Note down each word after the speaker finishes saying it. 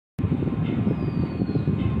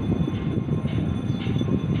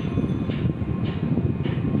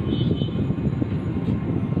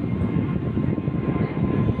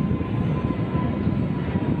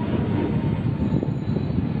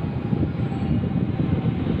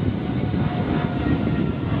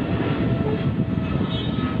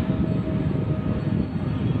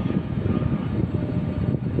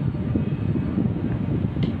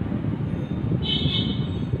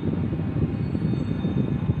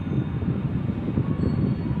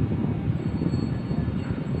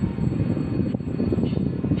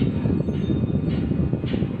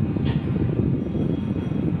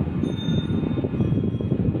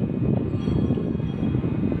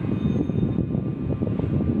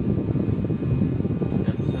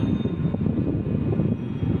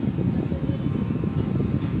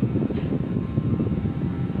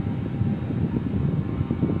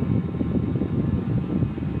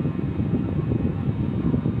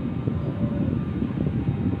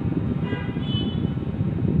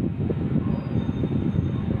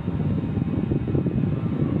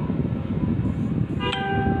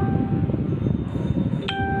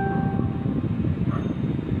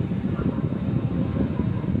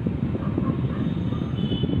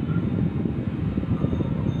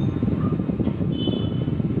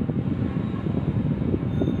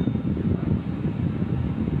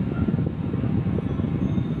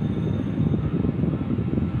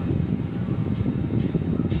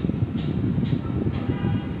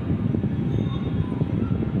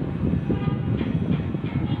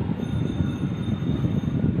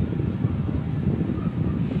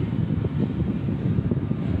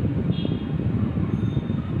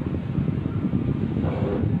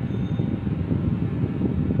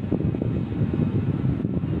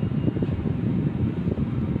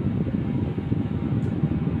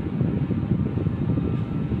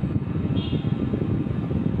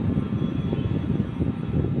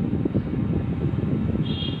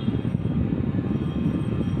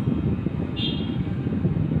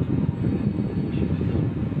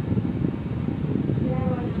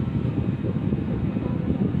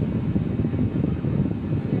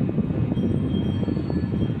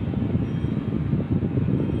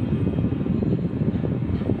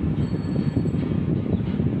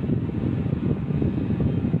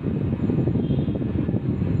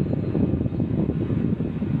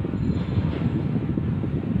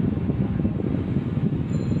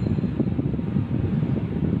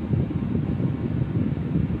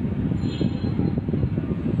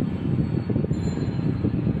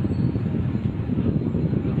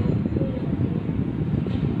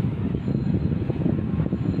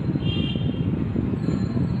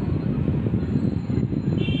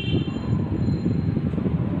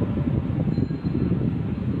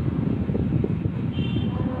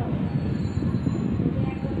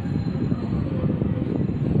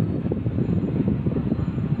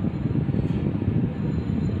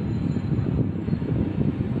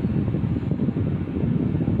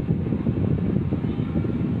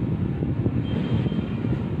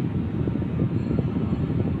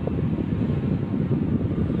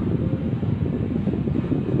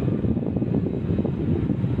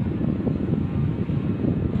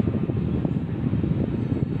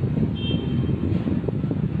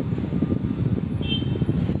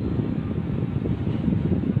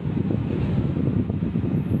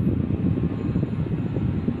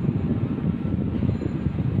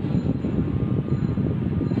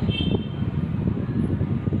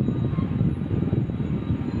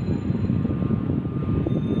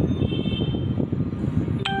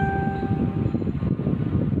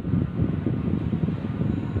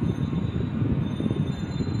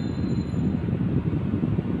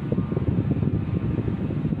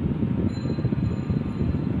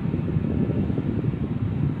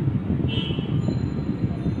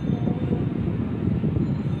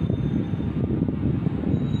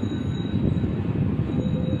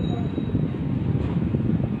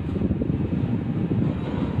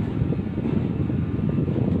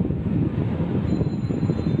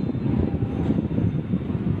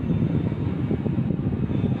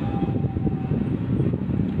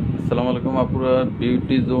আলাইকুম আপুরা,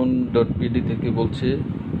 BeautyZone.bd থেকে বলছি।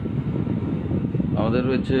 আমাদের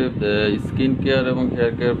রয়েছে স্কিন কেয়ার এবং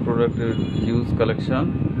হেয়ার কেয়ার প্রোডাক্টের হিউজ কালেকশন,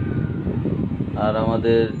 আর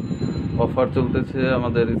আমাদের অফার চলতেছে,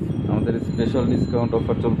 আমাদের স্পেশাল ডিসকাউন্ট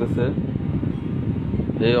অফার চলতেছে।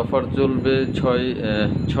 এই অফার চলবে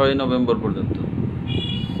 6 নভেম্বর পর্যন্ত।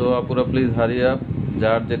 সো আপুরা প্লিজ হারি আপ,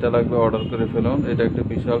 যার যেটা লাগবে অর্ডার করে ফেলুন। এটা একটা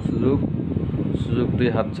বিশাল সুযোগটি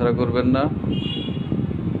হাতছাড়া করবেন না।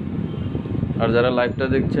 আর যারা লাইভটা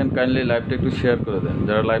দেখছেন কাইন্ডলি লাইভটা একটু শেয়ার করে দেন।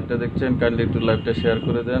 শেয়ার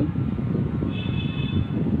করে দেন।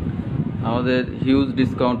 আমাদের হিউজ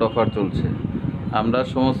ডিসকাউন্ট অফার চলছে। আমরা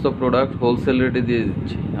সমস্ত প্রোডাক্ট হোলসেল রেটে দিয়ে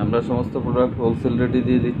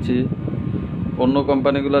দিচ্ছি। অন্য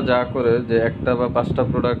কোম্পানিগুলো যা করে যে একটা বা 5টা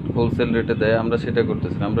প্রোডাক্ট হোলসেল রেটে দেয়, আমরা সেটা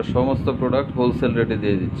করতেছি না। আমরা সমস্ত প্রোডাক্ট হোলসেল রেটে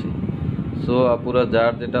দিয়ে দিচ্ছি। সো আপুরা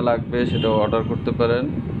যার যেটা লাগবে সেটা অর্ডার করতে পারেন।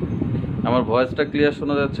 আমার ভয়েসটা ক্লিয়ার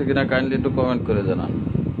শোনা যাচ্ছে কিনা কাইন্ডলি একটু কমেন্ট করে জানান।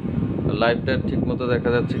 লাইভটা ঠিক মতো দেখা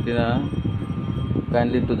যাচ্ছে কিনা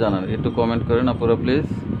কাইন্ডলি একটু জানান, একটু কমেন্ট করেন আপুরা প্লিজ।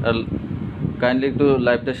 আর কাইন্ডলি একটু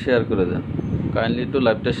লাইভটা শেয়ার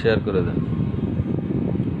করে দেন।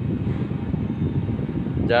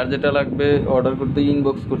 যার যেটা লাগবে অর্ডার করতে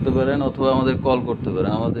ইনবক্স করতে পারেন অথবা আমাদের কল করতে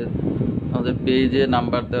পারেন। আমাদের পেজে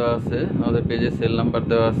নাম্বার দেওয়া আছে, আমাদের পেজে সেল নাম্বার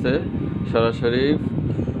দেওয়া আছে।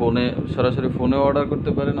 সরাসরি ফোনে অর্ডার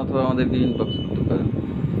করতে পারেন অথবা আমাদেরকে ইনবক্স করতে পারেন।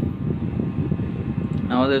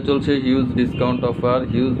 আমাদের চলছে হিউজ ডিসকাউন্ট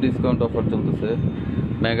অফার চলতেছে,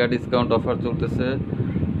 মেগা ডিসকাউন্ট অফার চলতেছে,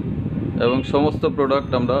 এবং সমস্ত প্রোডাক্ট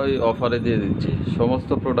আমরা এই অফারে দিয়ে দিচ্ছি,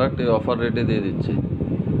 অফার রেটে দিয়ে দিচ্ছি।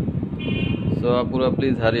 সো আপুরা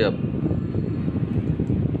প্লিজ হারি আপ,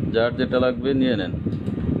 যার যেটা লাগবে নিয়ে নেন।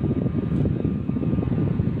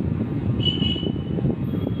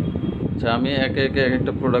 আচ্ছা, আমি একে একে এক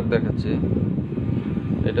একটা প্রোডাক্ট দেখাচ্ছি।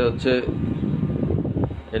 এটা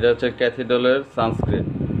হচ্ছে ক্যাথিডলের সানস্ক্রিন।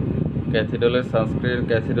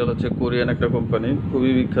 ক্যাথিডল হচ্ছে কোরিয়ান একটা কোম্পানি,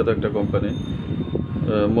 খুবই বিখ্যাত একটা কোম্পানি।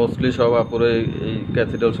 মোস্টলি সব আপুরে এই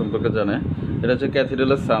ক্যাথিডল সম্পর্কে জানে। এটা হচ্ছে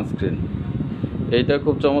ক্যাথিডলের সানস্ক্রিন। এইটা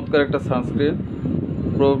খুব চমৎকার একটা sunscreen.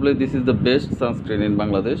 Probably this is the best sunscreen in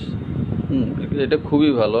Bangladesh. এটা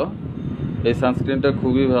খুবই ভালো, এই সানস্ক্রিনটা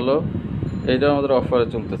খুবই ভালো। এইটা আমাদের অফারে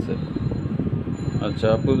চলতেছে। আচ্ছা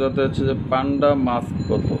আপু, যাতে হচ্ছে যে পান্ডা মাস্ক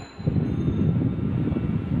কত?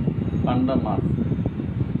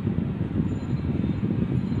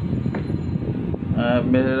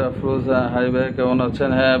 মেহের আফরোজ, হাই ভাই, কেমন আছেন?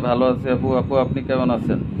 হ্যাঁ ভালো আছি আপু। আপনি কেমন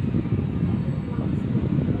আছেন?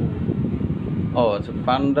 ও আচ্ছা,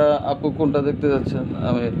 পান্ডা আপু কোনটা দেখতে যাচ্ছেন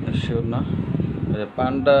আমি শিওর না।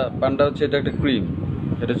 পান্ডা হচ্ছে এটা একটা ক্রিম,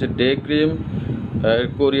 এটা হচ্ছে ডে ক্রিম,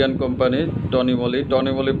 কোরিয়ান কোম্পানি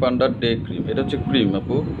টনিমলি পান্ডা ডে ক্রিম। এটা হচ্ছে ক্রিম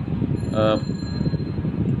আপু।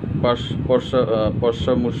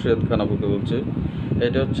 পর্ষা মুর্শেদ খান আপুকে বলছি।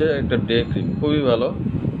 এটা হচ্ছে একটা ডে ক্রিম, খুবই ভালো।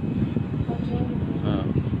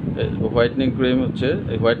 হোয়াইটনিং ক্রিম হচ্ছে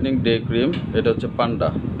হোয়াইটনিং ডে ক্রিম। এটা হচ্ছে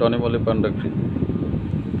টনিমলি পান্ডা ক্রিম।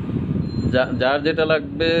 যার যেটা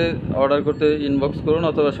লাগবে অর্ডার করতে ইনবক্স করুন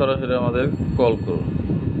অথবা সরাসরি আমাদের কল করুন।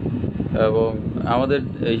 এবং আমাদের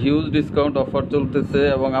হিউজ ডিসকাউন্ট অফার চলতেছে,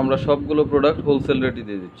 এবং আমরা সবগুলো প্রোডাক্ট হোলসেল রেটে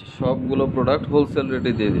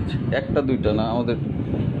দিয়ে দিচ্ছি। একটা দুইটা না,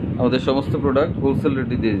 আমাদের সমস্ত প্রোডাক্ট হোলসেল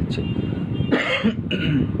রেটে দিয়ে দিচ্ছি।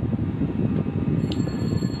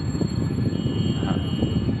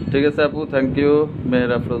 ঠিক আছে আপু, থ্যাংক ইউ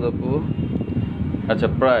মেহের আফরোজ আপু। আচ্ছা,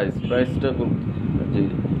 প্রাইসটা বলতে,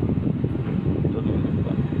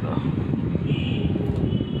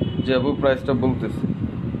 জি আপু প্রাইসটা বলতেছি।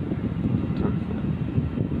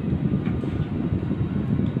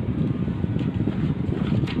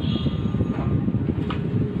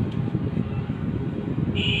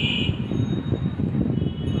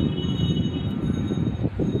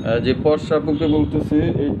 যে পর্ষা আপুকে বলতেছি,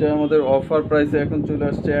 এইটা আমাদের অফার প্রাইসে এখন চলে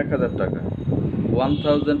আসছে 1000 টাকা,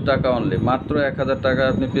 1000 টাকা অনলি। মাত্র 1000 টাকা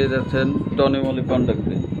আপনি পেয়ে যাচ্ছেন টনিমলি পান্ডা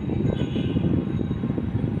ক্রিম।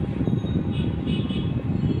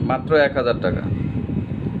 মাত্র 1000 টাকা।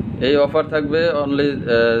 এই অফার থাকবে অনলি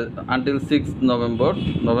আনটিল 6 নভেম্বর।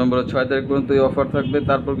 নভেম্বরের 6 তারিখ পর্যন্ত এই অফার থাকবে,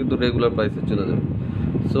 তারপর কিন্তু রেগুলার প্রাইসে চলে যাবে।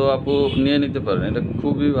 সো আপু নিয়ে নিতে পারেন। এটা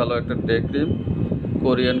খুবই ভালো একটা ডে ক্রিম,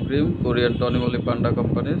 কোরিয়ান টনিমলি পান্ডা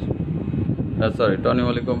কোম্পানির,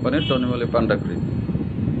 টনিমলি পান্ডা ক্রিম।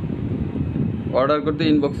 অর্ডার করতে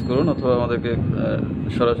ইনবক্স করুন অথবা আমাদেরকে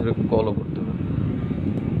সরাসরি কলও করতে পারেন।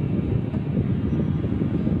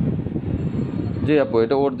 জি আপু,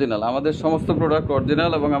 এটা অরিজিনাল। আমাদের সমস্ত প্রোডাক্ট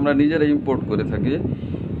অরিজিনাল, এবং আমরা নিজেরা ইম্পোর্ট করে থাকি।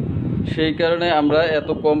 সেই কারণে আমরা এত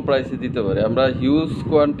কম প্রাইসে দিতে পারি। আমরা হিউজ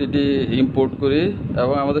কোয়ান্টিটি ইম্পোর্ট করি,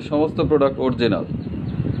 এবং আমাদের সমস্ত প্রোডাক্ট অরিজিনাল।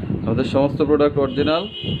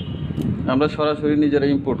 আমরা সরাসরি নিজেরা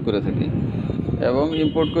ইম্পোর্ট করে থাকি, এবং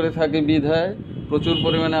ইম্পোর্ট করে থাকি বিধায় প্রচুর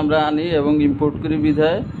পরিমাণে আমরা আনি, এবং ইম্পোর্ট করি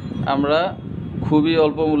বিধায় আমরা খুবই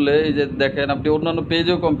অল্প মূল্যে, এই যে দেখেন আপনি অন্যান্য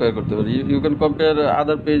পেজেও কম্পেয়ার করতে পারেন, you can compare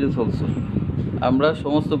other pages also. আমরা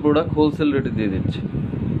সমস্ত প্রোডাক্ট হোলসেল রেটে দিয়ে দিচ্ছি।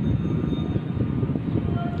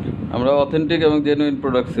 আমরা অথেন্টিক এবং জেনুইন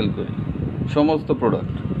প্রোডাক্ট সেল করি, সমস্ত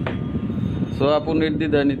প্রোডাক্ট। সো আপনি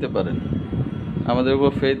নির্দ্বিধায় নিতে পারেন, আমাদের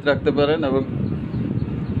উপর ফেথ রাখতে পারেন, এবং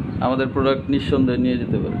আমাদের প্রোডাক্ট নিঃসন্দেহে নিয়ে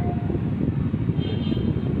যেতে পারেন।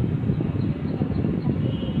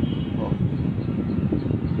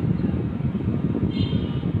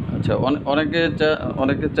 আচ্ছা,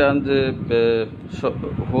 অনেকে চান যে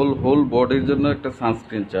হোল বডির জন্য একটা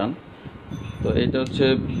সানস্ক্রিন চান। তো এইটা হচ্ছে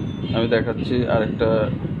আমি দেখাচ্ছি আরেকটা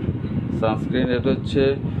সানস্ক্রিন। এটা হচ্ছে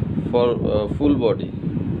ফর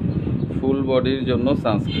ফুল বডির জন্য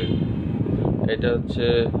সানস্ক্রিন। এটা হচ্ছে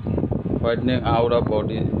হোয়াইটনিং আউরা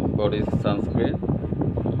বডি সানস্ক্রিন।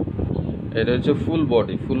 এটা হচ্ছে ফুল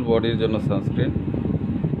বডির জন্য সানস্ক্রিন,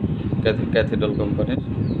 ক্যাথিড্রাল কোম্পানির।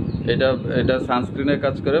 এটা সানস্ক্রিনের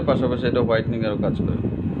কাজ করে, পাশাপাশি এটা হোয়াইটনিংয়েরও কাজ করে।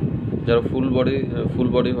 যারা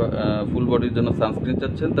ফুল বডির জন্য সানস্ক্রিন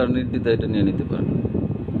চাচ্ছেন তারা নির্দ্বিধায় এটা নিয়ে নিতে পারেন।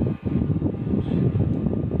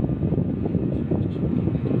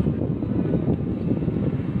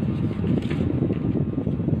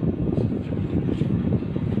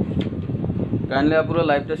 কাইন্ডলি আপুরা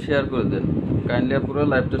লাইভটা শেয়ার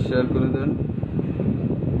করে দেন।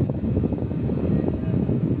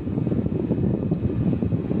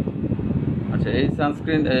 আচ্ছা, এই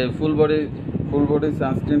সানস্ক্রিন ফুল বডি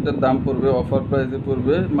সানস্ক্রিনটার দাম পড়বে, অফার প্রাইসে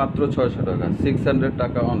পড়বে মাত্র 600 টাকা, 600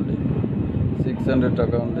 টাকা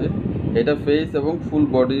অনলি। এটা ফেস এবং ফুল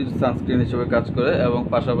বডির সানস্ক্রিন হিসেবে কাজ করে, এবং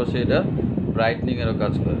পাশাপাশি এটা ব্রাইটনিংয়েরও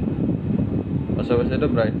কাজ করে।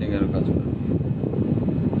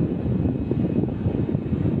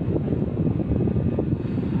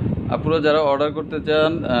 আপনারা যারা অর্ডার করতে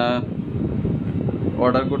চান,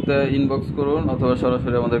 অর্ডার করতে ইনবক্স করুন, অথবা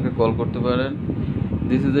সরাসরি আমাদেরকে কল করতে পারেন।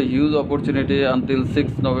 This is a huge opportunity until 6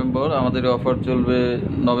 November. আমাদের অফার চলবে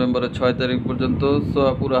নভেম্বরের 6 তারিখ পর্যন্ত। সো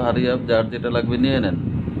পুরো হারিয়ে যার যেটা লাগবে নিয়ে নেন,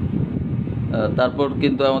 তারপর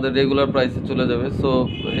কিন্তু আমাদের রেগুলার প্রাইসে চলে যাবে। সো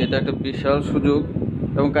এটা একটা বিশাল সুযোগ,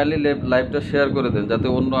 এবং কাইন্ডলি লাইভটা শেয়ার করে দেন যাতে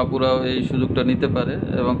অন্য আপুরাও এই সুযোগটা নিতে পারে,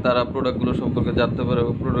 এবং তারা প্রোডাক্টগুলো সম্পর্কে জানতে পারে,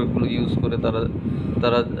 এবং প্রোডাক্টগুলো ইউজ করে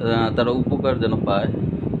তারা উপকার যেন পায়।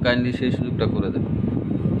 কাইন্ডলি সেই সুযোগটা করে দেন।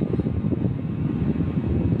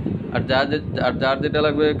 আর যার যেটা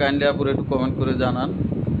লাগবে কাইন্ডলি আপুরা একটু কমেন্ট করে জানান।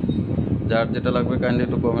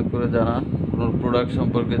 কোনো প্রোডাক্ট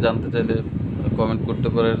সম্পর্কে জানতে চাইলে কমেন্ট করতে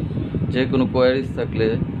পারেন, যে কোনো কোয়ারিজ থাকলে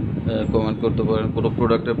কমেন্ট করতে পারেন, কোনো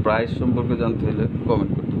প্রোডাক্টের প্রাইস সম্পর্কে জানতে হলে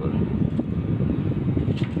কমেন্ট করতে পারেন।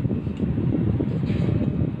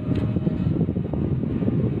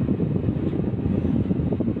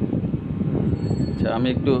 আচ্ছা, আমি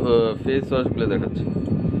একটু ফেস ওয়াশগুলো দেখাচ্ছি।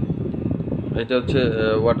 এটা হচ্ছে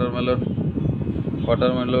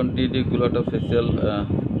watermelon DD গ্লোটা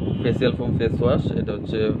facial foam face wash. এটা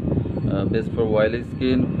হচ্ছে বেস্ট ফর অয়েলি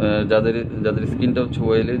স্কিন। যাদের স্কিনটা হচ্ছে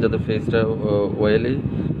অয়েলি, যাদের ফেসটা অয়েলি,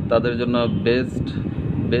 তাদের জন্য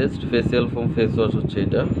best facial foam face wash হচ্ছে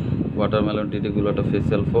এটা, watermelon DD গ্লোটা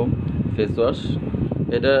facial foam face wash.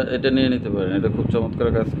 এটা নিয়ে নিতে পারেন, এটা খুব চমৎকার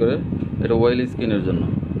কাজ করে, এটা অয়েলি স্কিনের জন্য।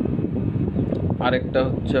 আরেকটা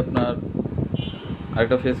হচ্ছে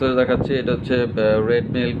আরেকটা ফেস ওয়াশ দেখাচ্ছি। এটা হচ্ছে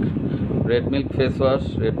রেড মিল্ক ফেস ওয়াশ।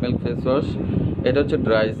 এটা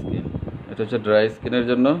হচ্ছে ড্রাই স্কিনের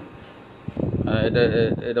জন্য।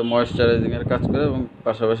 এটা ময়েশ্চারাইজিংয়ের কাজ করে, এবং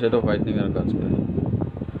পাশাপাশি এটা হোয়াইটনিংয়ের কাজ করে।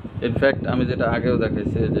 ইনফ্যাক্ট আমি যেটা আগেও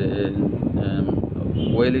দেখাইছি যে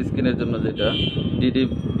অয়েলি স্কিনের জন্য যেটা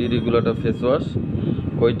ডিডি গ্লোটা ফেস ওয়াশ,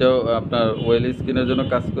 ওইটাও আপনার অয়েলি স্কিনের জন্য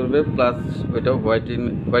কাজ করবে, প্লাস ওইটাও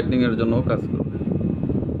হোয়াইটনিংয়ের জন্যও কাজ করবে।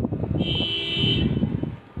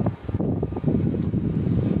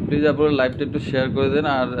 প্লিজ আপনারা লাইভটা একটু শেয়ার করে দেন।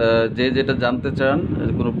 আর যে যেটা জানতে চান,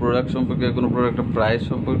 কোনো প্রোডাক্ট সম্পর্কে, কোনো প্রোডাক্টের প্রাইস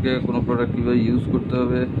সম্পর্কে, কোনো প্রোডাক্ট কীভাবে ইউজ করতে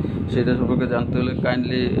হবে সেটা সম্পর্কে জানতে হলে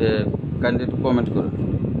কাইন্ডলি একটু কমেন্ট করুন।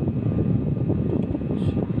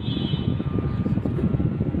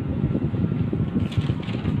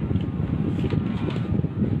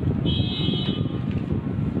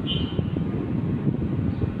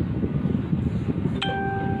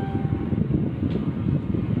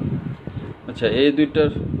 আচ্ছা,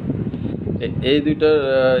 এই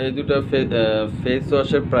দুইটা ফেস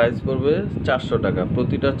ওয়াশের প্রাইস পড়বে 400 টাকা,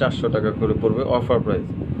 প্রতিটা 400 টাকা করে পড়বে, অফার প্রাইস।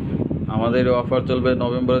 আমাদের অফার চলবে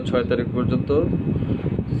নভেম্বরের 6 তারিখ পর্যন্ত।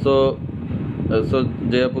 সো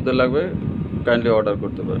যে আপুদের লাগবে কাইন্ডলি অর্ডার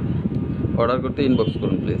করতে পারেন। অর্ডার করতে ইনবক্স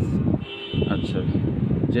করুন প্লিজ। আচ্ছা।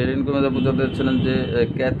 জেরিন কমে বুঝাতে চাচ্ছিলেন যে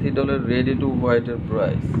ক্যাথিডলের রেডি টু হোয়াইটের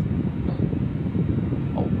প্রাইস।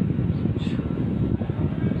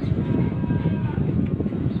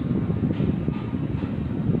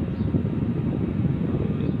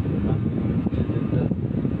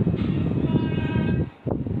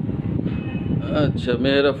 আচ্ছা,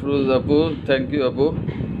 মেহের আফরোজ আপু, থ্যাংক ইউ আপু।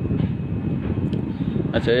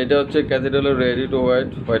 আচ্ছা, এটা হচ্ছে ক্যাথিডলের ready to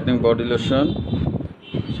whitening body lotion.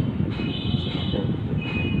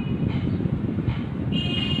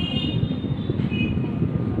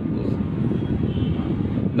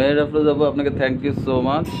 Meher Afroz আপু, আপনাকে থ্যাংক ইউ সো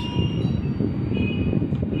মাচ।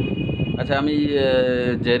 আচ্ছা, আমি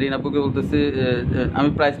জেরিন আপুকে বলতেছি, আমি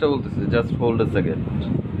প্রাইসটা বলতেছি, জাস্ট হোল্ড এ সেকেন্ড।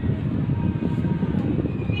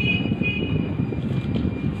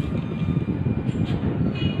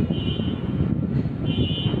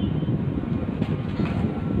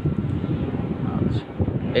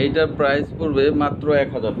 এইটার প্রাইস পড়বে মাত্র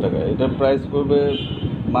 1000 টাকা। এটার প্রাইস পড়বে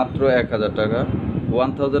মাত্র 1000 টাকা,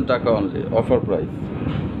 1000 টাকা only, offer price.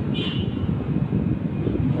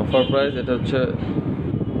 Offer price এটা হচ্ছে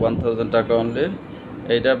 1000 টাকা অনলি।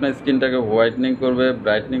 এইটা আপনার স্কিনটাকে হোয়াইটনিং করবে,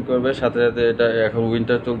 ব্রাইটনিং করবে, সাথে সাথে এটা এখন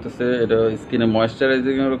উইন্টার চলতেছে, এটা স্কিনে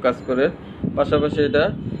ময়েশ্চারাইজিংয়েরও কাজ করে, পাশাপাশি এটা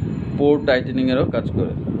পোর টাইটেনিংয়েরও কাজ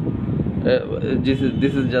করে।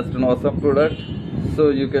 This is just an awesome product, so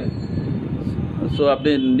you can, so আপনি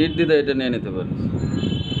নির্দ্বিধায় এটা নিয়ে নিতে পারেন।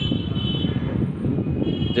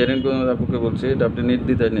 জেরিন আপুকে বলছি, এটা আপনি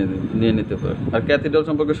নির্দ্বিধায় নিয়ে নিতে পারেন। আর ক্যাথিডল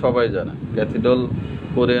সম্পর্কে সবাই জানে, ক্যাথিডল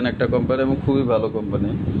কোরিয়ান একটা কোম্পানি এবং খুবই ভালো কোম্পানি।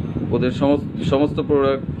 ওদের সমস্ত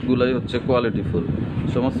প্রোডাক্টগুলাই হচ্ছে কোয়ালিটিফুল,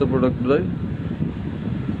 সমস্ত প্রোডাক্টগুলাই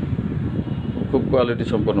খুব কোয়ালিটি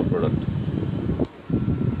সম্পন্ন প্রোডাক্ট।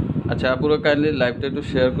 আচ্ছা আপুরা, কাইন্ডলি লাইভটা একটু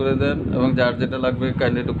শেয়ার করে দেন এবং যার যেটা লাগবে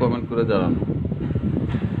কাইন্ডলি একটু কমেন্ট করে জানান।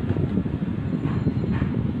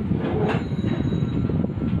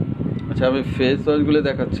 আচ্ছা, আমি ফেস ওয়াশগুলো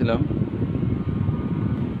দেখাচ্ছিলাম।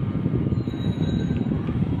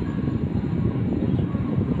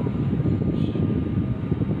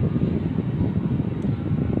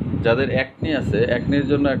 যাদের অ্যাকনি আছে, অ্যাকনির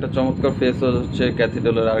জন্য একটা চমৎকার ফেস ওয়াশ হচ্ছে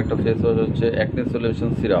ক্যাথিডলের, আরেকটা ফেস ওয়াশ হচ্ছে অ্যাকনি সলিউশন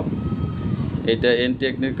সিরাম। এটা অ্যান্টি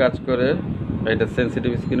অ্যাকনির কাজ করে, এটা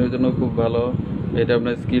সেনসিটিভ স্কিনের জন্য খুব ভালো। এটা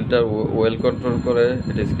আপনার স্কিনটা ওয়েল কন্ট্রোল করে,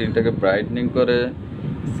 এটা স্কিনটাকে ব্রাইটনিং করে,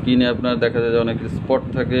 স্কিনে আপনার দেখা যায় যে অনেক স্পট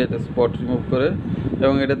থাকে, এটা স্পট রিমুভ করে,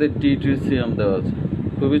 এবং এটাতে টি ট্রি সিরাম দেওয়া আছে।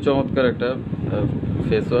 খুবই চমৎকার একটা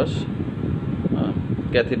face wash,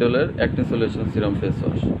 ক্যাথিডলের acne solution serum face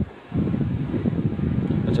wash.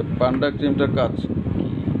 আচ্ছা, পান্ডা ক্রিমটার কাজ,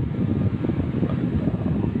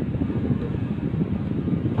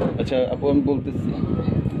 আচ্ছা আপু আমি বলতেছি,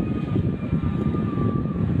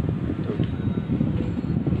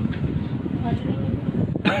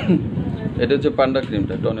 এটা হচ্ছে পান্ডা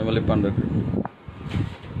ক্রিমটা, টনিমালি পান্ডা ক্রিম।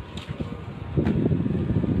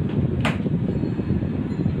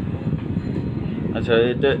 আচ্ছা,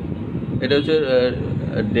 এটা হচ্ছে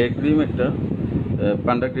ডে ক্রিম, একটা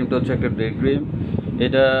পান্ডা ক্রিমটা হচ্ছে একটা ডে ক্রিম।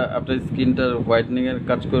 এটা আপনার স্কিনটার হোয়াইটনিংয়ের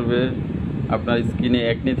কাজ করবে। আপনার স্কিনে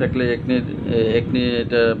একনি থাকলে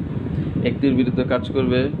এটা একনির বিরুদ্ধে কাজ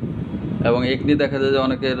করবে, এবং একনি দেখা যায় যে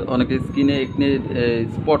অনেকের স্কিনে একনির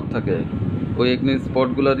স্পট থাকে, ওই একনির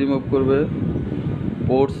স্পটগুলো রিমুভ করবে,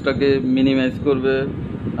 পোর্সটাকে মিনিমাইজ করবে,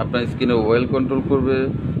 আপনার স্কিনে ওয়েল কন্ট্রোল করবে,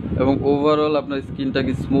 এবং ওভারঅল আপনার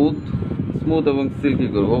স্কিনটাকে স্মুথ এবং সিল্কি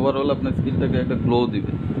করবে। ওভারঅল আপনার স্কিনটাকে একটা গ্লো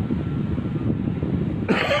দিবে।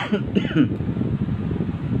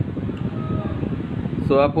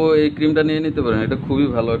 সো আপু এই ক্রিমটা নিয়ে নিতে পারেন, এটা খুবই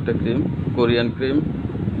ভালো একটা ক্রিম, কোরিয়ান ক্রিম।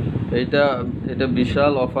 এটা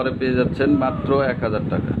বিশাল অফারে পেয়ে যাচ্ছেন মাত্র 1000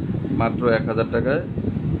 টাকা, মাত্র 1000 টাকায়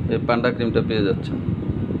এই পান্ডা ক্রিমটা পেয়ে যাচ্ছেন।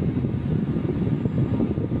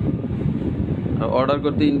 আর অর্ডার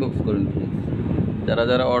করতে ইনবক্স করুন প্লিজ,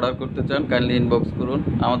 যারা অর্ডার করতে চান কাইন্ডলি ইনবক্স করুন।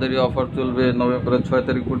 আমাদের এই অফার চলবে নভেম্বরের 6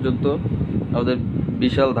 তারিখ পর্যন্ত। আমাদের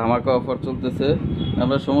বিশাল ধামাকা অফার চলতেছে।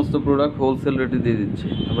 আমরা সমস্ত প্রোডাক্ট হোলসেল রেটে দিয়ে দিচ্ছি।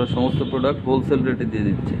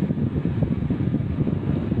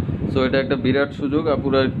 সো এটা একটা বিরাট সুযোগ,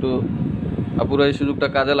 আপুরা এই সুযোগটা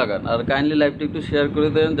কাজে লাগান। আর কাইন্ডলি লাইভটা একটু শেয়ার করে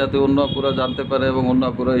দেন, যাতে অন্য আপুরা জানতে পারে এবং অন্য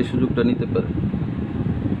আপুরা এই সুযোগটা নিতে পারে।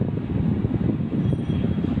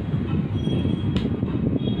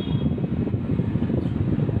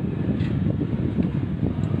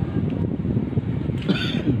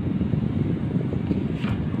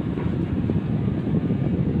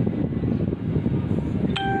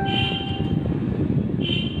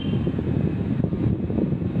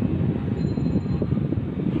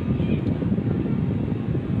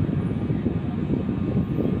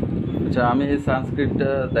 আচ্ছা, আমি এই সানস্ক্রিনটা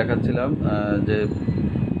দেখাচ্ছিলাম যে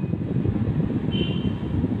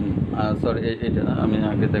সরি এটা না, আমি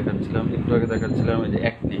আগে দেখাচ্ছিলাম, একটু আগে দেখাচ্ছিলাম এই যে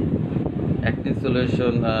অ্যাক্নি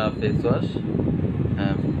সলিউশন ফেস ওয়াশ।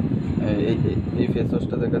 এই ফেস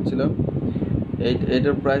ওয়াশটা দেখাচ্ছিলাম।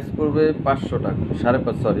 এইটার প্রাইস পড়বে 500 টাকা,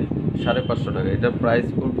 550 টাকা। এটার প্রাইস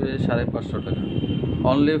পড়বে 550 টাকা,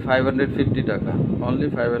 অনলি 550 টাকা, অনলি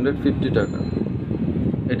 550 টাকা।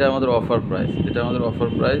 এটা আমাদের অফার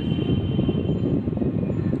প্রাইস।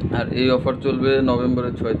 আর এই অফার চলবে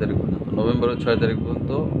নভেম্বরের 6 তারিখ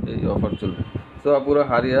পর্যন্ত এই অফার চলবে। সো পুরো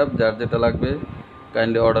হারি আপ, যার যেটা লাগবে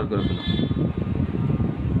কাইন্ডলি অর্ডার করে ফেলুন।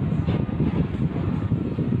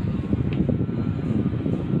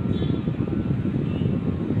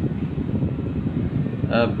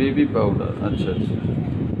 বেবি পাউডার, আচ্ছা।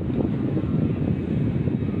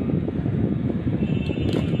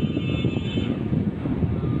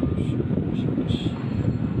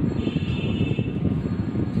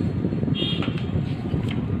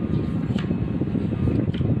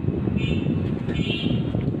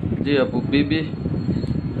 জি আপু,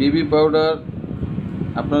 বিবি পাউডার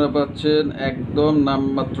আপনারা পাচ্ছেন একদম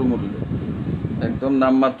নামমাত্র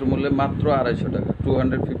মূল্যে, মাত্র 250 টাকা,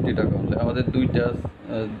 250 টাকা হলে। আমাদের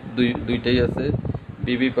দুইটাই আছে,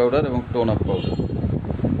 বিবি পাউডার এবং টোন আপ পাউডার।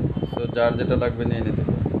 সো যার যেটা লাগবে নিয়ে নিতে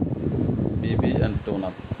পারেন, বিবি অ্যান্ড টোন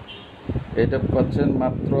আপ। এটা পাচ্ছেন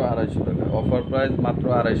মাত্র 250 টাকা, অফার প্রাইস মাত্র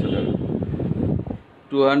 250 টাকা,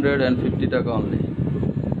 250 টাকা অনলি।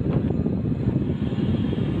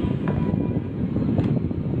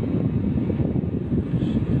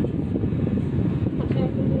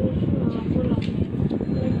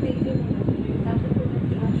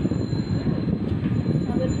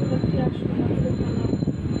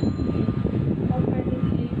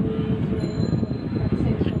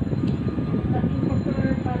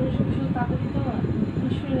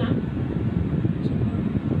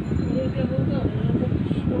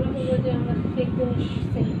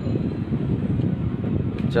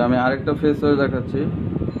 আচ্ছা, আমি আরেকটা ফেস ওয়াশ দেখাচ্ছি।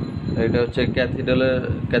 এটা হচ্ছে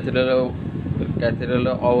ক্যাথিড্রাল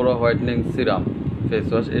অরা হোয়াইটনিং সিরাম ফেস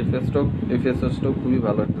ওয়াশ। এই ফেস ওয়াশটাও খুবই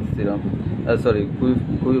ভালো একটা সিরাম,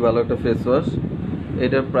 খুবই ভালো একটা ফেস ওয়াশ।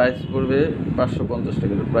 এটার প্রাইস পড়বে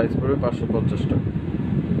 550 টাকা,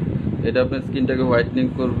 এটা আপনার স্কিনটাকে হোয়াইটনিং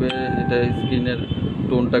করবে, এটা স্কিনের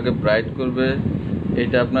টোনটাকে ব্রাইট করবে,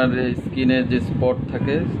 এটা আপনার স্কিনের যে স্পট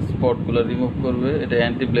থাকে স্পটগুলো রিমুভ করবে, এটা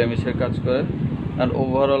অ্যান্টি ব্লেমিশের কাজ করে, আর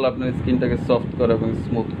ওভারঅল আপনার স্কিনটাকে সফট করে এবং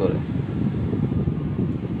স্মুথ করে।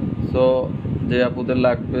 সো যে আপুদের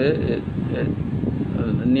লাগবে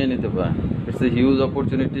নিয়ে নিতে পারেন, ইটস এ হিউজ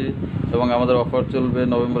অপরচুনিটি। এবং আমাদের অফার চলবে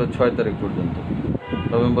নভেম্বরের 6 তারিখ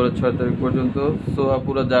পর্যন্ত। সো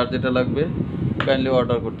আপুরা যার যেটা লাগবে কাইন্ডলি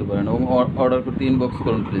অর্ডার করতে পারেন, এবং অর্ডার করতে ইনবক্স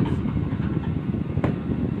করুন প্লিজ।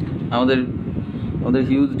 আমাদের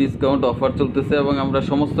হিউজ ডিসকাউন্ট অফার চলতেছে, এবং আমরা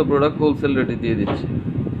সমস্ত প্রোডাক্ট হোলসেল রেটে দিয়ে দিচ্ছি।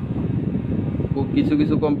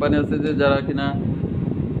 কিছু কোম্পানি আছে যে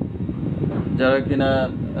যারা কিনা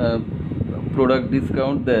প্রোডাক্ট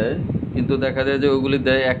ডিসকাউন্ট দেয়, কিন্তু দেখা যায় যে ওগুলি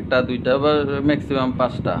দেয় 1টা 2টা বা ম্যাক্সিমাম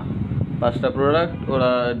 5টা প্রোডাক্ট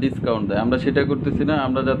ওরা ডিসকাউন্ট দেয়। আমরা সেটা করতেছি না।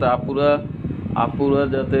 আমরা যাতে আপুরা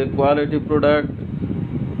যাতে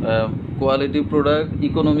কোয়ালিটি প্রোডাক্ট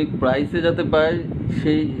ইকোনমিক প্রাইসে যাতে পায়,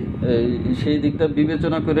 সেই দিকটা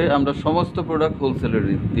বিবেচনা করে আমরা সমস্ত প্রোডাক্ট হোলসেল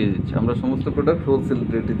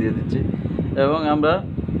রেটে দিয়ে দিচ্ছি। এবং আমরা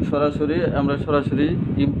সরাসরি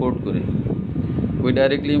ইম্পোর্ট করি। We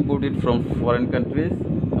directly import it from foreign countries.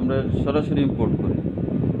 আমরা সরাসরি ইম্পোর্ট করি।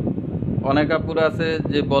 অনেক আপুরা আছে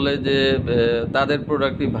যে বলে যে তাদের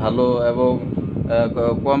প্রোডাক্টই ভালো, এবং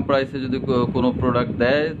কম প্রাইসে যদি কোনো প্রোডাক্ট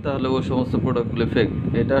দেয় তাহলে ওই সমস্ত প্রোডাক্টগুলো ফেক।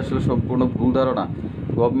 এটা আসলে সম্পূর্ণ ভুল ধারণা।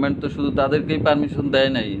 গভর্নমেন্ট তো শুধু তাদেরকেই পারমিশন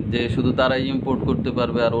দেয় নাই যে শুধু তারাই ইম্পোর্ট করতে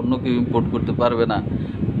পারবে আর অন্য কেউ ইম্পোর্ট করতে পারবে না।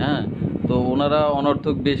 হ্যাঁ, তো ওনারা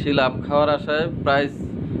অনর্থক বেশি লাভ খাওয়ার আশায় প্রাইস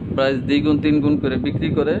 2-3 গুণ করে বিক্রি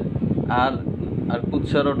করে, আর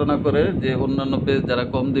কুৎসা রটনা করে যে অন্যান্য পেজ যারা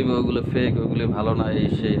কম দেবে ওগুলো ফেক, ওগুলো ভালো না, এই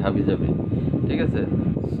সেই হাবি যাবে। ঠিক আছে?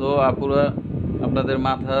 সো আপুরা, আপনাদের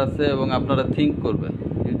মাথা আছে এবং আপনারা থিঙ্ক করবেন,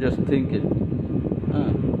 ইউ জাস্ট থিঙ্ক ইট।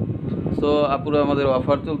 হ্যাঁ, সো আপুরা, আমাদের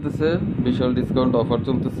অফার চলতেছে, বিশাল ডিসকাউন্ট অফার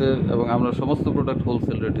চলতেছে, এবং আমরা সমস্ত প্রোডাক্ট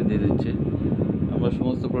হোলসেল রেটে দিয়ে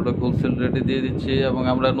দিচ্ছি। এবং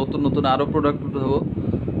আমরা নতুন আরও প্রোডাক্ট উঠাবো।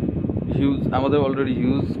 আমাদের already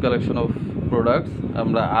huge collection of products,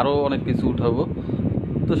 আমরা আরও অনেক কিছু উঠাবো।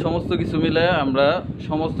 তো সমস্ত কিছু মিলে আমরা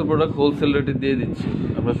সমস্ত প্রোডাক্ট হোলসেল রেটে দিয়ে দিচ্ছি।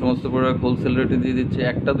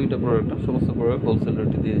 1টা 2টা প্রোডাক্ট না, সমস্ত প্রোডাক্ট হোলসেল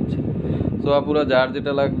রেটে দিয়ে দিচ্ছি। সো আপুরা, যার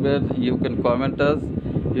যেটা লাগবে ইউ ক্যান কমেন্ট আস।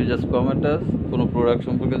 কোনো প্রোডাক্ট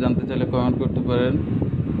সম্পর্কে জানতে চাইলে কমেন্ট করতে পারেন,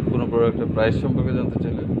 কোনো প্রোডাক্টের প্রাইস সম্পর্কে জানতে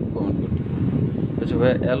চাইলে কমেন্ট করতে পারেন। আচ্ছা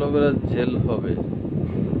ভাই, অ্যালোভেরা জেল হবে?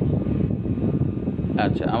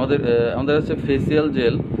 আচ্ছা, আমাদের আছে ফেসিয়াল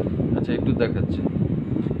জেল। আচ্ছা, একটু দেখাচ্ছি।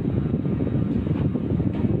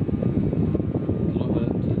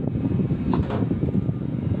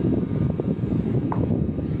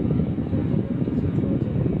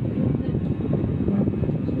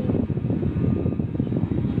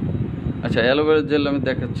 আচ্ছা, অ্যালোভেরা জেল আমি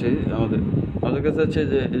দেখাচ্ছি। আমাদের কাছে আছে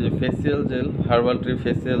যে এই যে facial jail, herbal tree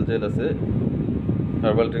facial jail আছে,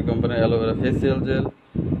 হার্বাল ট্রি কোম্পানির অ্যালোভেরা ফেসিয়াল জেল।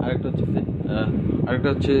 আরেকটা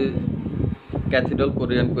হচ্ছে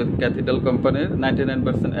কোরিয়ান ক্যাথিডল কোম্পানির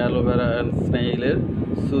 99% অ্যালোভেরা অ্যান্ড স্নেইলের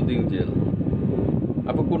সুদিং জেল।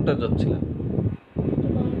 আপু কোনটা যাচ্ছিলেন?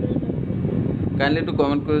 কাইন্ডলি একটু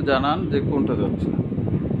কমেন্ট করে জানান যে কোনটা যাচ্ছিলেন।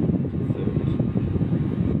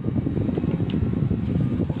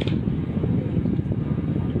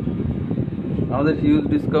 আমাদের হিউজ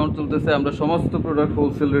ডিসকাউন্ট চলতেছে, আমরা সমস্ত প্রোডাক্ট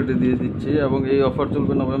হোলসেল রেটে দিয়ে দিচ্ছি এবং এই অফার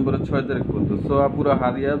চলবে নভেম্বরের 6 তারিখ পর্যন্ত। সো পুরো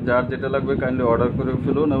হারিয়া যার যেটা লাগবে কাইন্ডলি অর্ডার করে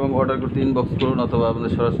ফেলুন এবং অর্ডার করতে ইনবক্স করুন অথবা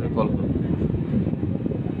আমাদের সরাসরি কল করুন।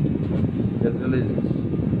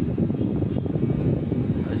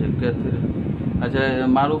 আচ্ছা,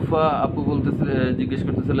 মারুফা আপু জিজ্ঞেস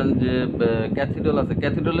করতেছিলেন যে ক্যাথিডল আছে,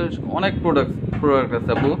 ক্যাথিডলের অনেক প্রোডাক্ট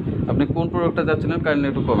আছে আপু, আপনি কোন প্রোডাক্টটা চাচ্ছিলেন কাইন্ডলি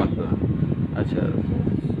একটু কমেন্ট করেন। আচ্ছা,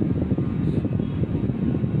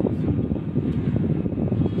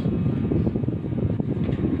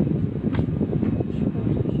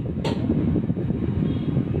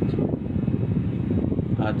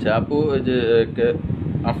 আচ্ছা আপু, ওই যে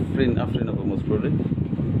আফরিন আপু মোস্ট প্রবলি।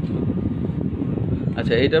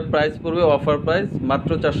 আচ্ছা, এইটার প্রাইস পড়বে অফার প্রাইস মাত্র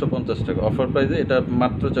 450 টাকা। অফার প্রাইসে এটা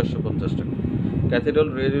মাত্র 450 টাকা। ক্যাথিডল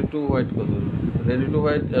ready to white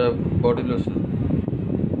body lotion.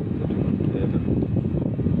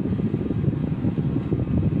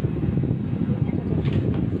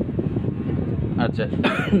 আচ্ছা,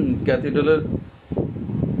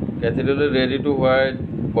 ক্যাথিডলের ready to white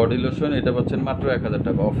body lotion এটা পাচ্ছেন মাত্র 1000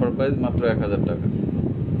 টাকা। অফার প্রাইস মাত্র 1000 টাকা।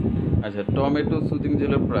 আচ্ছা, টমেটো সুদিং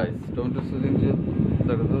জেলের প্রাইস, টমেটো সুদিং জেল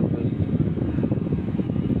দেখো তো।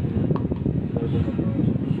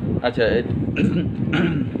 আচ্ছা,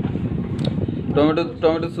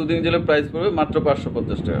 টমেটো সুদিং জেলের প্রাইস পড়বে মাত্র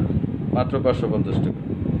 550 টাকা, মাত্র 550 টাকা।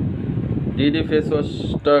 ডিডি ফেস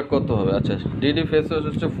ওয়াশটা কত হবে? আচ্ছা, ডিডি ফেস ওয়াশ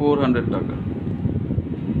হচ্ছে 400 টাকা।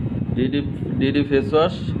 ডিডি ফেস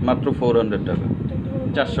ওয়াশ মাত্র 400 টাকা,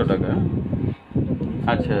 400 টাকা।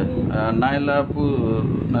 আচ্ছা, নাইলা আপু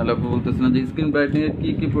বলতেছেন যে স্কিন ব্রাইটনিংয়ের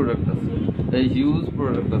কী প্রোডাক্ট আছে? এই হিউজ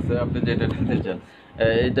প্রোডাক্ট আছে, আপনি যেটা নিতে চান।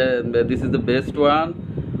 এটা this is the best one.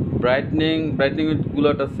 Brightening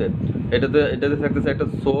গুলোটা set. এটাতে থাকতেছে একটা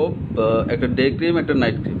সোপ, একটা ডে ক্রিম, একটা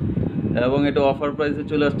নাইট ক্রিম, এবং এটা অফার প্রাইসে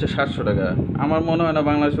চলে আসছে 700 টাকা। আমার মনে হয় না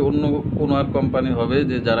বাংলাদেশে অন্য কোনো আর কোম্পানি হবে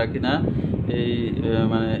যে যারা কিনা এই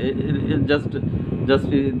মানে just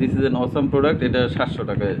this is an awesome product. এটা 700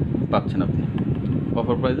 টাকায় পাচ্ছেন আপনি,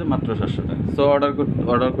 অফার প্রাইসে মাত্র 700 টাকা। সো অর্ডার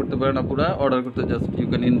করতে পারেন আপুরা। অর্ডার করতে জাস্ট ইউ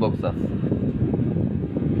ক্যান ইনবক্স আস।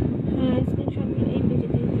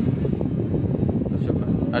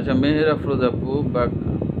 আচ্ছা, মেহের আফরোজ আপু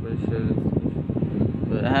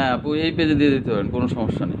হ্যাঁ আপু, এই পেজে দিয়ে দিতে পারেন, কোনো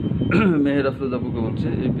সমস্যা নেই। মেহের আফরোজ আপুকে বলছে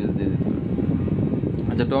এই পেজে দিয়ে দিতে পারেন।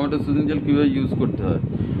 আচ্ছা, টমেটো সুদিং জেল কীভাবে ইউজ করতে হয়?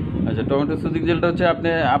 আচ্ছা, টমেটো সুদিং জেলটা হচ্ছে আপনি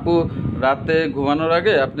আপু রাতে ঘুমানোর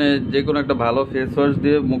আগে আপনি যে কোনো একটা ভালো ফেস ওয়াশ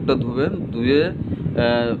দিয়ে মুখটা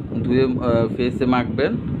ধুয়ে ফেসে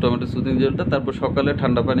মাখবেন টমেটো সুদিং জেলটা। তারপর সকালে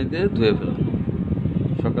ঠান্ডা পানি দিয়ে ধুয়ে ফেলুন,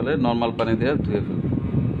 সকালে নর্মাল পানি দিয়ে ধুয়ে ফেলুন।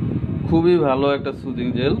 খুবই ভালো একটা soothing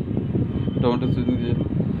jail, tomato soothing jail.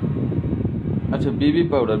 আচ্ছা, বিবি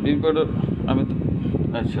পাউডার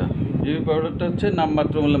আচ্ছা, বিবি পাউডারটা হচ্ছে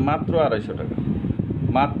নামমাত্র মূল্যে মাত্র 250 টাকা।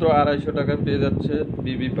 মাত্র 250 টাকা পেয়ে যাচ্ছে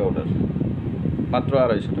বিবি পাউডার, মাত্র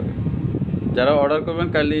 250 টাকা। যারা অর্ডার করবেন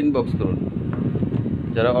কাইন্ডলি ইনবক্স করুন,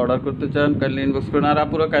 যারা অর্ডার করতে চান কাইন্ডলি ইনবক্স করুন। আর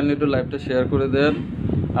আপুরা কাইন্ডলি একটু লাইভটা শেয়ার করে দেন।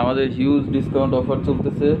 আমাদের হিউজ ডিসকাউন্ট অফার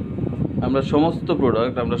চলতেছে। আমরা সমস্ত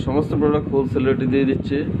প্রোডাক্ট হোলসেল রেটে দিয়ে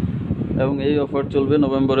দিচ্ছি এবং এই অফার চলবে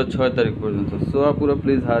নভেম্বরের 6 তারিখ পর্যন্ত। সো আপুরা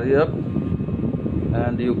please hurry up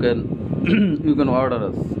and you can order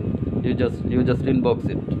us. You just inbox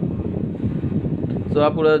it. So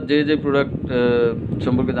আপুরা যে প্রোডাক্ট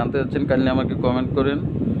সম্পর্কে জানতে চাচ্ছেন কাইন্ডলি আমাকে কমেন্ট করেন।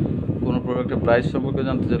 কোনো প্রোডাক্টের প্রাইস সম্পর্কে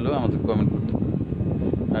জানতে চাইলেও আমাদের কমেন্ট করতে পারেন।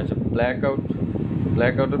 আচ্ছা, ব্ল্যাক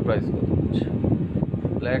আউটের প্রাইস কত হচ্ছে?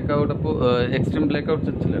 ব্ল্যাক আউট আপু এক্সট্রিম ব্ল্যাক আউট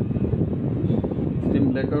চাচ্ছিলেন? এক্সট্রিম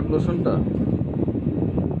ব্ল্যাক আউট লোশনটা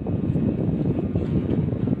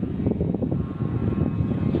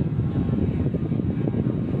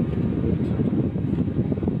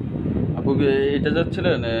আপু এটা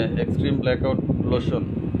যাচ্ছিলেন এক্সট্রিম ব্ল্যাক আউট লোশন?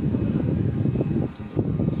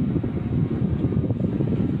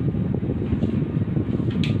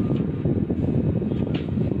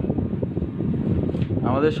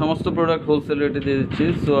 আমাদের সমস্ত প্রোডাক্ট হোলসেল রেটে দিয়ে দিচ্ছি।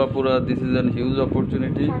 সো আপুরা, this is an huge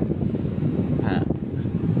opportunity. হ্যাঁ,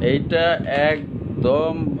 এইটা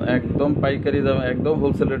একদম একদম পাইকারি দাম, একদম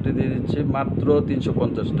হোলসেল রেটে দিয়ে দিচ্ছি মাত্র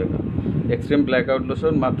 350 টাকা। এক্সট্রিম ব্ল্যাকআউট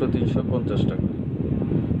লোশন মাত্র 350 টাকা।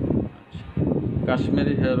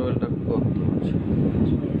 কাশ্মীরি হেয়ার অয়েলটা কত আছে?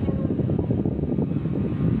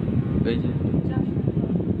 এই যে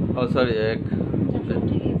সরি,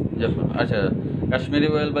 আচ্ছা, কাশ্মীরি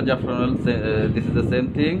অয়েল বা জাফরান oil, this is the same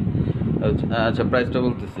thing. আচ্ছা, প্রাইসটা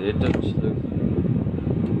বলতেছি। এটা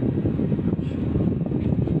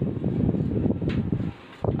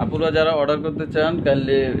আপুরা যারা অর্ডার করতে চান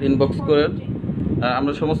কাইন্ডলি ইনবক্স করেন।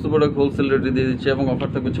 আমরা সমস্ত প্রোডাক্ট হোলসেল রেটে দিয়ে দিচ্ছি এবং অফার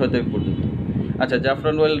থাকবে 6 তারিখ পর্যন্ত। আচ্ছা,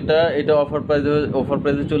 জাফরান অয়েলটা এটা অফার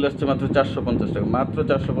প্রাইসে চলে আসছে মাত্র 450 টাকা। মাত্র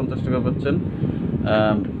 450 টাকা পাচ্ছেন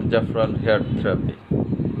জাফরান হেয়ার থেরাপি।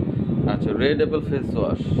 আচ্ছা, red Apple face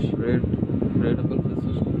wash, red Apple face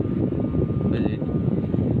wash, এই যে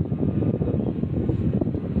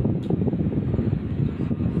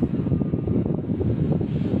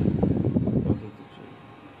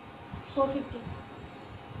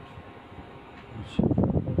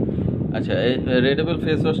আচ্ছা, এই রেড অ্যাপেল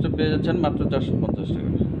ফেস ওয়াশটা পেয়ে যাচ্ছেন মাত্র 450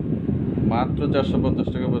 টাকা। মাত্র 450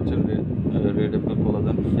 টাকা পাচ্ছেন red Apple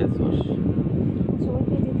collagen face wash.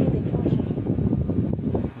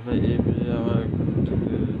 আমার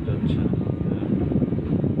যাচ্ছে।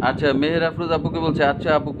 আচ্ছা, মেহের আফরোজ আপুকে বলছে, আচ্ছা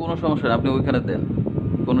আপু কোনো সমস্যা নেই, আপনি ওইখানে দেন,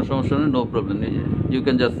 কোনো সমস্যা নেই, no problem, you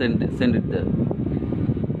can just send ইট দেয়ার।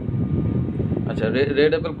 আচ্ছা,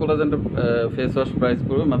 red Apple কোলাজেনটা face wash price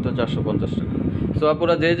পড়বে মাত্র 450 টাকা। সো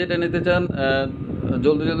আপনারা যে যেটা নিতে চান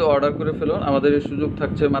জলদি জলদি অর্ডার করে ফেলুন। আমাদের এই সুযোগ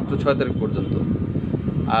থাকছে মাত্র 6 তারিখ পর্যন্ত।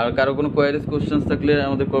 আর কারো কোনো কোয়ারিজ কোশ্চেন্স থাকলে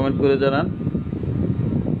আমাদের কমেন্ট করে জানান।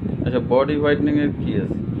 আচ্ছা, বডি হোয়াইটনিংয়ের কী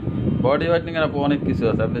আছে? বডি হোয়াইটনিংয়ের আপু অনেক কিছু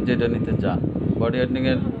আছে, আপনি যেটা নিতে চান। বডি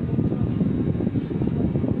হোয়াইটনিংয়ের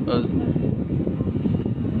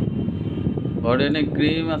বডি হোয়াইটনিং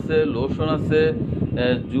ক্রিম আছে, লোশন আছে,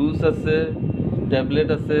 জুস আছে, ট্যাবলেট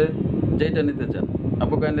আছে, যেটা নিতে চান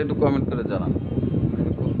আপু কাইন্ডলি একটু কমেন্ট করে জানান।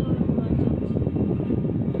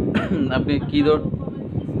 আপনি কী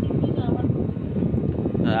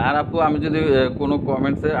আর আপু, আমি যদি কোনো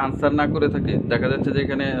কমেন্টসে আনসার না করে থাকি, দেখা যাচ্ছে যে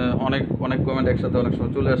এখানে অনেক অনেক কমেন্ট একসাথে অনেক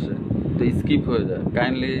সময় চলে আসে, তো স্কিপ হয়ে যায়।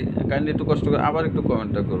 কাইন্ডলি একটু কষ্ট করে আবার একটু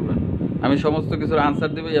কমেন্টটা করবেন। আমি সমস্ত কিছুর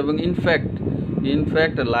আনসার দেবো এবং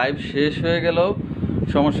ইনফ্যাক্ট লাইভ শেষ হয়ে গেলেও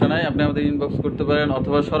সমস্যা নাই, আপনি আমাদের ইনবক্স করতে পারেন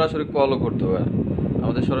অথবা সরাসরি কলও করতে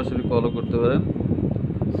পারেন,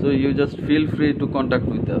 so you just feel free to contact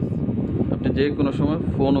with us. আপনি যে কোনো সময়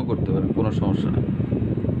ফোনও করতে পারেন, কোনো সমস্যা নেই।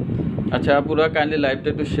 আচ্ছা আপুরা, কাইন্ডলি লাইভটা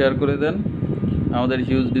একটু শেয়ার করে দেন। আমাদের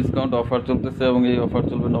হিউজ ডিসকাউন্ট অফার চলতেছে এবং এই অফার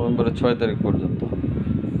চলবে নভেম্বরের 6 তারিখ পর্যন্ত।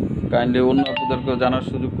 কাইন্ডলি অন্য আপুদেরকেও জানার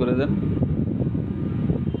সুযোগ করে দেন।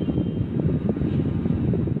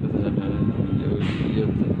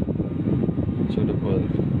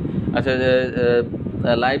 আচ্ছা,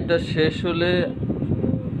 লাইভটা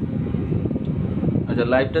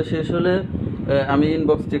শেষ হলে আমি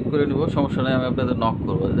ইনবক্স চেক করে নেব, সমস্যা নেই, আমি আপনাদের নক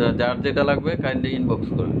করবো। যার যেটা লাগবে কাইন্ডলি ইনবক্স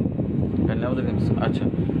করবেন, কাইন্ডলি আমাদের। আচ্ছা,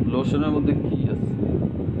 লোশনের মধ্যে কি আছে?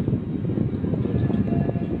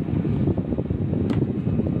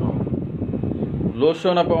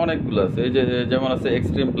 লোশন আপনার অনেকগুলো আছে, এই যে যেমন আছে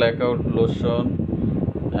extreme blackout lotion,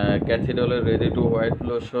 ক্যাথিডলের ready to white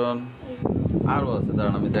lotion, আরও আছে,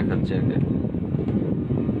 দাঁড়ান আমি দেখাচ্ছি আগে।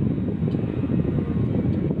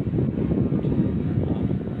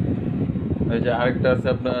 এই যে আরেকটা আছে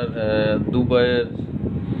আপনার দুবাইয়ের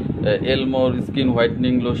এলমোর স্কিন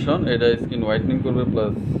হোয়াইটনিং লোশন, এটা স্কিন হোয়াইটনিং করবে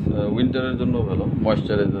প্লাস উইন্টারের জন্য ভালো,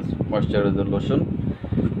 ময়শ্চারাইজার লোশন।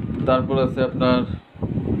 তারপর আছে আপনার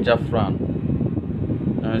জাফরান,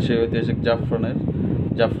 সেই ঐতিহাসিক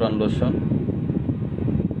জাফরান লোশন।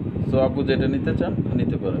 সো আপু যেটা নিতে চান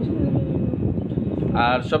নিতে পারেন।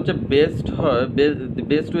 আর সবচেয়ে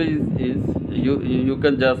best way is you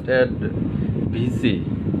can just add VC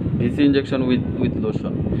injection with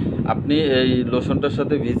lotion. আপনি এই লোশনটার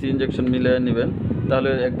সাথে ভিসি ইঞ্জেকশন মিলিয়ে নেবেন, তাহলে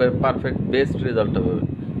একবার পারফেক্ট বেস্ট রেজাল্টটা পাবেন।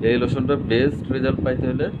 এই লোশনটার বেস্ট রেজাল্ট পাইতে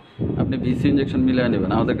হলে আপনি ভিসি ইঞ্জেকশন মিলিয়ে নেবেন।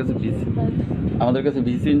 আমাদের কাছে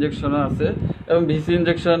ভিসি ইঞ্জেকশনও আছে এবং ভিসি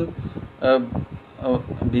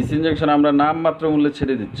ইঞ্জেকশন আমরা নামমাত্র মূল্যে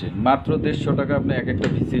ছেড়ে দিচ্ছি। মাত্র 150 টাকা আপনি এক একটা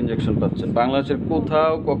ভিসি ইঞ্জেকশন পাচ্ছেন। বাংলাদেশের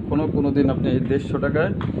কোথাও কোনো দিন আপনি এই 150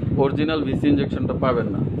 টাকায় অরিজিনাল ভিসি ইঞ্জেকশনটা পাবেন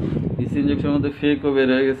না। ভিসি ইঞ্জেকশনের মধ্যে ফেকও বের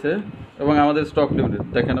হয়ে গেছে এবং আমাদের স্টক লিমিটেড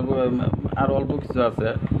দেখেন, আর অল্প কিছু আছে।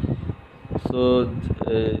 সো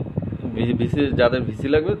যাদের ভিসি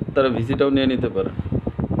লাগবে তারা ভিসিটাও নিয়ে নিতে পারে,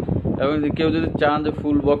 এবং কেউ যদি চান যে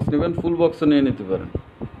ফুল বক্স নেবেন, ফুল বক্সও নিয়ে নিতে পারেন।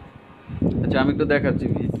 আচ্ছা, আমি একটু দেখাচ্ছি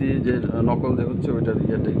ভিসি যে নকল যে হচ্ছে ওইটার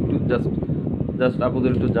ইয়েটা একটু জাস্ট জাস্ট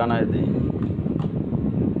আপুদের একটু জানাই দিই।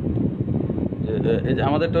 এই যে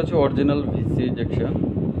আমাদেরটা হচ্ছে অরিজিনাল ভিসি ইনজেকশন।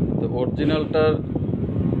 তো অরিজিনালটার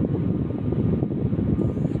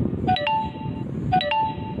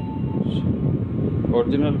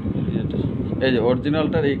অরিজিনাল এই যে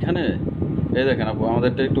অরিজিনালটার এইখানে এই দেখেন আপু,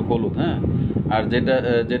 আমাদেরটা একটু হলুদ, হ্যাঁ, আর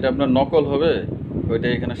যেটা আপনার নকল হবে ওইটা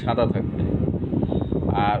এখানে সাদা থাকবে।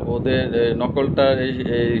 আর ওদের নকলটা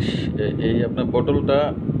এই আপনার বোতলটা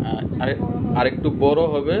আরেকটু বড়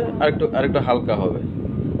হবে, আরেকটু হালকা হবে,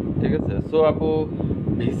 ঠিক আছে। সো আপু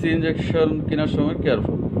ভিসি ইনজেকশন কেনার সময়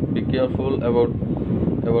be careful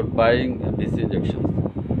about buying VC injection.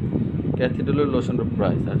 ক্যাথিড্রালের লোশনের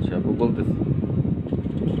price, আচ্ছা আপু বলতেছি,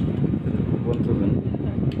 বলতেছেন।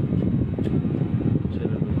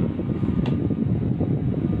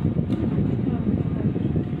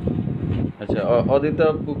 আচ্ছা, অদিতা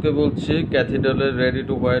আপুকে বলছি, ক্যাথিড্রালের ready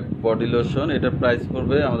to white body lotion, এটার প্রাইস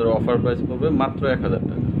পড়বে, আমাদের অফার প্রাইস পড়বে মাত্র 1000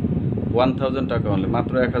 টাকা, 1000 টাকা অনলি,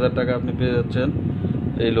 মাত্র 1000 টাকা আপনি পেয়ে যাচ্ছেন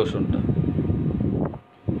এই লোশনটা।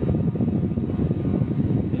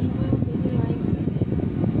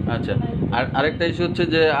 আচ্ছা, আর আরেকটা ইস্যু হচ্ছে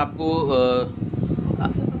যে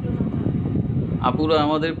আপুরা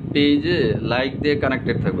আমাদের পেজে লাইক দিয়ে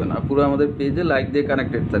কানেক্টেড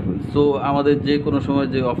থাকবেন, সো আমাদের যে কোনো সময়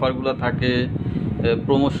যে অফারগুলো থাকে,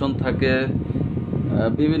 প্রমোশন থাকে,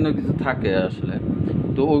 বিভিন্ন কিছু থাকে আসলে,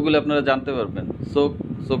 তো ওইগুলো আপনারা জানতে পারবেন।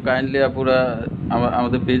 সো কাইন্ডলি আপুরা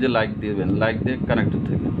আমাদের পেজে লাইক দিবেন, লাইক দিয়ে কানেক্টেড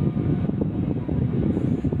থাকবেন।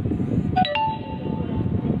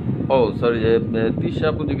 ও সরি, তৃষা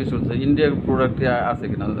আপু জিজ্ঞেস করছে ইন্ডিয়ান প্রোডাক্ট আছে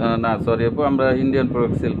কিনা। না সরি আপু, আমরা ইন্ডিয়ান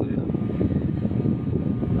প্রোডাক্ট সেল করি না,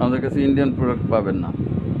 আমাদের কাছে ইন্ডিয়ান প্রোডাক্ট পাবেন না।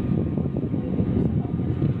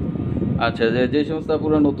 আচ্ছা, যে সমস্ত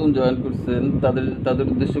আপুরা নতুন জয়েন করছেন তাদের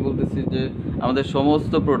উদ্দেশ্যে বলতেছি যে আমাদের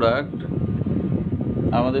সমস্ত প্রোডাক্ট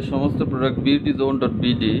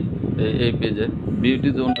BeautyZone.bd এই পেজে,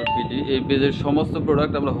 BeautyZone.bd এই পেজের সমস্ত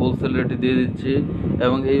প্রোডাক্ট আমরা হোলসেল রেটে দিয়ে দিচ্ছি,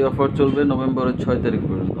 এবং এই অফার চলবে নভেম্বরের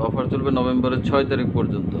 6 তারিখ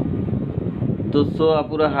পর্যন্ত। তো সো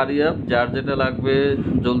আপুরা হারি আপ, যার যেটা লাগবে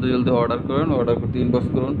জলদি অর্ডার করেন, অর্ডার করতে ইনবক্স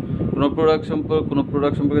করুন। কোনো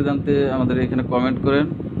প্রোডাক্ট সম্পর্কে জানতে আমাদের এখানে কমেন্ট করেন,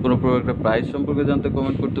 কোনো প্রোডাক্টের প্রাইস সম্পর্কে জানতে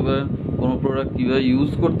কমেন্ট করতে পারেন, কোনো প্রোডাক্ট কীভাবে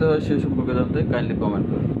ইউজ করতে হয় সেই সম্পর্কে জানতে কাইন্ডলি কমেন্ট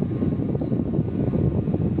করেন।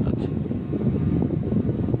 আচ্ছা,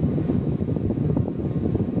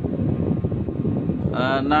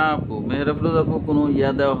 না আপু, মেহরাফরোজ আপু কোনো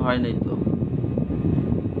দেওয়া হয় নাই তো,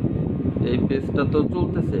 এই পেজটা তো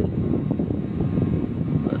চলতেছে,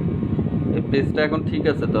 এই পেজটা এখন ঠিক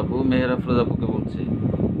আছে তো আপু। মেহরাফরোজ আপুকে বলছি,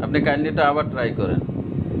 আপনি কাইন্ডলি এটা আবার ট্রাই করেন।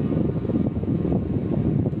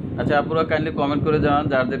 আচ্ছা, আপুরা কাইন্ডলি কমেন্ট করে জানান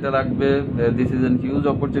যার যেটা লাগবে। This is an huge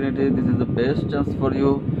opportunity, this is the best chance for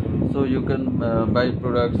you, so you can buy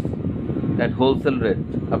products at wholesale rate.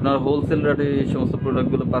 আপনারা হোলসেল রেটে এই সমস্ত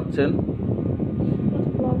প্রোডাক্টগুলো পাচ্ছেন।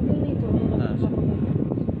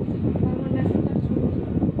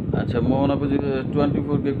 আচ্ছা, মোহন আপু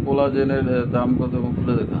 24K কোলাজেনের দাম কত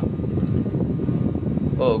খুলে দেখা?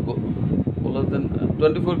 ও কোলাজেন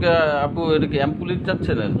 24K আপু, এটা কি অ্যাম্পুলিট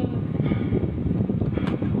চাচ্ছিলেন?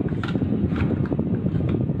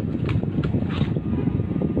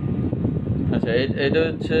 আচ্ছা, এটা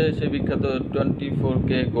হচ্ছে সেই বিখ্যাত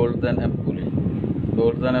 24K গোল্ডেন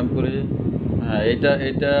অ্যাম্পুলি। হ্যাঁ,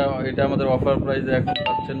 এটা আমাদের অফার প্রাইসে এখন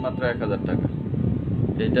পাচ্ছেন মাত্র 1000 টাকা।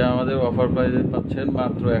 এটা আমাদের অফার প্রাইসে পাচ্ছেন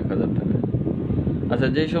মাত্র 1000 টাকা। আচ্ছা,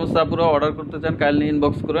 যেই সমস্ত আপুরা অর্ডার করতে চান কাইন্ডলি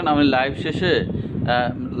ইনবক্স করেন, আমি লাইভ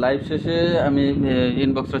শেষে আমি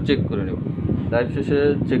ইনবক্সটা চেক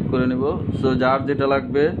করে নেব। সো যার যেটা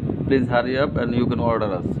লাগবে please hurry up and you can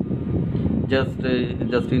order us,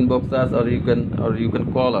 just inbox us, or you can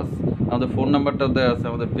call us। আমাদের ফোন নাম্বারটা দেওয়া আছে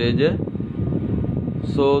আমাদের পেজে।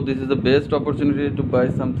 So this is the best opportunity to by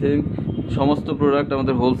something. সমস্ত প্রোডাক্ট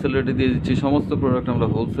আমাদের হোলসেল রেটে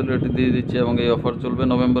দিয়ে দিচ্ছি, এবং এই অফার চলবে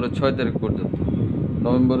নভেম্বরের 6 তারিখ পর্যন্ত।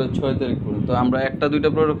 আমরা 1-2টা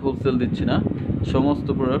প্রোডাক্ট হোলসেল দিচ্ছি না, সমস্ত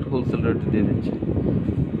প্রোডাক্ট হোলসেল রেটে দিয়ে দিচ্ছি।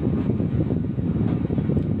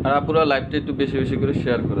 আর আপুরা লাইভটা একটু বেশি করে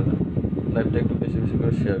শেয়ার করে দেন,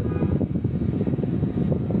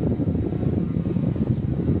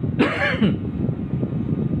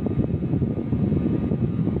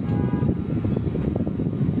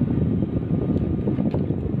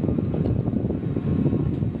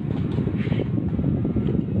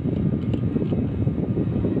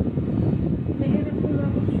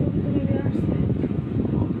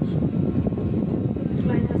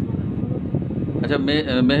 আচ্ছা,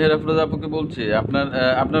 মেহের আফরোজ আপুকে বলছি,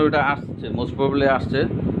 আপনার ওটা আসছে, মোস্ট প্রবাবলি আসছে,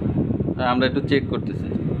 আমরা একটু চেক করতেছি,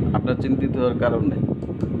 আপনার চিন্তিত হওয়ার কারণ নেই।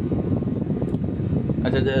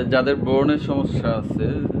 আচ্ছা, যাদের ব্রণের সমস্যা আছে,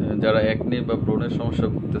 যারা একনি বা ব্রণের সমস্যা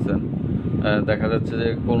ভুগতেছেন, দেখা যাচ্ছে যে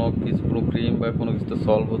কোনো ক্রিম বা কোনো কিছু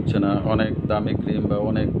সলভ হচ্ছে না, অনেক দামি ক্রিম বা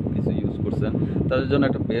অনেক কিছু ইউজ করছেন, তাদের জন্য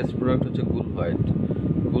একটা বেস্ট প্রোডাক্ট হচ্ছে কুল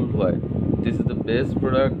white. This is the best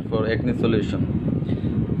product for acne solution.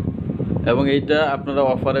 এবং এইটা আপনারা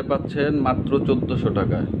অফারে পাচ্ছেন মাত্র 1400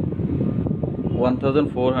 টাকায়,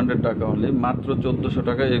 1400 টাকা অনলি, মাত্র 1400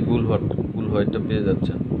 টাকায় এই কুল হোয়াইটটা পেয়ে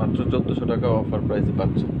যাচ্ছেন, মাত্র 1400 টাকা অফার প্রাইসে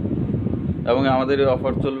পাচ্ছেন। এবং আমাদের এই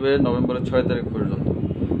অফার চলবে নভেম্বরের 6 তারিখ পর্যন্ত।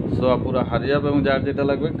 সো পুরো হারিয়াব, এবং যার যেটা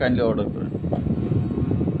লাগবে কাইন্ডলি অর্ডার করেন।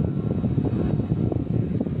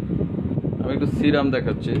 আমি একটু সিরাম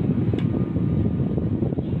দেখাচ্ছি।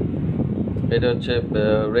 এটা হচ্ছে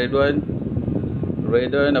রেড ওয়াইন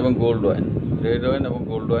এবং গোল্ড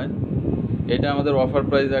ওয়াইন। এটা আমাদের অফার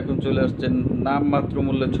প্রাইস এখন চলে আসছে নামমাত্র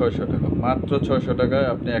মূল্যে 600 টাকা, মাত্র 600 টাকায়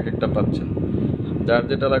আপনি এক একটা পাচ্ছেন। যার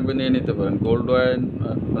যেটা লাগবে নিয়ে নিতে পারেন, গোল্ড ওয়াইন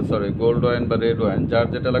বা রেড ওয়াইন, যার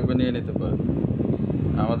যেটা লাগবে নিয়ে নিতে পারেন।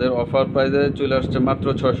 আমাদের অফার প্রাইসে চলে আসছে মাত্র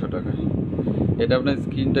 600 টাকায়। এটা আপনার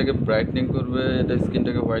স্কিনটাকে ব্রাইটনিং করবে, এটা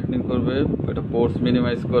স্কিনটাকে হোয়াইটনিং করবে, এটা পোর্স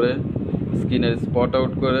মিনিমাইজ করে, স্কিনের স্পট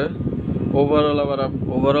আউট করে,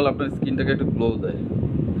 ওভারঅল আপনার স্কিনটাকে একটু গ্লো দেয়।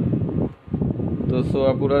 তো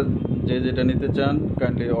আপুরা যে যেটা নিতে চান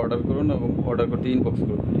কাইন্ডলি অর্ডার করুন, এবং অর্ডার করতে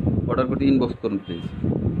ইনবক্স করুন প্লিজ।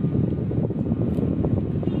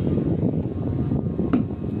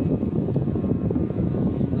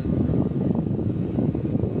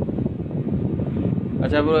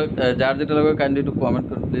 আচ্ছা আপুরা, যার যেটা লাগবে কাইন্ডলি একটু কমেন্ট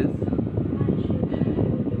করুন প্লিজ।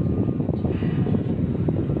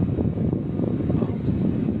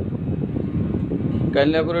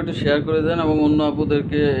 কাইন্ডলি আপুরা একটু শেয়ার করে দেন, এবং অন্য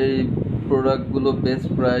আপুদেরকে এই প্রোডাক্টগুলো বেস্ট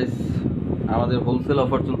প্রাইস, আমাদের হোলসেল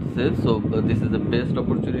অফার চলতেছে। So this is the best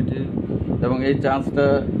opportunity, এবং এই চান্সটা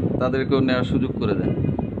তাদেরকেও নেওয়ার সুযোগ করে দেন।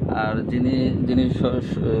 আর যিনি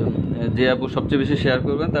যে আপু সবচেয়ে বেশি শেয়ার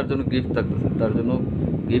করবেন তার জন্য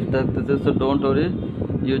গিফট থাকতেছে। So don't worry,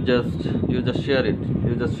 you just share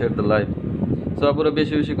the life. So আপুরা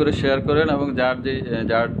বেশি বেশি করে শেয়ার করেন, এবং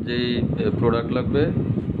যার যেই প্রোডাক্ট লাগবে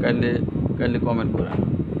কাইন্ডলি কমেন্ট করেন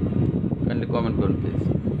প্লিজ।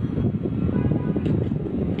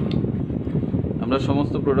 আমরা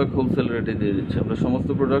সমস্ত প্রোডাক্ট হোলসেল রেটে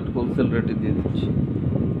দিয়ে দিচ্ছি।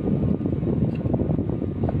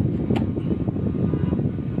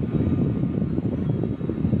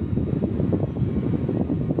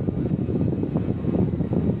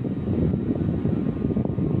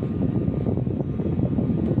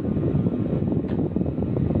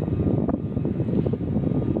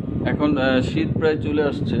 এখন শীত প্রায় চলে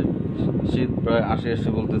আসছে, শীত প্রায় আসে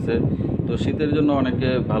বলতেছে। তো শীতের জন্য অনেকে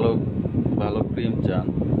ভালো ভালো ক্রিম চান।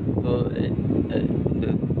 তো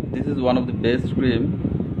this is one of the best cream.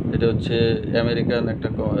 এটা হচ্ছে American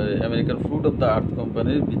fruit of the earth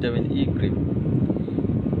কোম্পানির ভিটামিন ই ক্রিম।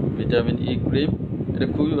 এটা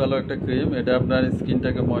খুবই ভালো একটা ক্রিম। এটা আপনার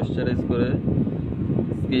স্কিনটাকে ময়েশ্চারাইজ করে,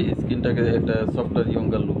 স্কিনটাকে একটা সফটওয়্যার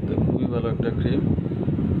ইয়ঙ্গার লুক দেয়। খুবই ভালো একটা ক্রিম,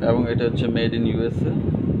 এবং এটা হচ্ছে মেড ইন ইউএসএ।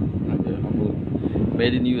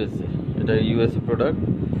 এটা ইউএসএ প্রোডাক্ট।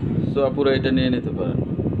 সো আপুরা এটা নিয়ে নিতে পারেন।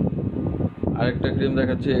 আরেকটা ক্রিম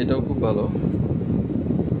দেখাচ্ছে, এটাও খুব ভালো।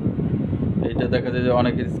 এইটা দেখা যায় যে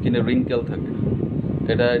অনেকের স্কিনে রিঙ্কেল থাকে।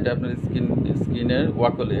 এটা আপনার স্কিনের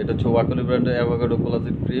ওয়াকলি, এটা হচ্ছে ওয়াকলি ব্র্যান্ডের অ্যাভোকাডো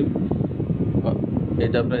কোলাজেন ক্রিম।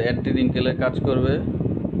 এটা আপনার অ্যান্টি রিঙ্কেলের কাজ করবে,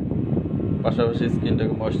 পাশাপাশি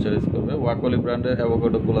স্কিনটাকে ময়েশ্চারাইজ করবে। ওয়াকলি ব্র্যান্ডের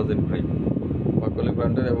অ্যাভোকাডো কোলাজেন ক্রিম।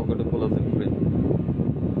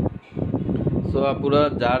 সো আপুরা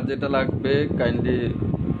যার যেটা লাগবে কাইন্ডলি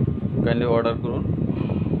অর্ডার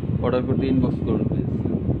করতে ইনবক্স করুন প্লিজ।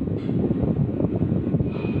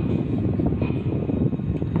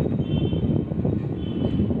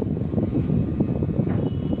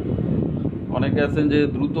 অনেকে আছেন যে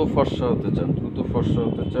দ্রুত ফর্সা হতে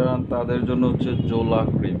চান, তাদের জন্য হচ্ছে জোলা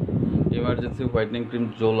ক্রিম, ইমার্জেন্সি হোয়াইটনিং ক্রিম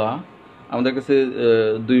জোলা। আমাদের কাছে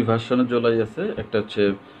 2 ভার্সনের জোলাই আছে, একটা হচ্ছে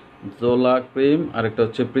জোলা ক্রিম আর একটা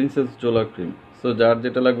হচ্ছে প্রিন্সেস জোলা ক্রিম। সো যার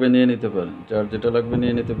যেটা লাগবে নিয়ে নিতে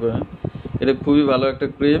পারেন। এটা খুবই ভালো একটা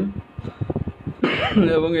ক্রিম,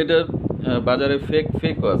 এবং এটার বাজারে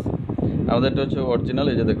ফেকও আছে। আমাদেরটা হচ্ছে অরিজিনাল।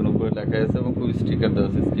 এই যে দেখুন উপরে লেখা আছে, এবং খুবই স্টিকার দেওয়া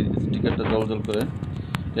আছে, স্টিকারটা জল করে।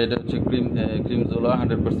 এটা হচ্ছে ক্রিম জোলা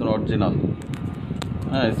 100% অরিজিনাল।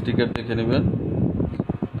 হ্যাঁ, স্টিকার দেখে নেবেন।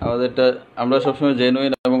 আমরা সবসময়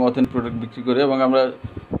জেনুইন এবং অথেন্টিক প্রোডাক্ট বিক্রি করি, এবং আমরা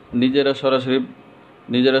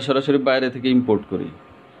নিজেরা সরাসরি বাইরে থেকে ইম্পোর্ট করি,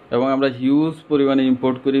 এবং আমরা হিউজ পরিমাণে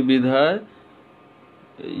ইম্পোর্ট করি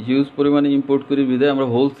বিধায় আমরা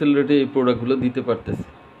হোলসেল রেটে এই প্রোডাক্টগুলো দিতে পারতেছি।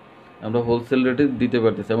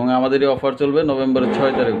 এবং আমাদের এই অফার চলবে নভেম্বরের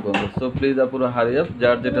 6 তারিখ পর্যন্ত। সো প্লিজ আপুরা হারি আপ,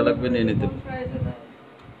 যার যেটা লাগবে নিয়ে নিতে।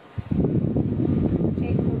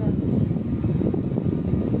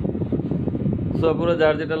 সো আপনারা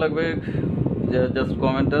যার যেটা লাগবে জাস্ট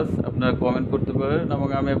কমেন্ট আস, আপনারা কমেন্ট করতে পারেন এবং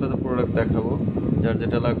আমি আপনাদের প্রোডাক্ট দেখাবো যার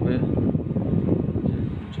যেটা লাগবে।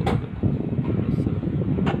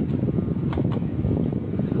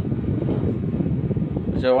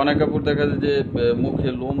 আচ্ছা, অনেক কাপড় দেখা যায় যে মুখে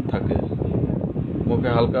লোম থাকে, মুখে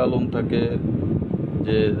হালকা লোম থাকে,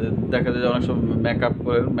 যে দেখা যায় যে অনেক সময় মেকআপ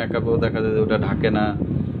করেন, মেকআপেও দেখা যায় যে ওটা ঢাকে না,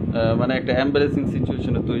 মানে একটা এম্বারেসিং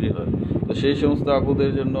সিচুয়েশনে তৈরি হয়। তো সেই সমস্ত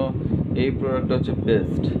আপুদের জন্য এই প্রোডাক্টটা হচ্ছে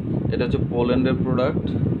বেস্ট। এটা হচ্ছে পোল্যান্ডের product,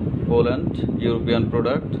 Poland European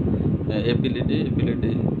product.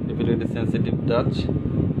 এপিলিটি sensitive touch,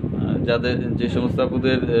 যাদের যে সমস্ত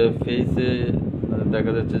আপুদের ফেসে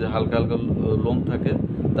দেখা যাচ্ছে যে হালকা হালকা লোম থাকে,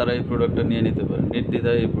 তারা এই প্রোডাক্টটা নিয়ে নিতে পারেন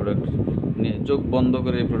নির্দ্বিধায়। এই প্রোডাক্ট নিয়ে চোখ বন্ধ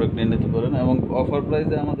করে এই প্রোডাক্ট নিয়ে নিতে পারেন এবং অফার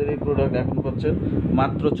প্রাইসে আমাদের এই প্রোডাক্ট এখন পাচ্ছেন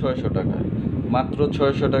মাত্র 600 টাকায়। মাত্র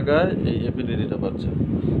 600 টাকায় এই এপিলিটিটা পাচ্ছেন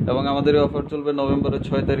এবং আমাদের এই অফার চলবে নভেম্বরের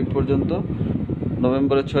 6 তারিখ পর্যন্ত।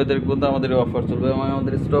 নভেম্বরের 6 তারিখ পর্যন্ত আমাদের এই অফার চলবে এবং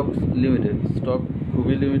আমাদের স্টক লিমিটেড, স্টক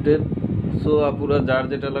খুবই লিমিটেড। সো আপুরা যার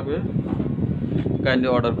যেটা লাগবে কাইন্ডলি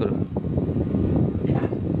অর্ডার করবেন।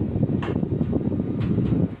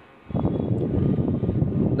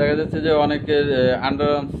 দেখা যাচ্ছে যে অনেকের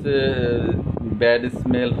আন্ডারআর্মসে ব্যাড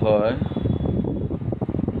স্মেল হয়,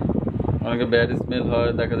 অনেকে ব্যাড স্মেল হয়,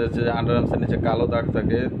 দেখা যাচ্ছে যে আন্ডারআর্মসের নিচে কালো দাগ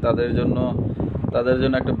থাকে। তাদের জন্য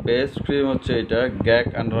একটা বেস্ট ক্রিম হচ্ছে এটা, গ্যাক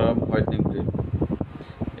আন্ডারআর্ম হোয়াইটনিং ক্রিম।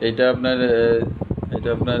 এটা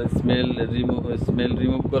আপনার স্মেল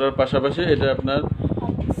রিমুভ করার পাশাপাশি এটা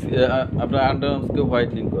আপনার আন্ডারআর্মসকে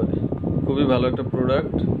হোয়াইটনিং করে। খুবই ভালো একটা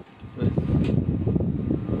প্রোডাক্ট।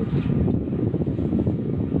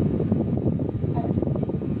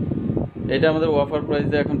 এটা আমাদের অফার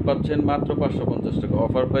প্রাইসে এখন পাচ্ছেন মাত্র 550 টাকা।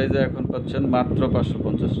 অফার প্রাইসে এখন পাচ্ছেন মাত্র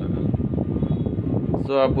 550 টাকা।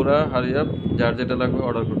 সো আপুরা হারি আপ, যার যেটা লাগবে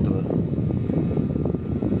অর্ডার করতে পারেন।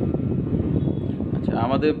 আচ্ছা,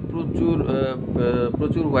 আমাদের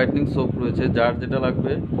প্রচুর হোয়াইটনিং সোপ রয়েছে, যার যেটা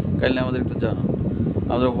লাগবে কাইন্ডলি আমাদের একটু জানান।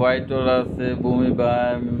 আমাদের হোয়াইট ওরা আছে, ভূমি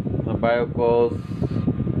বায়াম, বায়োকস,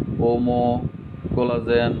 ওমো,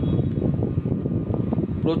 কোলাজেন,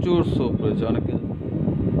 প্রচুর সোপ রয়েছে।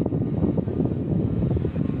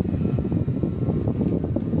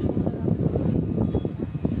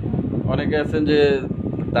 অনেকে আছেন যে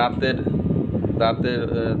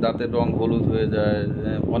দাঁতের রং হলুদ হয়ে যায়,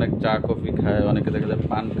 অনেক চা কফি খায়, অনেকে দেখা যায়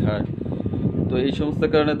পান খায়। তো এই সমস্ত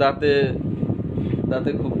কারণে দাঁতে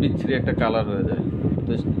খুব বিচ্ছিরি একটা কালার হয়ে যায়,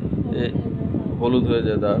 তো হলুদ হয়ে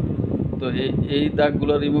যায় দাঁত। তো এই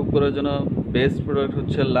দাগগুলো রিমুভ করার জন্য বেস্ট প্রোডাক্ট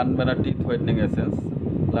হচ্ছে লানবেনা টিথ হোয়াইটনিং এসেন্স।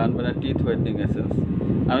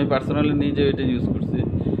 আমি পার্সোনালি নিজে এটা ইউজ করছি।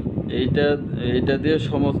 এইটা দিয়ে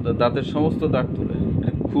দাঁতের সমস্ত দাগ তুলে।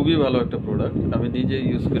 খুবই ভালো একটা প্রোডাক্ট, আমি নিজে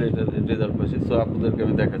ইউজ করে এটা রেজাল্ট পাচ্ছি। সো আপনাদেরকে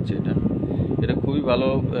আমি দেখাচ্ছি। এটা খুবই ভালো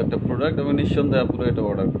একটা প্রোডাক্ট এবং নিঃসন্দেহে আপনারা এটা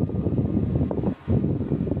অর্ডার করতে পারেন।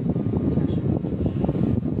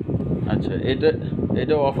 আচ্ছা,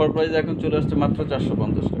 এটা অফার প্রাইস এখন চলে আসছে মাত্র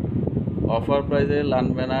 450 টাকা। অফার প্রাইসে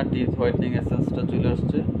লানবেনা টিথ হোয়াইটনিং এসেন্সটা চলে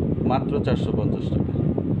আসছে মাত্র 450 টাকা।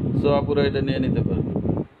 সো আপুরা এটা নিয়ে নিতে পারেন।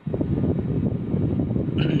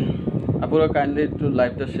 আপুরা কাইন্ডলি একটু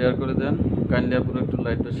লাইভটা শেয়ার করে দেন।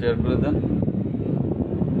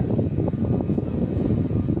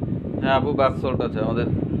 হ্যাঁ আপু, বাথ সল্ট আছে আমাদের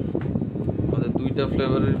দুইটা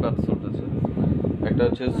ফ্লেভারের বাথ সল্ট আছে। একটা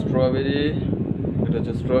হচ্ছে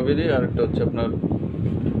স্ট্রবেরি, আর একটা হচ্ছে আপনার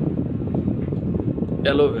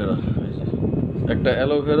অ্যালোভেরা। একটা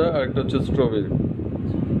অ্যালোভেরা আর একটা হচ্ছে স্ট্রবেরি।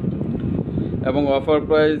 এবং অফার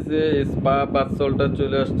প্রাইসে স্পা বাথ সল্টটা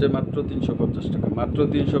চলে আসছে মাত্র 350 টাকা। মাত্র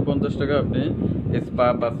 350 টাকা আপনি স্পা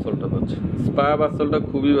বাথ সল্টটা পাচ্ছেন। স্পা বাথ সল্টটা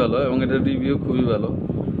খুবই ভালো এবং এটার রিভিউ খুবই ভালো।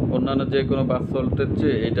 অন্যান্য যে কোনো বাথ সল্টের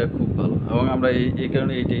চেয়ে এটা খুব ভালো এবং আমরা এই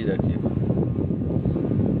কারণে এইটাই রাখি।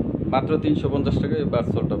 মাত্র 350 টাকায় এই বাথ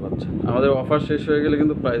সল্টটা পাচ্ছেন। আমাদের অফার শেষ হয়ে গেলে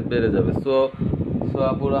কিন্তু প্রাইস বেড়ে যাবে। সো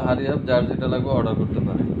আপুরা হারি আপ, যার যেটা লাগবে অর্ডার করতে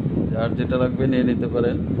পারেন, যার যেটা লাগবে নিয়ে নিতে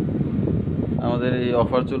পারেন। আমাদের এই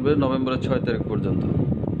অফার চলবে নভেম্বরের 6 তারিখ পর্যন্ত।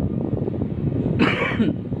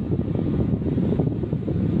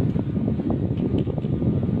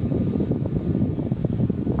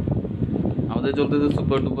 আমাদের চলতেছে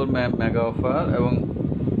সুপার ডুপার মেগা অফার এবং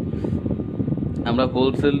আমরা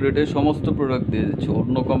হোলসেল রেটে সমস্ত প্রোডাক্ট দিয়ে দিচ্ছি।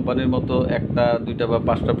 অন্য কোম্পানির মতো একটা দুইটা বা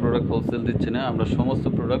পাঁচটা প্রোডাক্ট হোলসেল দিচ্ছি না, আমরা সমস্ত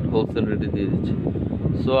প্রোডাক্ট হোলসেল রেটে দিয়ে দিচ্ছি।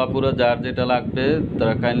 সো আপুরা যার যেটা লাগবে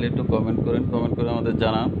তারা কাইন্ডলি একটু কমেন্ট করে আমাদের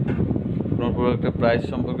জানান। কোনো প্রোডাক্টের প্রাইস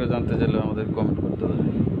সম্পর্কে জানতে চাইলে আমাদের কমেন্ট করতে পারেন।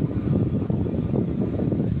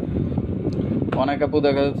 অনেক আপু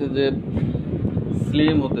দেখা যাচ্ছে যে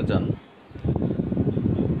স্লিম হতে চান।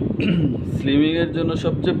 স্লিমিংয়ের জন্য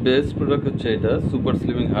সবচেয়ে বেস্ট প্রোডাক্ট হচ্ছে এটা সুপার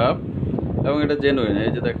স্লিমিং হাব। এবং এটা জেনুইন।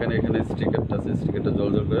 এই যে দেখেন এখানে স্টিকারটা আছে, স্টিকারটা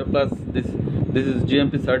জল করে, plus this is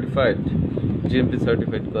GMP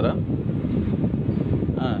certified করা।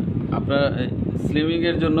 হ্যাঁ, আপনার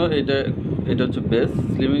স্লিমিংয়ের জন্য এটা হচ্ছে বেস্ট।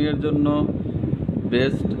 স্লিমিংয়ের জন্য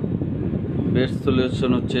বেস্ট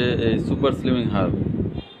সলিউশন হচ্ছে এই সুপার স্লিমিং হার্ব।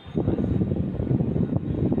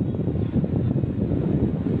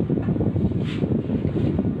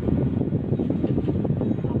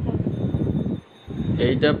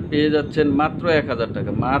 এইটা পেয়ে যাচ্ছেন মাত্র 1000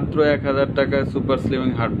 টাকা, মাত্র 1000 টাকায় সুপার স্লিমিং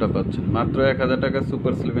হার্বটা পাচ্ছেন, মাত্র 1000 টাকায়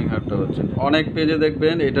সুপার স্লিমিং হার্বটা পাচ্ছেন। অনেক পেজে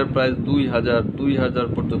দেখবেন এটার প্রাইস 2000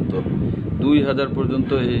 পর্যন্ত, 2000 পর্যন্ত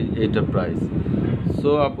এইটার প্রাইস।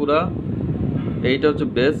 সো আপুরা, এইটা হচ্ছে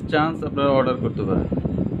বেস্ট চান্স, আপনারা অর্ডার করতে পারেন।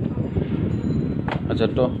 আচ্ছা,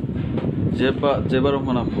 যেবার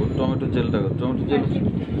রহমান আপু, টমেটো জেলটা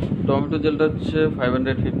হচ্ছে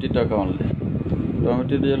 550 টাকা অনলি।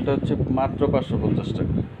 টমেটো জেলটা হচ্ছে মাত্র 550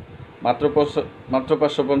 টাকা, মাত্র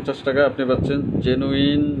 550 টাকা আপনি পাচ্ছেন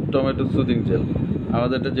জেনুইন টমেটো সুদিং জেল।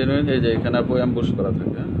 আমাদের এটা জেনুইন, এই যে এখানে আপু অ্যাম্বুশ করা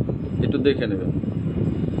থাকে, একটু দেখে নেবেন।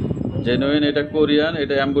 জেনুইন, এটা কোরিয়ান,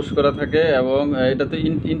 এটা অ্যাম্বুশ করা থাকে এবং এটাতে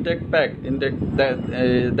ইনটেক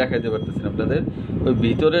দেখাইতে পারতেছেন আপনাদের। ওই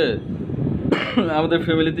ভিতরে আমাদের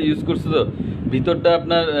ফ্যামিলিতে ইউজ করছে তো, ভিতরটা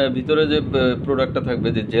আপনার ভিতরে যে প্রোডাক্টটা থাকবে,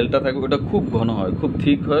 যে জেলটা থাকবে, ওটা খুব ঘন হয়, খুব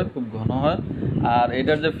থিক হয়, খুব ঘন হয়। আর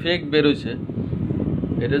এটার যে ফেক বেরোইছে,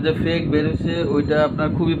 ওইটা আপনার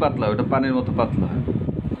খুবই পাতলা, ওটা পানির মতো পাতলা হয়।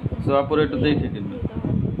 সো আপনারা একটু দেখে কিনবেন।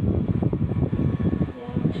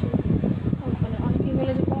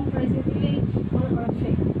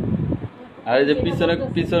 আর এই যে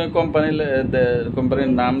পিছনে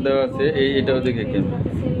কোম্পানির নাম দেওয়া আছে, এটাও দেখে কিনবেন,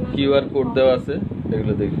 কিউআর কোড দেওয়া আছে,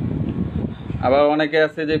 এগুলো দেখে। আবার অনেকে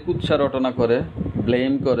আছে যে কুৎসা রটনা করে,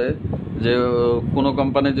 ব্লেম করে যে কোনো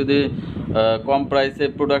কোম্পানি যদি কম প্রাইসে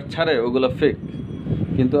প্রোডাক্ট ছাড়ে ওগুলো ফেক।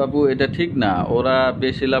 কিন্তু আপু এটা ঠিক না, ওরা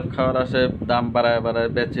বেশি লাভ খাওয়ার আশায় দাম বাড়ায়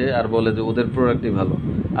বেচে আর বলে যে ওদের প্রোডাক্টই ভালো।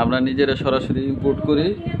 আমরা নিজেরা সরাসরি ইম্পোর্ট করি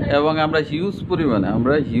এবং আমরা হিউজ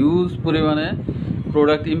পরিমাণে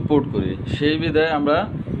প্রোডাক্ট ইম্পোর্ট করি। সেই বিধায়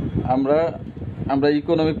আমরা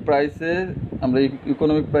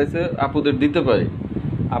ইকোনমিক প্রাইসে আপুদের দিতে পারি।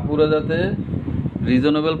 আপুরা যাতে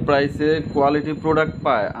রিজনেবল প্রাইসে কোয়ালিটি প্রোডাক্ট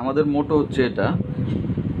পায়, আমাদের মোটো হচ্ছে এটা,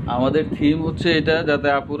 আমাদের থিম হচ্ছে এটা, যাতে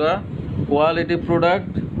আপুরা কোয়ালিটি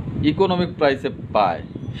প্রোডাক্ট ইকোনমিক প্রাইসে পায়।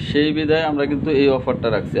 সেই বিধায় আমরা কিন্তু এই অফারটা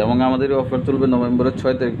রাখছি এবং আমাদের এই অফার চলবে নভেম্বরের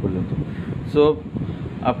 6 তারিখ পর্যন্ত। সো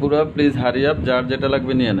আপুরা প্লিজ হারি আপ, যার যেটা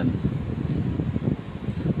লাগবে নিয়ে নেন।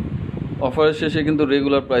 অফারের শেষে কিন্তু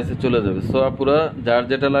রেগুলার প্রাইসে চলে যাবে। সো আপুরা যার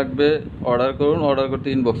যেটা লাগবে অর্ডার করুন, অর্ডার করতে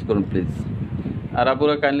ইনবক্স করুন প্লিজ। আর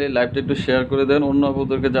আপুরা কাইন্ডলি লাইভটা একটু শেয়ার করে দেন, অন্য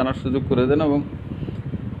আপুদেরকে জানার সুযোগ করে দেন এবং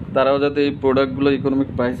তারাও যাতে এই প্রোডাক্টগুলো ইকোনমিক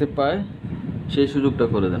প্রাইসে পায় সেই সুযোগটা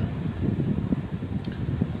করে দেন।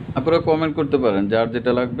 আপনারা কমেন্ট করতে পারেন, যার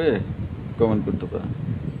যেটা লাগবে কমেন্ট করতে পারেন।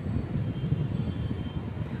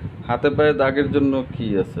 হাতে পায়ে দাগের জন্য কি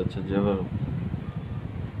আছে? আচ্ছা, যেভাবে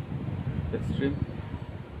এক্সট্রিম,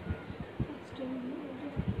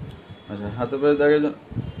 আচ্ছা হাতে পায়ে দাগের জন্য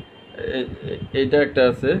এইটা একটা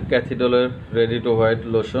আছে, ক্যাথিডলের রেডি টু হোয়াইট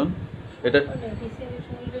লোশন। এটা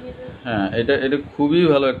হ্যাঁ, এটা খুবই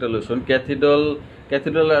ভালো একটা লোশন।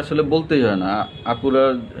 ক্যাথিডল আসলে বলতেই হয় না, আপুরা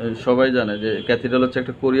সবাই জানে যে ক্যাথিডল হচ্ছে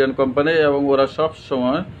একটা কোরিয়ান কোম্পানি এবং ওরা সব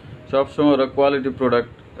সময় ওরা কোয়ালিটি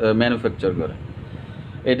প্রোডাক্ট ম্যানুফ্যাকচার করে।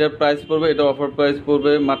 এটার প্রাইস পড়বে, এটা অফার প্রাইস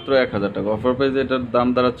পড়বে মাত্র 1000 টাকা। অফার প্রাইস এটার দাম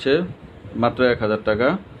দাঁড়াচ্ছে মাত্র 1000 টাকা।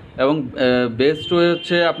 এবং বেস্ট ওয়ে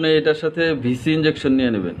হচ্ছে আপনি এটার সাথে ভিসি ইঞ্জেকশন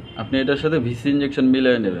নিয়ে নেবেন, আপনি এটার সাথে ভিসি ইঞ্জেকশন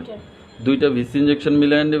মিলিয়ে নেবেন, 2টা ভিসি ইঞ্জেকশন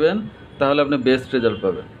মিলিয়ে নেবেন, তাহলে আপনি বেস্ট রেজাল্ট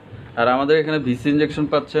পাবেন। আর আমাদের এখানে ভিসি ইঞ্জেকশন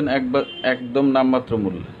পাচ্ছেন একদম নামমাত্র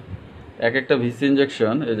মূল্যে। এক একটা ভিসি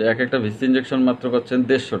ইঞ্জেকশন মাত্র পাচ্ছেন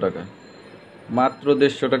 150 টাকা, মাত্র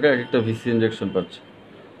 150 টাকা এক একটা ভিসি ইঞ্জেকশন পাচ্ছেন।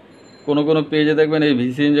 কোনো পেজে দেখবেন এই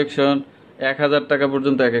ভিসি ইঞ্জেকশন 1000 টাকা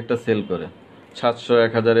পর্যন্ত এক একটা সেল করে, 700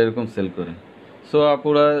 1000 এরকম সেল করে। সো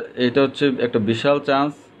আপুরা এটা হচ্ছে একটা বিশাল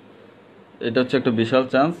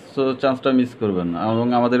চান্স, সো চান্সটা মিস করবেন না। এবং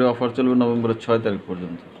আমাদের অফার চলবে নভেম্বরের 6 তারিখ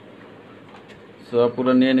পর্যন্ত। সো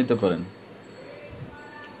আপুরা নিয়ে নিতে পারেন।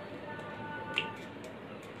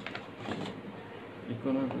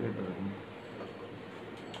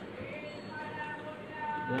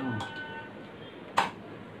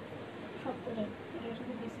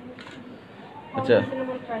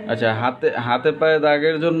 আচ্ছা হাতে পায়ে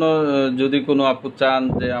দাগের জন্য যদি কোনো আপু চান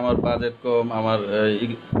যে আমার বাজেট কম,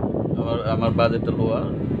 আমার বাজেটটা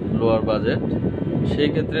লোয়ার বাজেট, সেই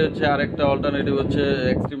ক্ষেত্রে হচ্ছে আরেকটা অল্টারনেটিভ হচ্ছে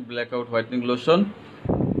এক্সট্রিম ব্ল্যাকআউট হোয়াইটনিং লোশন।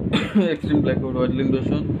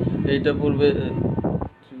 এইটা পড়বে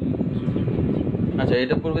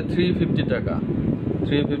 350 টাকা।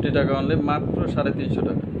 350 টাকা অনলি, মাত্র 350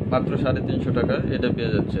 টাকা, মাত্র 350 টাকা এটা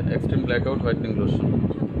পেয়ে যাচ্ছেন এক্সট্রিম ব্ল্যাকআউট হোয়াইটনিং লোশন।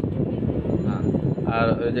 হ্যাঁ, আর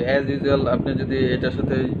ওই যে অ্যাজ ইউজুয়াল আপনি যদি এটার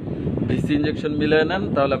সাথে ভিসি ইঞ্জেকশন মিলিয়ে নেন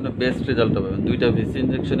তাহলে আপনি বেস্ট রেজাল্টটা পাবেন। 2টা ভিসি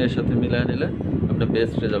ইঞ্জেকশন এর সাথে মিলিয়ে নিলে আপনি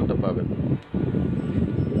বেস্ট রেজাল্টটা পাবেন।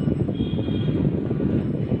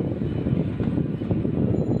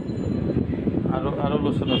 আরও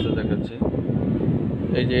লোশন আছে দেখাচ্ছি।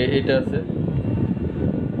 এই যে এইটা আছে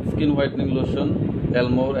স্কিন হোয়াইটনিং লোশন,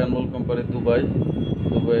 এলমোর কোম্পানি,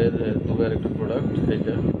 দুবাইয়ের একটা প্রোডাক্ট।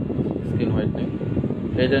 এইটা স্কিন হোয়াইটনিং,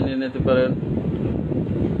 এইটা নিয়ে নিতে পারেন।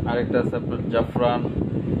 আরেকটা আছে আপনার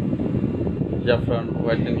জাফরান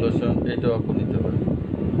হোয়াইটনিং লোশন, এইটাও আপনি নিতে পারেন।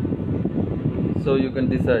 সো ইউ ক্যান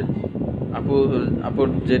ডিসাইড, আপুর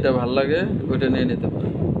যেটা ভালো লাগে ওইটা নিয়ে নিতে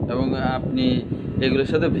পারেন। এবং আপনি এগুলোর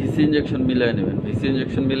সাথে ভিসি ইঞ্জেকশন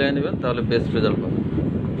মিলিয়ে নেবেন, তাহলে বেস্ট রেজাল্ট পাবেন।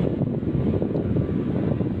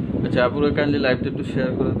 আচ্ছা, আপুরা কাইন্ডলি লাইভটা একটু শেয়ার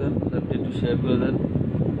করে দেন,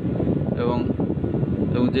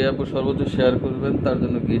 এবং যে আপু সর্বোচ্চ শেয়ার করবেন তার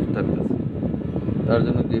জন্য গিফট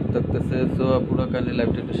থাকতেছে। সো আপুরা কাইন্ডলি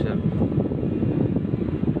লাইভটা একটু শেয়ার করবেন।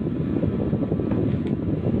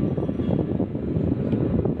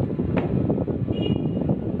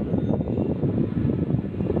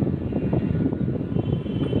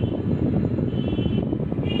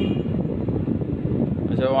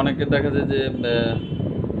 আচ্ছা, অনেকে দেখা যায় যে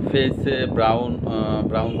ফেসে ব্রাউন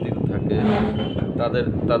তিল থাকে,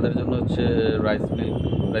 তাদের জন্য হচ্ছে রাইস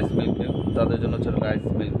মিল্ক ক্রিম, তাদের জন্য হচ্ছে রাইস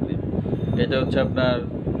মিল্ক ক্রিম। এটা হচ্ছে আপনার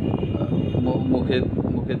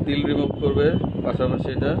মুখে তিল রিমুভ করবে, পাশাপাশি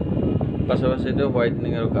এটা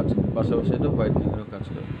হোয়াইটনিংয়েরও কাজ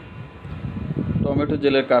করে। টমেটো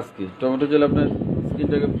জেলের কাজ কি? টমেটো জেল আপনার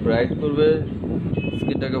স্কিনটাকে ব্রাইট করবে,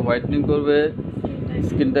 স্কিনটাকে হোয়াইটনিং করবে,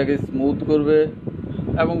 স্কিনটাকে স্মুথ করবে,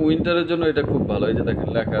 এবং উইন্টারের জন্য এটা খুব ভালো। এই যে দেখেন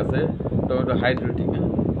লেখা আছে টমেটো হাইড্রেটিং,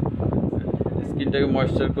 স্কিনটাকে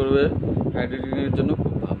ময়েশ্চার করবে, হাইড্রেটিংয়ের জন্য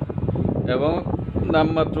খুব ভালো। এবং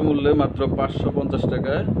নামমাত্র মূল্যে মাত্র 550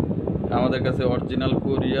 টাকায় আমাদের কাছে অরিজিনাল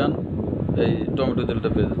কোরিয়ান এই টমেটো জেলটা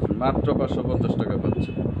পেয়ে যাচ্ছেন, মাত্র 550 টাকা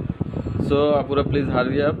পাচ্ছে। সো আপুরা প্লিজ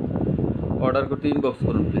হারি আপ, অর্ডার করতে ইনবক্স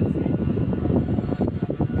করুন প্লিজ।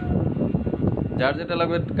 যার যেটা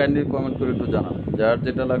লাগবে কাইন্ডলি কমেন্ট করে একটু জানান,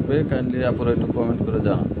 আপুরা একটু কমেন্ট করে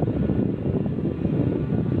জানান।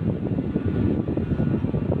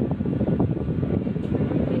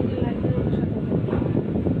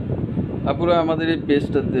 আপুরা আমাদের এই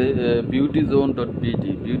পেজটাতে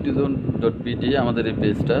BeautyZone.bd আমাদের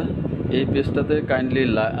এই পেজটাতে কাইন্ডলি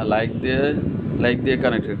লাইক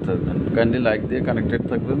দিয়ে কানেক্টেড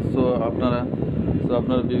থাকবেন। সো আপনারা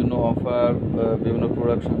বিভিন্ন অফার, বিভিন্ন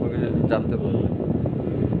প্রোডাক্ট সম্পর্কে জানতে পারবেন।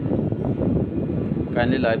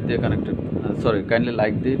 কাইন্ডলি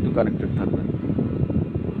লাইক দিয়ে একটু কানেক্টেড থাকবেন।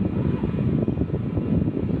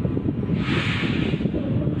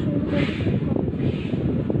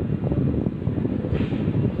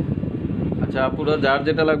 আচ্ছা আপুরা, যার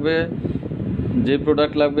যেটা লাগবে, যে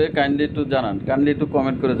প্রোডাক্ট লাগবে কাইন্ডলি একটু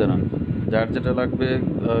কমেন্ট করে জানান। যার যেটা লাগবে,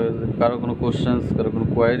 কারো কোনো কোশ্চেন্স, কারো কোনো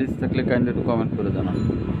কোয়ারিজ থাকলে কাইন্ডলি একটু কমেন্ট করে জানান।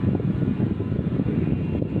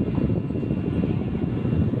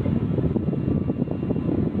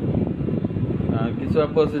 কিছু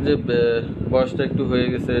আপু আছে যে বয়সটা একটু হয়ে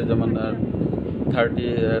গেছে, যেমন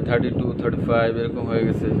 32, 35 এরকম হয়ে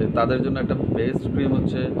গেছে, যে তাদের জন্য একটা বেস্ট ক্রিম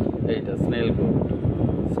হচ্ছে এইটা স্নেল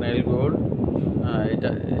গোল্ড। হ্যাঁ,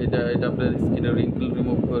 এটা আপনার স্কিনের রিঙ্কেল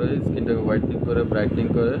রিমুভ করে, স্কিনটাকে হোয়াইটনিং করে, ব্রাইটনিং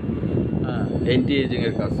করে, হ্যাঁ, অ্যান্টি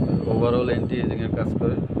এজিংয়ের কাজ করে, ওভারঅল অ্যান্টি এজিংয়ের কাজ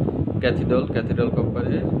করে। ক্যাথিড্রাল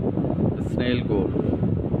কোম্পানির স্নেল গোল্ড।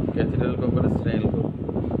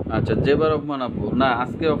 আচ্ছা, জেবার রহমান আপু, না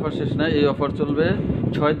আজকে অফার শেষ না, এই অফার চলবে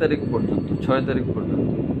 6 তারিখ পর্যন্ত,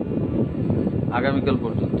 আগামীকাল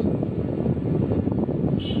পর্যন্ত।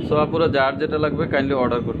 সো আপুরা যার যেটা লাগবে কাইন্ডলি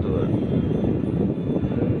অর্ডার করতে পারেন।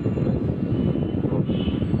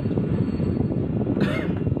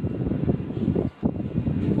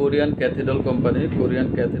 কোরিয়ান ক্যাথিড্রাল কোম্পানির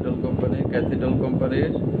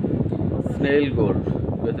স্নেল গোল্ড,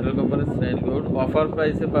 অফার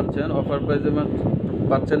প্রাইসে পাচ্ছেন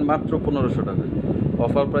মাত্র 1500 টাকা।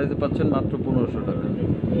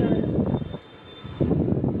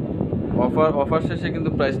 অফার শেষে কিন্তু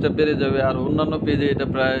প্রাইসটা বেড়ে যাবে, আর অন্যান্য পেজে এটা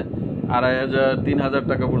প্রায় 2500-3000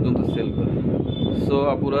 টাকা পর্যন্ত সেল করে। সো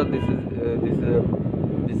আপুরা, this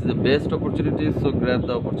is the best opportunity, so grab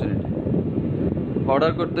the opportunity.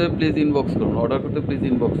 Order করতে প্লিজ ইনবক্স করুন,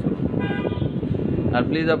 আর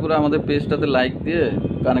প্লিজ আপুরা আমাদের পেজটাতে লাইক দিয়ে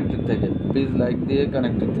কানেক্টেড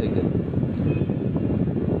থাকেন,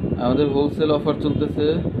 আমাদের হোলসেল অফার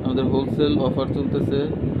চলতেছে,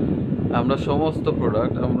 আমরা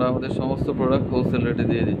আমাদের সমস্ত প্রোডাক্ট হোলসেল রেটে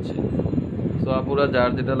দিয়ে দিচ্ছি। সো আপুরা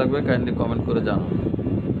যার যেটা লাগবে কাইন্ডলি কমেন্ট করে জানান।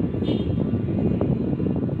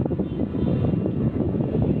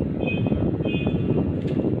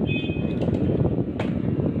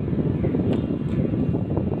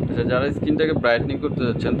 আচ্ছা, যারা স্কিনটাকে ব্রাইটনিং করতে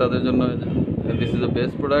যাচ্ছেন তাদের জন্য this is the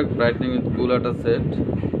best product, brightening with কুলাটা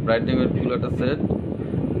set.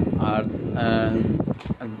 আর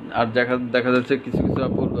আর দেখা যাচ্ছে কিছু কিছু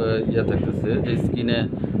আপুর ইয়ে থাকতেছে যে স্কিনে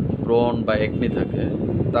ব্রন বা একনি থাকে,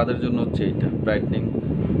 তাদের জন্য হচ্ছে এইটা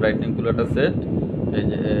ব্রাইটনিং কুলাটা সেট। এই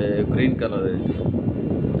যে গ্রিন কালারের,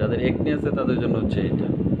 যাদের একনি আছে তাদের জন্য হচ্ছে এইটা।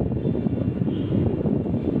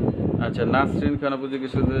 আচ্ছা, নাসরিন খান আপু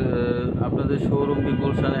জিজ্ঞেস করছে আপনাদের শোরুম কি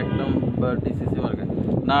গুলশান 1 নং বা ডিসিসি মার্কেট?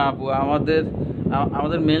 না আপু,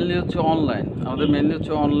 আমাদের মেনলি হচ্ছে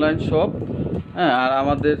অনলাইন শপ। হ্যাঁ, আর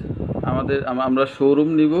আমরা শোরুম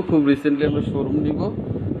নিব, খুব রিসেন্টলি আমরা শোরুম নিব।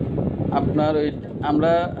 আপনার ওই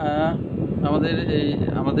আমরা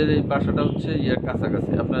আমাদের এই বাসাটা হচ্ছে ইয়ার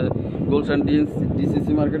কাছাকাছি, আপনার গুলশান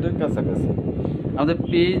ডিসিসি মার্কেটের কাছাকাছি। আমাদের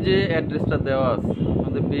পেজে অ্যাড্রেসটা দেওয়া আছে,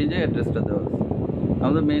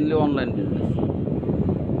 আমাদের মেইনলি অনলাইন বিজনেস।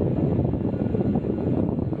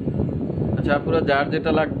 আচ্ছা আপুরা, যার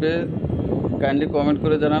যেটা লাগবে কাইন্ডলি কমেন্ট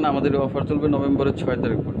করে জানান। আমাদের অফার চলবে নভেম্বরের 6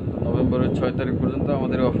 তারিখ পর্যন্ত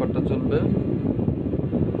আমাদের অফারটা চলবে।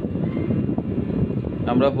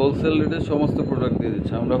 আমরা হোলসেল রেটে সমস্ত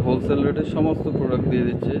প্রোডাক্ট দিয়ে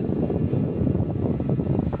দিচ্ছি।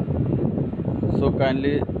 সো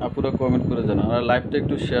কাইন্ডলি আপুরা কমেন্ট করে জানান। আর লাইভটা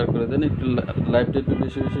একটু শেয়ার করে দেন, লাইভটা একটু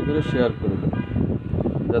বেশি করে শেয়ার করে দেন,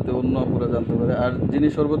 যাতে অন্য আপুরা জানতে পারে। আর যিনি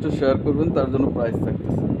সর্বোচ্চ শেয়ার করবেন তার জন্য প্রাইস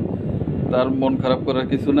থাকতেছে, তার মন খারাপ করার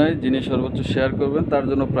কিছু নাই। যিনি সর্বোচ্চ শেয়ার করবেন তার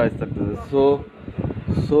জন্য প্রাইস থাকতেছে।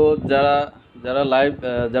 সো যারা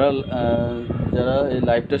এই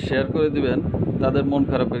লাইভটা শেয়ার করে দিবেন তাদের মন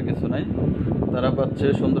খারাপের কিছু নাই, তারা পাচ্ছে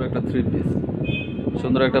সুন্দর একটা 3 পিস,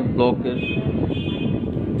 সুন্দর একটা ব্লকের।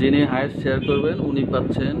 যিনি হাইয়েস্ট শেয়ার করবেন উনি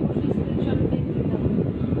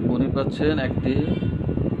পাচ্ছেন একটি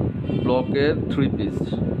ব্লকের 3 পিস,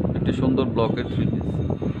 একটি সুন্দর ব্লকের 3 পিস।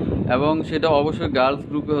 এবং সেটা অবশ্যই গার্লস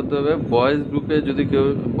গ্রুপে হতে হবে। বয়েজ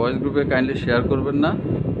গ্রুপে কাইন্ডলি শেয়ার করবেন না।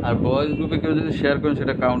 আর বয়েজ গ্রুপে কেউ যদি শেয়ার করেন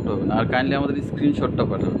সেটা কাউন্ট হবে না। আর কাইন্ডলি আমাদের স্ক্রিনশটটা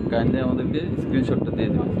পাঠাবেন, আমাদেরকে স্ক্রিনশটটা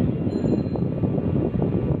দিয়ে দেবেন।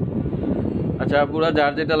 আচ্ছা আপুরা,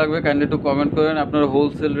 যার যেটা লাগবে কাইন্ডলি একটু কমেন্ট করেন। আপনারা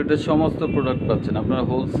হোলসেল রেটে সমস্ত প্রোডাক্ট পাচ্ছেন,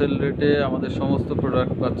 আমাদের সমস্ত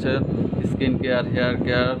প্রোডাক্ট পাচ্ছেন। স্কিন কেয়ার, হেয়ার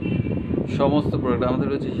কেয়ার, সমস্ত প্রোডাক্ট আমাদের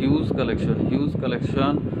রয়েছে হিউজ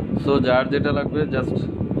কালেকশন। সো যার যেটা লাগবে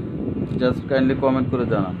জাস্ট কাইন্ডলি কমেন্ট করে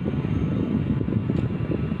জানান।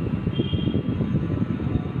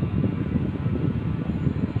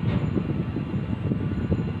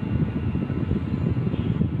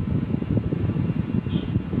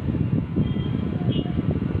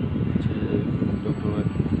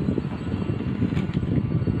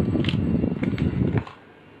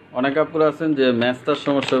 অনেক আপুরা আছেন যে ম্যাস্তার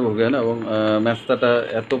সমস্যায় ভোগেন, এবং ম্যাস্তাটা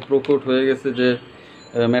এত প্রকট হয়ে গেছে যে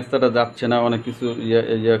ম্যাস্তাটা যাচ্ছে না, অনেক কিছু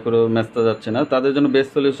ইয়া করে ম্যাস্তা যাচ্ছে না। তাদের জন্য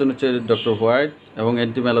বেস্ট সলিউশন হচ্ছে ডক্টর হোয়াইট এবং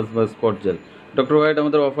anti melasma spot jail. Doctor white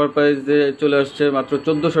আমাদের অফার প্রাইসে চলে আসছে মাত্র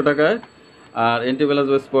 1400 টাকায়, আর অ্যান্টি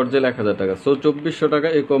মেলাসমা স্পট জেল 1000 টাকা। সো 2400 টাকা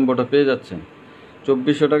এই কম্বোটা পেয়ে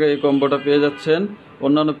যাচ্ছেন।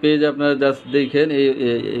 অন্যান্য পেজে আপনারা জাস্ট দেখেন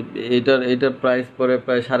এইটার প্রাইস পরে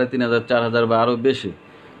প্রায় 3500, 4000 বা আরও বেশি।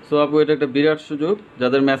 সো আপু, এটা একটা বিরাট সুযোগ,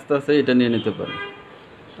 যাদের ম্যাস্তা আছে এটা নিয়ে নিতে পারে।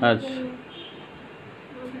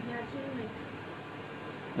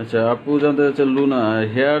 আচ্ছা আপু জানতে চাচ্ছে লুনা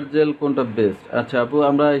হেয়ার জেল কোনটা বেস্ট? আচ্ছা আপু,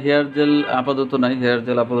 আমরা হেয়ার জেল আপাতত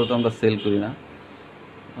আমরা সেল করি না।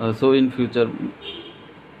 সো ইন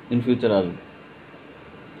ফিউচার আসবে।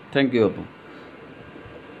 থ্যাংক ইউ আপু।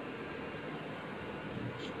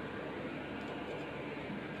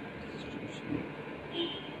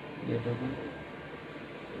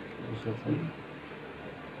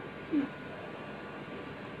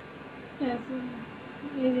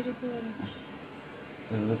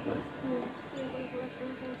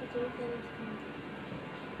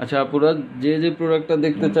 আচ্ছা আপুরা, যে প্রোডাক্টটা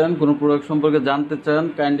দেখতে চান, কোনো প্রোডাক্ট সম্পর্কে জানতে চান,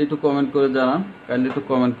 কাইন্ডলি একটু কমেন্ট করে জানান।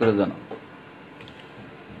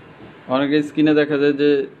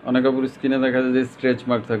 অনেক আপুর স্কিনে দেখা যায় যে স্ট্রেচ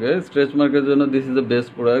মার্ক থাকে। স্ট্রেচ মার্কের জন্য this is the best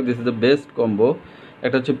product, this is the best combo.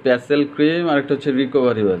 একটা হচ্ছে প্যাসেল ক্রিম, আর একটা হচ্ছে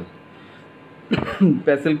রিকভারি অয়েল।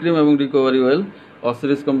 প্যাসেল ক্রিম এবং রিকভারি অয়েল,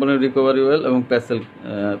 অসিরিস কোম্পানির রিকভারি অয়েল এবং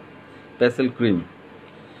প্যাসেল ক্রিম।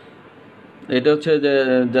 এটা হচ্ছে যে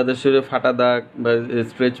যাদের শরীরে ফাটা দাগ বা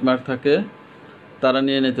স্ট্রেচ মার্ক থাকে তারা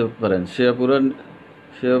নিয়ে নিতে পারেন। সে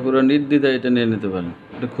পুরো নির্দ্বিধায় এটা নিয়ে নিতে পারেন।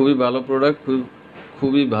 এটা খুবই ভালো প্রোডাক্ট,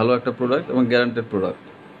 খুবই ভালো একটা প্রোডাক্ট এবং গ্যারান্টেড প্রোডাক্ট।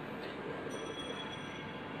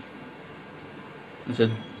 আচ্ছা,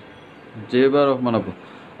 জেবার রহমান আপু।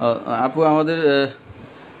 আপু আমাদের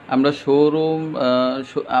আমরা শোরুম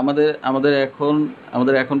আমাদের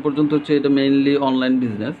আমাদের এখন পর্যন্ত হচ্ছে এটা মেইনলি অনলাইন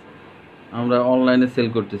বিজনেস। আমরা অনলাইনে সেল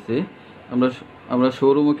করতেছি। আমরা আমরা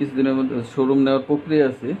শোরুমও কিছুদিনের মধ্যে শোরুম নেওয়ার প্রক্রিয়া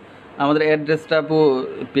আছে। আমাদের অ্যাড্রেসটা আপু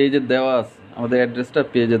পেজে দেওয়া আছে, আমাদের অ্যাড্রেসটা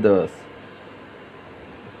পেজে দেওয়া আছে।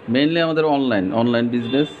 মেইনলি আমাদের অনলাইন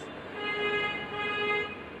বিজনেস।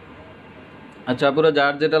 আচ্ছা আপুরা,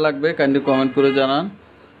 যার যেটা লাগবে কাইন্ডলি কমেন্ট করে জানান।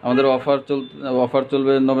 আমাদের অফার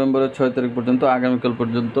চলবে নভেম্বরের 6 তারিখ পর্যন্ত, আগামীকাল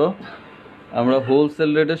পর্যন্ত। আমরা হোলসেল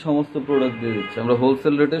রেটে সমস্ত প্রোডাক্ট দিয়ে দিচ্ছি। আমরা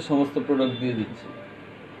হোলসেল রেটে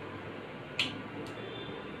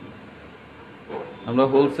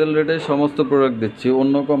সমস্ত প্রোডাক্ট দিচ্ছি।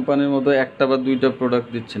 অন্য কোম্পানির মতো একটা বা দুইটা প্রোডাক্ট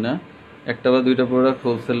দিচ্ছি না,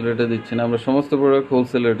 হোলসেল রেটে দিচ্ছি না। আমরা সমস্ত প্রোডাক্ট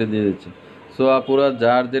হোলসেল রেটে দিয়ে দিচ্ছি। সো আপুরা,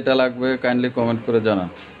 যার যেটা লাগবে কাইন্ডলি কমেন্ট করে জানান।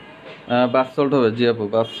 বাথ সল্ট হবে? জি আপু,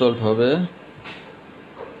 বাথ সল্ট হবে।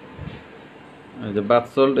 এই যে বাথ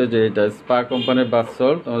সল্ট, এই যে এটা স্পা কোম্পানির বাথ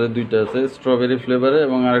সল্ট আমাদের দুইটা আছে, স্ট্রবেরি ফ্লেভারে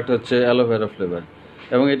এবং আরেকটা হচ্ছে অ্যালোভেরা ফ্লেভার।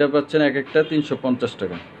 এবং এটা পাচ্ছেন এক একটা 350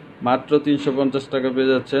 টাকা, মাত্র 350 টাকা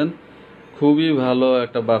পেয়ে যাচ্ছেন। খুবই ভালো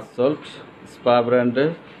একটা বাথ সল্ট, স্পা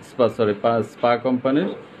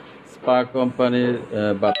কোম্পানির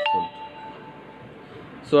বাথ সল্ট।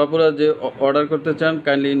 সো আপনারা যে অর্ডার করতে চান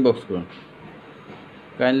কাইন্ডলি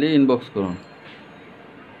ইনবক্স করুন।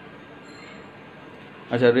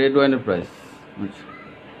 আচ্ছা, রেড ওয়াইনের প্রাইস, আচ্ছা,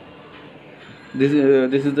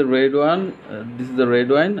 this is the red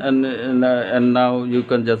wine, and now you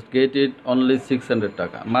can just get it only 600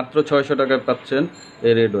 টাকা, মাত্র 600 টাকায় পাচ্ছেন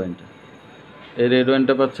এই রেড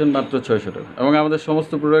ওয়াইনটা পাচ্ছেন মাত্র 600 টাকা। এবং আমাদের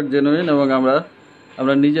সমস্ত প্রোডাক্ট জেনুইন, এবং আমরা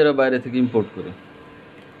নিজেরা বাইরে থেকে ইম্পোর্ট করি।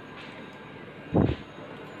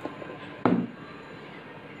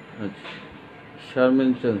 আচ্ছা,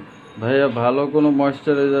 শারমিন চান ভাইয়া, ভালো কোনো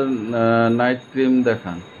ময়েশ্চারাইজার নাইট ক্রিম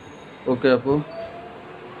দেখান। ওকে আপু।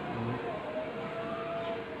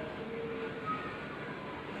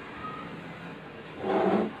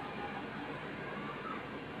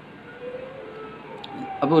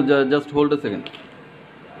 আপু জাস্ট হোল্ড এ সেকেন্ড।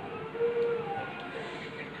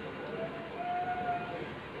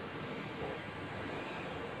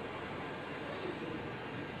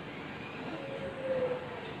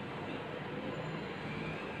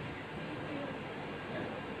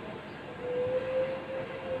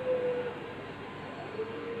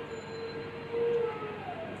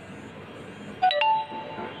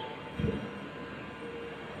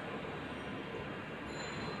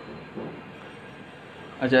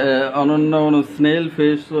 আচ্ছা, অনন্য স্নেল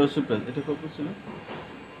ফেস ওয়াশ প্রাইস এটা কত ছিল?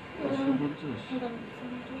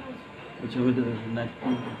 আচ্ছা,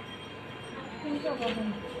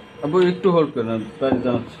 আপু একটু হোল্ড করেন, প্রাইস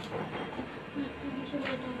জানাচ্ছি।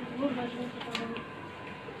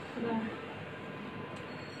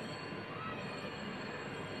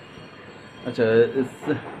 আচ্ছা,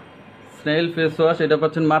 স্নেল ফেস ওয়াশ এটা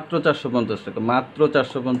পাচ্ছেন মাত্র 450 টাকা, মাত্র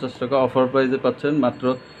 450 টাকা অফার প্রাইসে পাচ্ছেন, মাত্র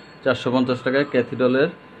 450 টাকায়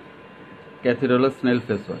ক্যাথিডলের স্নেল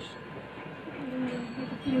ফেস ওয়াশ।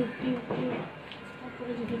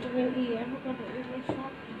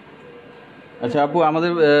 আচ্ছা আপু,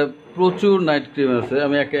 আমাদের প্রচুর নাইট ক্রিম আছে,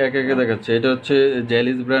 আমি একে একে দেখাচ্ছি। এটা হচ্ছে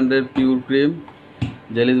জেলিস ব্র্যান্ডের পিওর ক্রিম।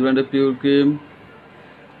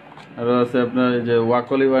 আরও আছে আপনার এই যে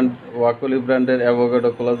ওয়াকলি ব্র্যান্ডের অ্যাভোকাডো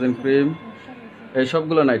কোলাজেন ক্রিম। এই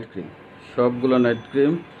সবগুলো নাইট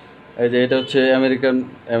ক্রিম। এই যে এটা হচ্ছে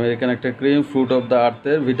আমেরিকান একটা cream, fruit of the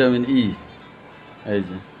আর্থের vitamin E. এই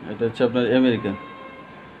যে এটা হচ্ছে আপনার আমেরিকান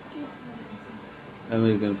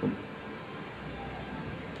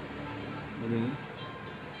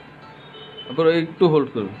আপনারা একটু হোল্ড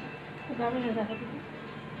করুন।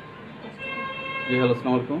 জি হ্যালো,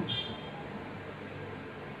 আসসালামু আলাইকুম।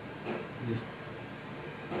 জি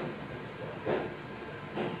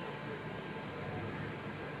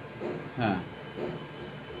হ্যাঁ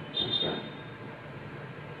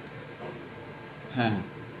হ্যাঁ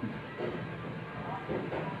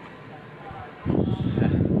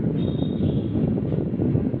হ্যাঁ।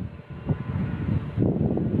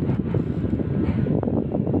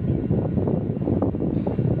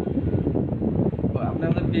 আপনি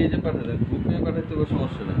আমাদের পেজে পাঠিয়ে দেন, গ্রুপে পাঠাতে কোনো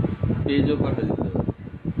সমস্যা নেই, পেজেও পাঠিয়ে দিতে পারেন।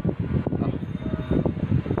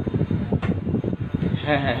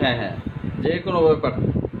 হ্যাঁ, যে কোনোভাবে পাঠান,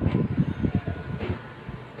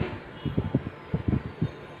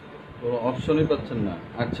 কোনো অপশনই পাচ্ছেন না।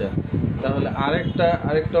 আচ্ছা, তাহলে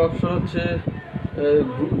আরেকটা অপশন হচ্ছে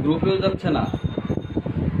গ্রুপেও যাচ্ছে না।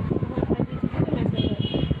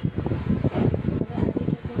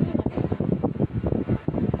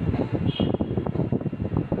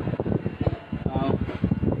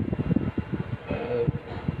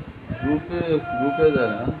 করে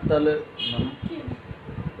দেয় না তাহলে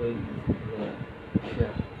ওই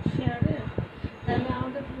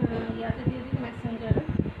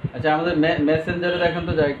আচ্ছা আমাদের মেসেঞ্জারে দেখেন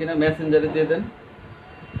তো যায় কিনা, মেসেঞ্জারে দিয়ে দেন।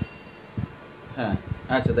 হ্যাঁ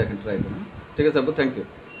আচ্ছা দেখেন ট্রাই করুন। ঠিক আছে আপু, থ্যাংক ইউ।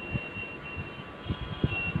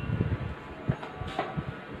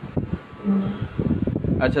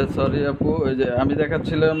 আচ্ছা সরি আপু, ওই যে আমি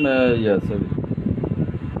দেখাচ্ছিলাম সরি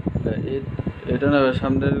এটা না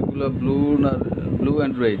সামনেরগুলো ব্লু না, ব্লু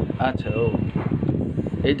অ্যান্ড রেড। আচ্ছা ও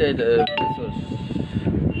এইটা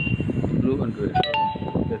ব্লু অ্যান্ড রেড।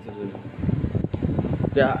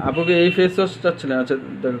 আপুকে এই ফেস ওয়াশ চাচ্ছিলেন? আচ্ছা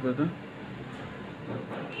দেখো তো।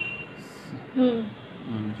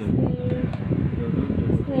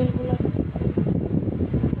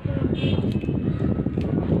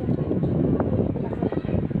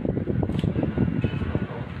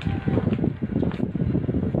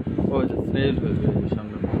 ও স্নেল হয়ে গেছে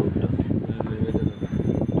সামনের ব্লুটা।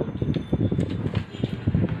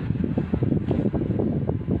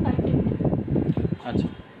 আচ্ছা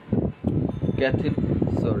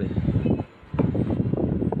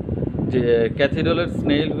যে ক্যাথিড্রালের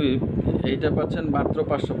স্নেল হুইপ এইটা পাচ্ছেন মাত্র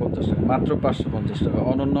 550 টাকা, মাত্র 550 টাকা।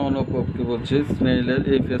 অনন্য অনুপকে বলছি, স্নেলের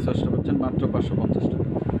এই ফেস ওয়াশটা পাচ্ছেন মাত্র 550 টাকা।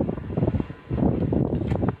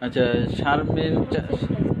 আচ্ছা শারমিন,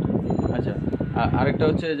 আচ্ছা আরেকটা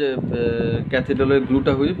হচ্ছে যে ক্যাথিড্রালের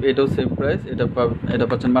গ্লুটা হুইপ, এটাও সেম প্রাইস, এটা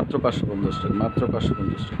পাচ্ছেন মাত্র 550 টাকা, মাত্র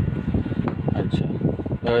 550 টাকা। আচ্ছা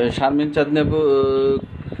শারমিন চাঁদনি আপু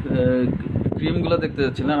ক্রিমগুলো দেখতে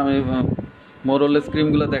যাচ্ছিলেন, আমি মোরলেস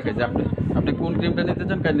ক্রিমগুলো দেখাইছি। আপনি কোন ক্রিমটা নিতে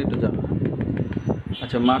চান কাইন্ডলি একটু জানান।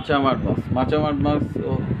 আচ্ছা মাচা মাড মাস্ক,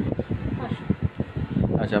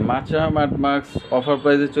 আচ্ছা মাচা মাড মাস্ক অফার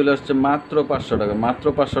প্রাইসে চলে আসছে মাত্র 500 টাকা, মাত্র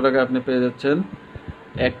 500 টাকা আপনি পেয়ে যাচ্ছেন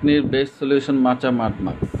অ্যাকনির বেস্ট সলিউশন মাচা মাড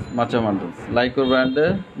মাস্ক, লাইকো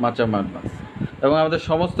ব্র্যান্ডের মাচা মাড মাস্ক। এবং আমাদের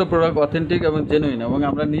সমস্ত প্রোডাক্ট অথেন্টিক এবং জেনুইন, এবং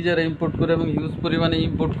আমরা নিজেরা ইম্পোর্ট করি এবং হিউজ পরিমাণে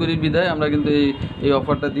ইম্পোর্ট করি বিধায় আমরা কিন্তু এই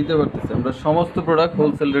অফারটা দিতে পারতেছি। আমরা সমস্ত প্রোডাক্ট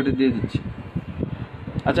হোলসেল রেটে দিয়ে দিচ্ছি।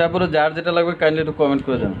 আচ্ছা আপনারা যার যেটা লাগবে কাইন্ডলি একটু কমেন্ট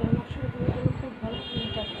করে জানান।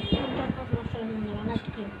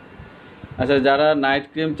 আচ্ছা যারা নাইট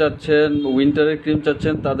ক্রিম চাচ্ছেন, উইন্টারের ক্রিম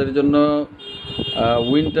চাচ্ছেন, তাদের জন্য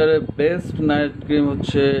উইন্টারের বেস্ট নাইট ক্রিম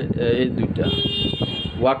হচ্ছে এই দুইটা,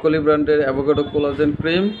 ওয়াকলি ব্র্যান্ডের অ্যাভোকাডো কোলাজেন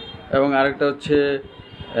ক্রিম, এবং আরেকটা হচ্ছে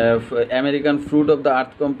American fruit of the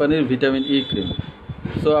earth কোম্পানির ভিটামিন ই ক্রিম।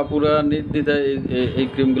 সো আপুরা নির্দ্বিধায় এই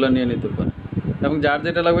ক্রিমগুলো নিয়ে নিতে পারেন। এবং যার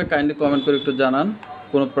যেটা লাগবে কাইন্ডলি কমেন্ট করে একটু জানান।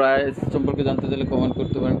 কোনো প্রাইস সম্পর্কে জানতে চাইলে কমেন্ট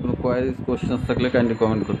করতে পারেন, কোনো কোয়েশ্চেন্স থাকলে কাইন্ডলি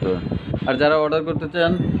কমেন্ট করতে পারেন। আর যারা অর্ডার করতে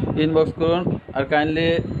চান ইনবক্স করুন, আর কাইন্ডলি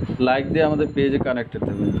লাইক দিয়ে আমাদের পেজে কানেক্টেড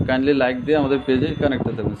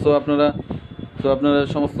থাকবেন, সো আপনারা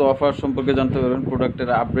সমস্ত অফার সম্পর্কে জানতে পারবেন, প্রোডাক্টের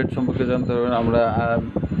আপডেট সম্পর্কে জানতে পারবেন।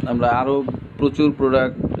 আমরা আরও প্রচুর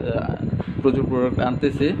প্রোডাক্ট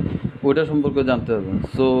আনতেছি, ওইটা সম্পর্কে জানতে পারবেন।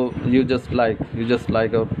 So you just like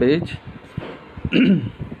our page.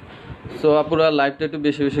 So আপুরা লাইভটা একটু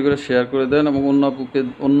বেশি বেশি করে শেয়ার করে দেন এবং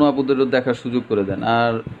অন্য আপুদেরও দেখার সুযোগ করে দেন।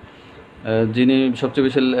 আর যিনি সবচেয়ে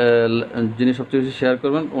বেশি শেয়ার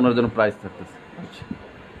করবেন ওনার জন্য প্রাইস থাকতেছে। আচ্ছা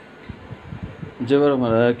যেবার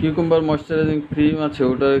আমার কিউকাম্বার ময়শ্চারাইজিং ক্রিম আছে,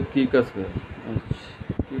 ওটা কী কাজ করে? আচ্ছা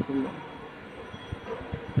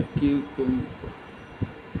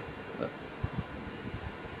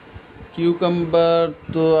কিউকাম্বার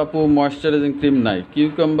তো আপু ময়শ্চারাইজিং ক্রিম নাই।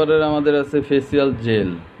 কিউকাম্বারের আমাদের আছে ফেসিয়াল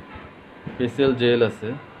জেল আছে।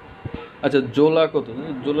 আচ্ছা জোলা কত?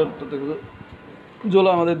 জোলারটা দেখো, জোলা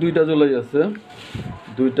আমাদের দুইটা জোলাই আছে,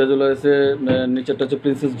 নিচেরটা হচ্ছে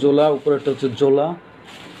প্রিন্সেস জোলা, উপরেরটা হচ্ছে জোলা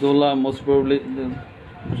মোস্ট প্রবাবলি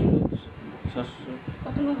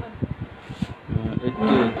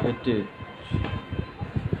 780।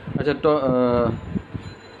 আচ্ছা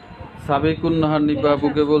সাবিকুন নাহার নিপা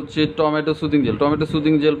আপুকে বলছি টমেটো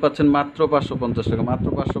সুদিং জেল পাচ্ছেন মাত্র 550 টাকা,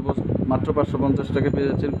 মাত্র 550 টাকা পেয়ে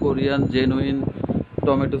যাচ্ছেন Korean genuine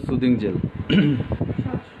tomato soothing jail.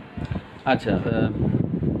 আচ্ছা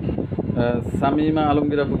সামিমা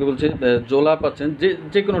আলমগীর আপুকে বলছি জোলা পাচ্ছেন,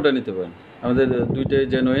 যে কোনোটা নিতে পারেন, আমাদের দুইটাই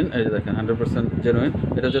জেনুইন। এই যে দেখেন 100% জেনুইন,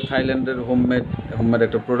 এটা হচ্ছে থাইল্যান্ডের হোমমেড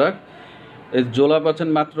একটা প্রোডাক্ট। এই জোলা পাচ্ছেন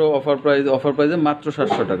মাত্র অফার প্রাইসে মাত্র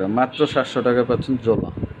 700 টাকা, মাত্র 700 টাকা পাচ্ছেন জোলা।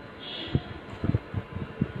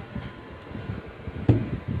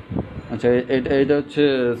 আচ্ছা এইটা হচ্ছে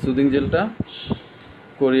সুদিং জেলটা,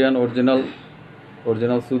 কোরিয়ান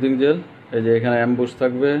অরিজিনাল সুদিং জেল। এই যে এখানে অ্যাম্বুশ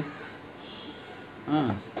থাকবে,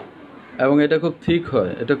 হ্যাঁ, এবং এটা খুব থিক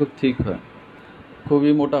হয়,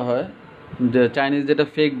 খুবই মোটা হয়। যে চাইনিজ যেটা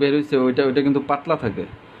ফেক বের হয়েছে ওইটা কিন্তু পাতলা থাকে,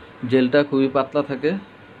 জেলটা খুবই পাতলা থাকে।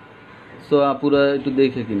 সো আপুরা একটু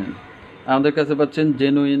দেখে কিনেন। আমাদের কাছে পাচ্ছেন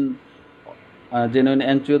জেনুইন জেনুইন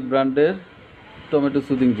অ্যানচুয়েট ব্র্যান্ডের টমেটো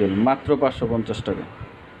সুদিং জেল মাত্র 550 টাকা।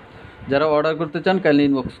 যারা অর্ডার করতে চান কাইন্ডলি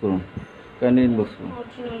ইনবক্স করুন,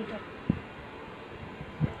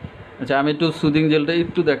 আচ্ছা আমি একটু সুদিং জেলটা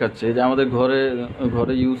একটু দেখাচ্ছি। এই যে আমাদের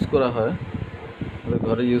ঘরে ইউজ করা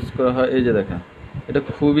হয়, এই যে দেখেন এটা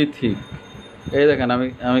খুবই থিক। এই দেখেন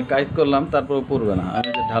আমি কাইট করলাম তারপরে পড়বে না, আমি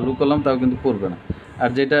যে ঢালু করলাম তাও কিন্তু পড়বে না। আর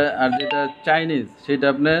যেটা চাইনিজ সেটা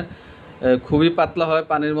আপনার খুবই পাতলা হয়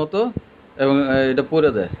পানির মতো এবং এটা পড়ে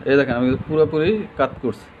যায়। এই দেখেন আমি পুরোপুরি কাট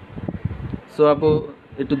করছি। সো আপু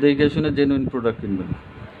একটু দেখে শুনে জেনুইন প্রোডাক্ট কিনবেন।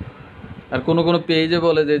 আর কোনো পেজে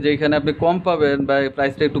বলে যে যেখানে আপনি কম পাবেন বা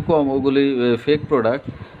প্রাইসটা একটু কম, ওগুলি ফেক প্রোডাক্ট।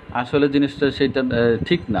 আসলে জিনিসটা সেইটা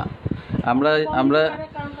ঠিক না। আমরা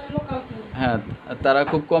হ্যাঁ, তারা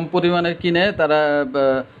খুব কম পরিমাণে কিনে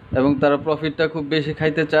এবং তারা প্রফিটটা খুব বেশি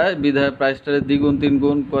খাইতে চায়, বিধায় প্রাইসটা দ্বিগুণ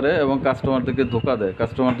তিনগুণ করে এবং কাস্টমারদেরকে ধোকা দেয়,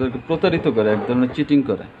 কাস্টমারদেরকে প্রতারিত করে, এক ধরনের চিটিং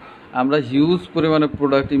করে। আমরা হিউজ পরিমাণে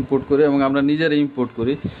প্রোডাক্ট ইম্পোর্ট করি এবং আমরা নিজেরা ইম্পোর্ট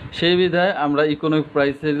করি, সেই বিধায় আমরা ইকোনমিক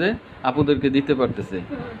প্রাইসে আপুদেরকে দিতে পারতেছি।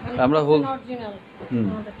 আমরা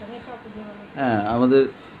হ্যাঁ আমাদের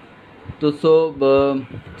তো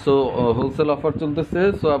সো হোলসেল অফার চলতেছে।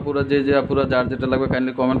 সো আপুরা যার যেটা লাগবে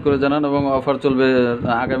কাইন্ডলি কমেন্ট করে জানান, এবং অফার চলবে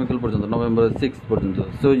আগামীকাল পর্যন্ত, নভেম্বর 6 পর্যন্ত।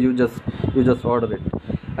 সো ইউ জাস্ট অর্ডার ইট।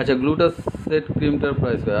 আচ্ছা গ্লুটা সেট ক্রিমটার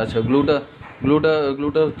প্রাইস, আচ্ছা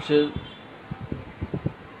গ্লুটা হচ্ছে,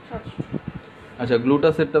 আচ্ছা গ্লুটা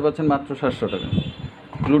সেটটা পাচ্ছেন মাত্র 700 টাকা।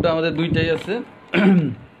 গ্লুটা আমাদের দুইটাই আছে,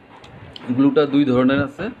 গ্লুটা দুই ধরনের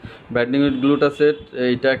আছে। ব্রাইটনিং উইথ গ্লুটা সেট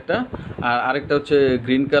এইটা একটা, আর আরেকটা হচ্ছে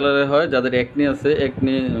গ্রিন কালারের হয়, যাদের একনি আছে,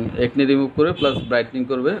 একনি রিমুভ করে প্লাস ব্রাইটনিং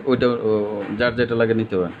করবে, ওইটা যার যেটা লাগে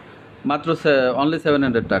নিতে পারেন। মাত্র অনলি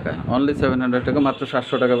 700 টাকা, মাত্র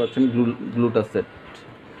 700 টাকা পাচ্ছেন গ্লুটা সেট।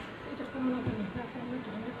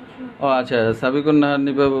 ও আচ্ছা, সাবিকুন নাহার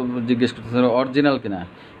নিপা জিজ্ঞেস করতেছেন অরিজিনাল কিনা।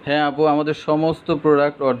 হ্যাঁ আপু, আমাদের সমস্ত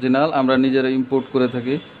প্রোডাক্ট অরিজিনাল, আমরা নিজেরা ইম্পোর্ট করে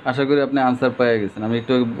থাকি। আশা করি আপনি আনসার পেয়ে গেছেন। আমি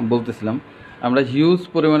একটু বলতেছিলাম আমরা হিউজ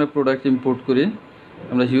পরিমাণে প্রোডাক্ট ইম্পোর্ট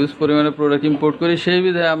করি, সেই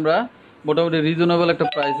বিধায় আমরা মোটামুটি রিজনেবল একটা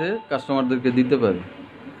প্রাইসে কাস্টমারদেরকে দিতে পারি।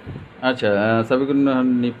 আচ্ছা সাবিকুন নাহার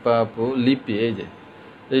নিপা আপু, লিপি,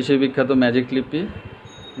 এই সেই বিখ্যাত ম্যাজিক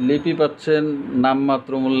লিপি পাচ্ছেন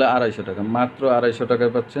নামমাত্র মূল্যে 250 টাকা, মাত্র 250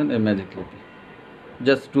 টাকায় পাচ্ছেন এই ম্যাজিক লিপি,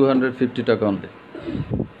 জাস্ট 250 টাকা অনলি।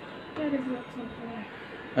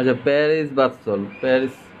 আচ্ছা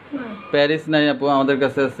প্যারিস নাই আপু, আমাদের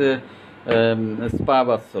কাছে আছে স্পা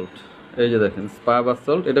বাথ সল্ট। এই যে দেখেন স্পা বাথ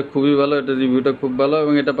সল্ট, এটা খুবই ভালো, এটা রিভিউটা খুব ভালো,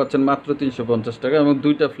 এবং এটা পাচ্ছেন মাত্র 350 টাকা, এবং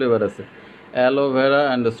দুইটা ফ্লেভার আছে, অ্যালোভেরা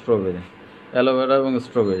এবং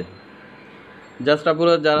স্ট্রবেরি। জাস্ট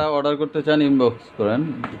আপুরা যারা অর্ডার করতে চান ইনবক্স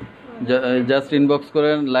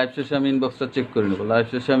করেন, লাইভ শেষে আমি ইনবক্সটা চেক করে নেব,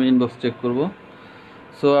 চেক করবো।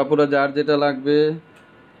 সো আপুরা যার যেটা লাগবে,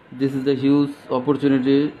 this is the huge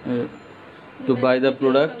opportunity to by the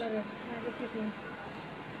product.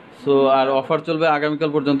 So R offer চলবে আগামীকাল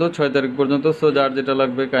পর্যন্ত, 6 তারিখ পর্যন্ত। সো যার যেটা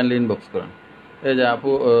লাগবে কাইন্ডলি ইনবক্স করেন। এই যে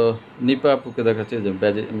আপু নিপা আপুকে দেখাচ্ছি, এই যে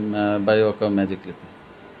বায়োকা ম্যাজিক লিপি,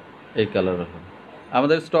 এই কালার হবে।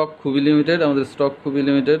 আমাদের স্টক খুবই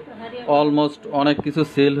লিমিটেড, অলমোস্ট অনেক কিছু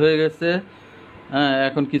সেল হয়ে গেছে। হ্যাঁ,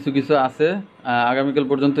 এখন কিছু আছে, আগামীকাল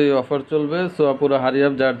পর্যন্ত এই অফার চলবে। সো আপুরা হারি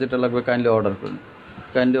আপ, যার যেটা লাগবে কাইন্ডলি অর্ডার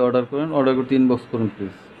করেন, অর্ডার করতে ইনবক্স করুন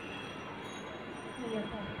প্লিজ।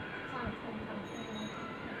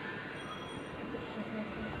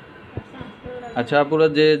 আচ্ছা আপুরা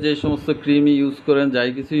যে সমস্ত ক্রিম ইউজ করেন, যাই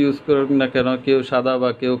কিছু ইউজ করেন না কেন, কেউ সাদা বা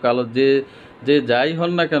কেউ কালো, যে যাই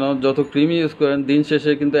হন না কেন, যত ক্রিম ইউজ করেন, দিন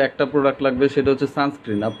শেষে কিন্তু একটা প্রোডাক্ট লাগবে, সেটা হচ্ছে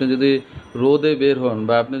সানস্ক্রিন। আপনি যদি রোদে বের হন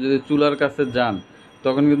বা আপনি যদি চুলার কাছে যান,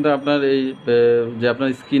 তখন কিন্তু আপনার যে আপনার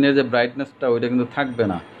স্কিনের যে ব্রাইটনেসটা, ওইটা কিন্তু থাকবে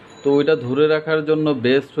না। তো ওইটা ধরে রাখার জন্য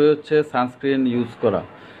বেস্ট হচ্ছে সানস্ক্রিন ইউজ করা।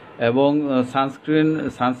 এবং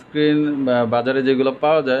সানস্ক্রিন বাজারে যেগুলো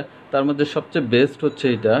পাওয়া যায়, তার মধ্যে সবচেয়ে বেস্ট হচ্ছে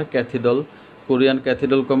এটা কোরিয়ান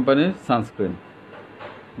ক্যাথিড্রাল কোম্পানির sunscreen.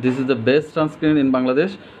 This is the best sunscreen in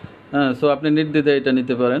Bangladesh. হ্যাঁ, সো আপনি নির্দ্বিধায় এটা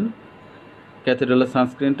নিতে পারেন, ক্যাথিড্রালের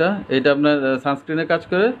সানস্ক্রিনটা। এটা আপনার সানস্ক্রিনে কাজ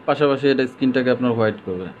করে, পাশাপাশি এটা স্কিনটাকে আপনার হোয়াইট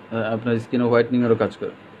করবে, আপনার স্কিনে হোয়াইটনিংয়েরও কাজ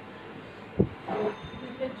করে।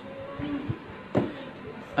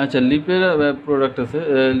 আচ্ছা লিপের প্রোডাক্ট আছে,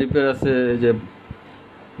 এই যে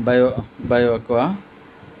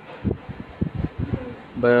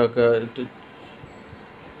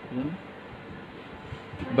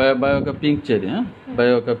বায়োকা পিঙ্ক চেরি। হ্যাঁ,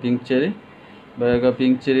 বায়োকা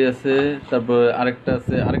পিঙ্ক চেরি আছে। তারপরে আরেকটা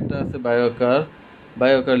আছে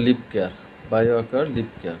বায়োকার লিপ কেয়ার।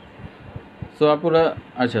 সো আপুরা,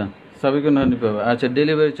 আচ্ছা সাবিকুন হানি পাবে। আচ্ছা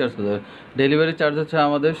ডেলিভারি চার্জ হচ্ছে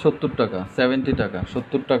আমাদের 70 টাকা, 70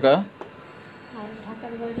 টাকা।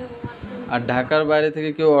 আর ঢাকার বাইরে থেকে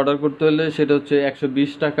কেউ অর্ডার করতে হলে সেটা হচ্ছে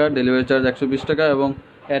 120 টাকা, ডেলিভারি চার্জ 120 টাকা এবং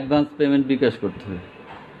অ্যাডভান্স পেমেন্ট বিকাশ করতে হবে।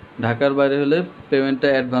 ঢাকার বাইরে হলে পেমেন্টটা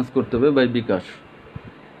অ্যাডভান্স করতে হবে বাই বিকাশ।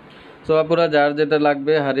 সো আপনারা যার যেটা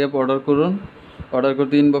লাগবে হারিয়ে অর্ডার করুন, অর্ডার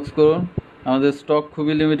করতে ইনবক্স করুন। আমাদের স্টক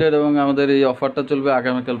খুবই লিমিটেড এবং আমাদের এই অফারটা চলবে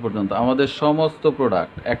আগামীকাল পর্যন্ত। আমাদের সমস্ত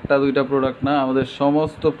প্রোডাক্ট, একটা দুইটা প্রোডাক্ট না, আমাদের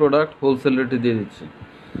সমস্ত প্রোডাক্ট হোলসেল রেটে দিয়ে দিচ্ছি।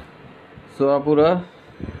 সো আপুরা,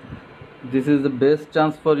 this is the best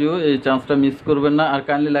chance for you. এই চান্সটা মিস করবেন না। আর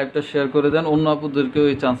কাইন্ডলি লাইভটা শেয়ার করে দেন, অন্য আপুদেরকেও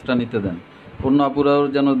এই চান্সটা নিতে দেন। অন্য আপুরাও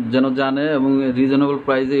যেন জানে এবং রিজনেবল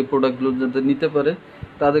প্রাইসে এই প্রোডাক্টগুলো যাতে নিতে পারে,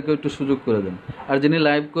 তাদেরকেও একটু সুযোগ করে দেন। আর যিনি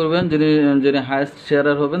লাইভ করবেন, যিনি হায়েস্ট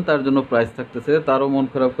শেয়ারার হবেন, তার জন্য প্রাইস থাকতেছে, তারও মন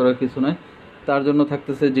খারাপ করার কিছু নয়। তার জন্য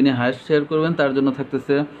থাকতেছে, যিনি হায়েস্ট শেয়ার করবেন তার জন্য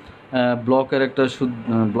থাকতেছে ব্লকের একটা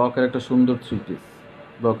সুন্দর 3 পিস,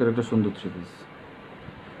 ব্লকের একটা সুন্দর 3 পিস।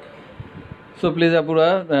 সো প্লিজ আপুরা,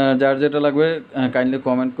 যার যেটা লাগবে কাইন্ডলি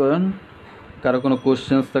কমেন্ট করেন। কারো কোনো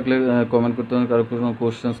কোশ্চেন্স থাকলে কমেন্ট করতে পারেন, কারো কোনো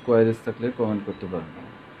কোশ্চেন্স কোয়ারিজ থাকলে কমেন্ট করতে পারেন।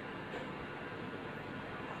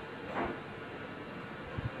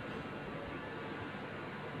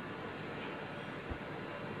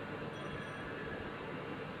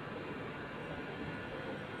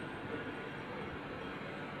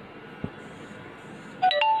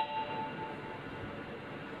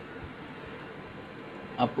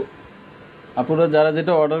 আপুরা যারা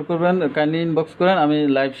যেটা অর্ডার করবেন কাইন্ডলি ইনবক্স করেন। আমি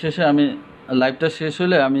লাইভটা শেষ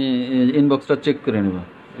হলে আমি ইনবক্সটা চেক করে নেব।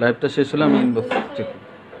 লাইভটা শেষ হলে আমি ইনবক্স চেক করব।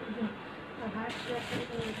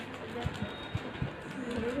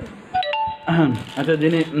 আচ্ছা,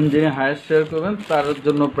 যিনি হায়েস্ট শেয়ার করবেন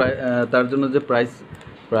তার জন্য যে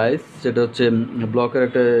প্রাইস সেটা হচ্ছে ব্লকের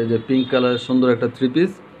একটা যে পিঙ্ক কালার সুন্দর একটা 3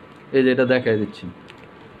 পিস, এই যে এটা দেখাই দিচ্ছি।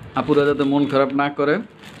 আপুরা যাতে মন খারাপ না করে,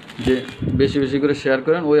 যে বেশি বেশি করে শেয়ার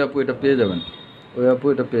করেন, ওই আপু এটা পেয়ে যাবেন।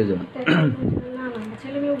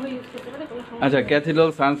 আচ্ছা,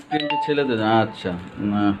 ক্যাথিড্রাল সানস্ক্রিন কি ছেলেদের? আচ্ছা,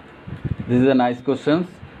 this is a nice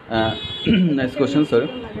question sorry.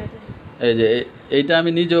 এই যে এইটা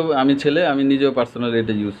আমি নিজেও পার্সোনালি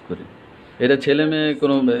এটা ইউজ করি। এটা ছেলে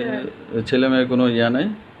মেয়ে কোনো ইয়া নেই,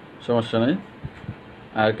 সমস্যা নেই।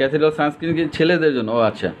 আর ক্যাথিড্রাল সানস্ক্রিন কি ছেলেদের জন্য? ও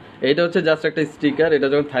আচ্ছা, এইটা হচ্ছে জাস্ট একটা স্টিকার। এটা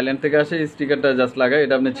যখন থাইল্যান্ড থেকে আসে, এই স্টিকারটা জাস্ট লাগায়,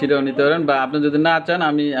 এটা আপনি ছিঁড়েও নিতে পারেন, বা আপনি যদি না চান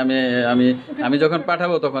আমি যখন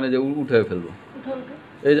পাঠাবো তখন এই যে উঠে ফেলবো।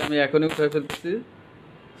 এই যে আমি এখনই উঠে ফেলতেছি।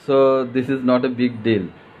 So this is not a big deal.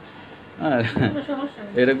 হ্যাঁ,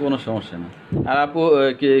 এটা কোনো সমস্যা না। আর আপু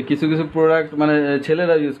কিছু প্রোডাক্ট মানে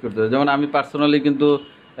ছেলেরা ইউজ করতে হবে, যেমন আমি পার্সোনালি কিন্তু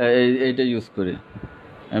এইটা ইউজ করি।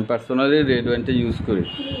 আমি পার্সোনালি রেড ওয়াইনটা ইউজ করি।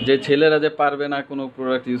 যে ছেলেরা যে পারবে না কোনো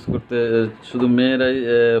প্রোডাক্ট ইউজ করতে, শুধু মেয়েরাই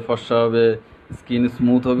ফর্সা হবে, স্কিন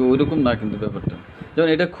স্মুথ হবে, ওইরকম না কিন্তু ব্যাপারটা। যেমন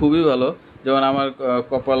এটা খুবই ভালো, যেমন আমার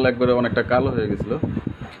কপাল একবারে অনেকটা কালো হয়ে গেছিলো,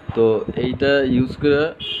 তো এইটা ইউজ করে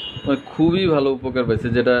মানে খুবই ভালো উপকার পাইছে,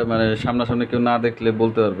 যেটা মানে সামনাসামনি কেউ না দেখলে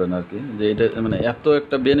বলতে পারবে না আর কি, যে এটা মানে এত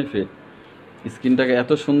একটা বেনিফিট। স্কিনটাকে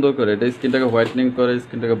এত সুন্দর করে, এটা স্কিনটাকে হোয়াইটনিং করে,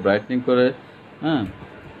 স্কিনটাকে ব্রাইটনিং করে। হ্যাঁ,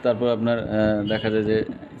 তারপর আপনার দেখা যায় যে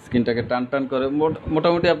স্কিনটাকে টান করে,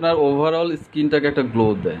 মোটামুটি আপনার ওভারঅল স্কিনটাকে একটা গ্লো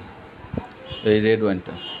দেয় এই রেড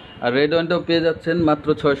ওয়াইনটা। আর রেড ওয়াইনটাও পেয়ে যাচ্ছেন মাত্র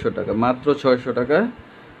 600 টাকা, মাত্র 600 টাকায়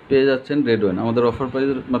পেয়ে যাচ্ছেন রেড ওয়াইন। আমাদের অফার প্রাইস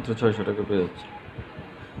মাত্র 600 টাকা পেয়ে যাচ্ছে।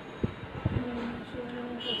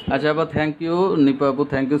 আচ্ছা আপা, থ্যাংক ইউ নিপা আপু,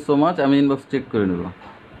 থ্যাংক ইউ সো মাচ। আমি ইনবক্স চেক করে নেব।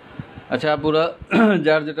 আচ্ছা আপুরা,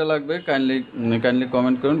 যার যেটা লাগবে কাইন্ডলি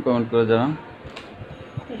কমেন্ট করুন, কমেন্ট করে জানান।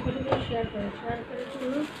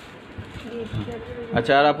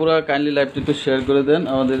 আচ্ছা, আর আপুরা কাইন্ডলি লাইভটি একটু শেয়ার করে দেন।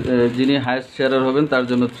 আমাদের যিনি হায়েস্ট শেয়ারার হবেন তার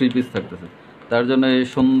জন্য 3 পিস থাকতেছে, তার জন্য এই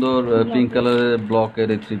সুন্দর পিঙ্ক কালারের ব্লকের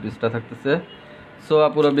এই 3 পিসটা থাকতেছে। সো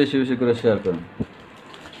আপুরা বেশি বেশি করে শেয়ার করুন।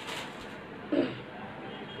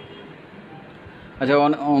 আচ্ছা,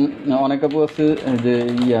 অনেক আপু আছে যে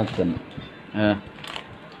আছেন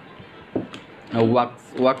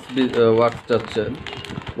ওয়াক্স চাচ্ছেন,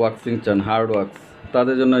 ওয়াক্সিং চান, হার্ড ওয়াক্স,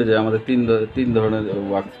 তাদের জন্য যে আমাদের তিন ধরনের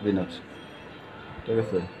ওয়াক্স বিন আছে, ঠিক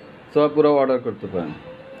আছে? সব পুরো অর্ডার করতে পারেন।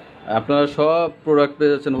 আপনারা সব প্রোডাক্ট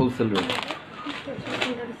পেয়ে যাচ্ছেন হোলসেল রেট।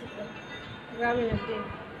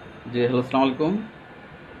 জি, হ্যালো, আসসালামু আলাইকুম।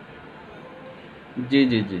 জি,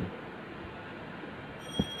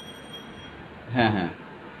 হ্যাঁ,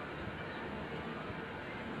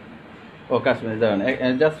 ও কাশ্মীর, দাঁড়ান,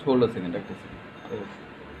 জাস্ট হোল্ড সেকেন্ড, একটা সেকেন্ড।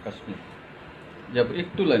 কাশ্মীর জি আপু,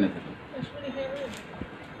 একটু লাইনে থাকুন।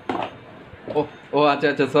 ও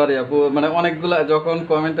আচ্ছা, সরি আপু, মানে অনেকগুলা যখন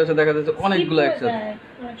কমেন্ট আসে দেখা যাচ্ছে অনেকগুলো একসাথে।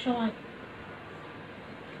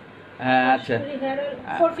 হ্যাঁ,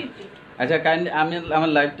 আচ্ছা কাইন্ডলি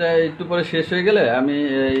আমার লাইভটা একটু পরে শেষ হয়ে গেলে আমি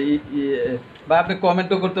বা আপনি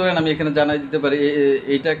কমেন্টও করতে পারেন, আমি এখানে জানাই দিতে পারি।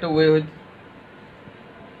 এইটা একটা ওয়ে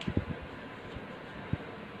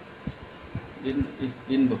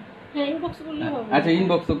ইনবক্স, হ্যাঁ ইনবক্স করলে হবে। আচ্ছা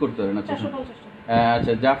ইনবক্সও করতে হবে না। 450 টাকা।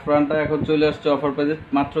 আচ্ছা জাফরানটা এখন চলে আসছে অফার প্রাইসে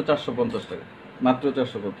মাত্র 450 টাকা, মাত্র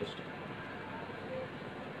 450 টাকা।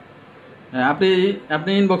 হ্যাঁ আপনি আপনি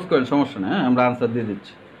ইনবক্স করেন, সমস্যা নেই, হ্যাঁ আমরা আনসার দিয়ে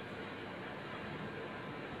দিচ্ছি।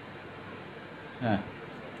 হ্যাঁ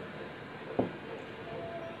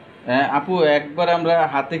হ্যাঁ আপু একবার আমরা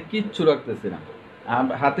হাতে কিচ্ছু রাখতেছি না,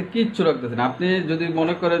 হাতে কিচ্ছু রাখতেছি না। আপনি যদি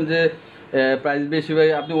মনে করেন যে প্রাইস বেশি ভাই,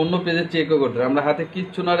 আপনি অন্য পেজে চেকও করতেন, আমরা হাতে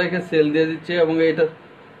কিচ্ছু না রেখে সেল দিয়ে দিচ্ছি। এবং এটা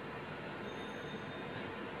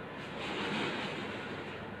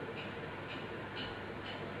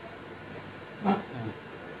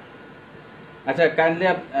আচ্ছা কাইন্ডলি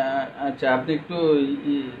আচ্ছা আপনি একটু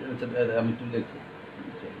আচ্ছা আমি একটু লিখি।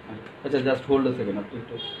 আচ্ছা জাস্ট হোল্ড এ সেকেন্ড, আপনি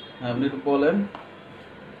একটু, হ্যাঁ আপনি একটু বলেন।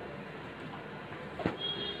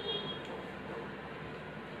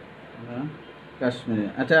 হ্যাঁ কাশ্মীরি,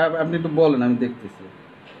 আচ্ছা আপনি একটু বলেন, আমি দেখতেছি।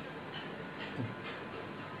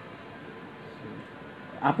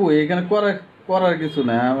 আপু এখানে করার করার কিছু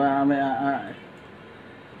নাই, আমি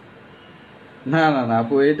না না না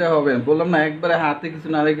আপু এটা হবে না। বললাম না একবারে হাতে কিছু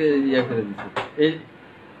না রেখে ইয়ে করে দিচ্ছি এই।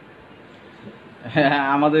 হ্যাঁ হ্যাঁ,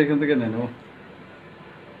 আমাদের এখান থেকে নেন ও।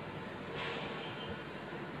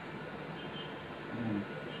 হুম,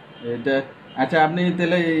 এটা আচ্ছা আপনি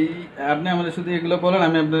তাহলে আপনি আমাদের শুধু এগুলো বলেন,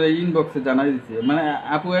 আমি আপনার ইনবক্সে জানাই দিচ্ছি। মানে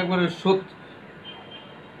আপু একবারে সত্যি।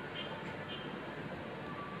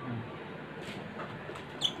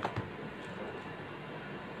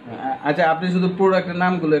 আচ্ছা আপনি শুধু প্রোডাক্টের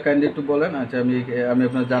নামগুলো কাইন্ডলি একটু বলেন। আচ্ছা আমি আমি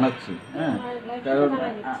আপনার জানাচ্ছি। হ্যাঁ কারণ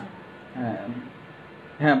হ্যাঁ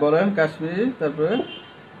হ্যাঁ বলেন কাশ্মীরি, তারপরে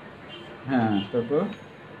হ্যাঁ তারপর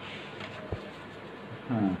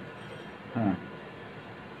হ্যাঁ হ্যাঁ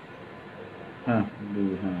হ্যাঁ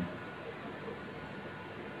হ্যাঁ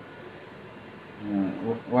হ্যাঁ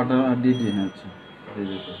ওয়াটার ডিডি, হ্যাঁ আচ্ছা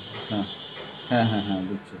ডিডি, হ্যাঁ হ্যাঁ হ্যাঁ হ্যাঁ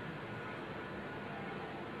বুঝছি।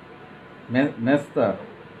 মেস্তা,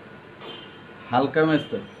 হালকা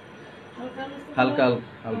মেস্তা, হালকা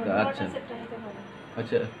হালকা আচ্ছা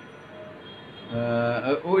আচ্ছা।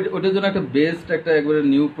 ওইটার জন্য একটা বেস্ট একটা একবারে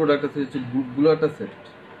নিউ প্রোডাক্ট আছে হচ্ছে গ্লুটা সেট,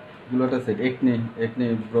 গ্লুটা সেট একনি একনি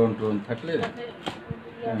ব্রন ট্রন থাকলে।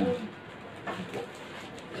 হ্যাঁ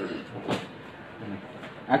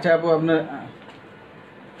আচ্ছা আপু আপনার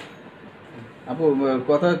আপু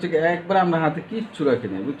কথা হচ্ছে কি একবার আমরা হাতে কিচ্ছু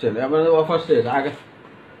রাখিনি বুঝছেন, আবার অফার শেষ আগে।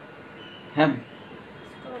 হ্যাঁ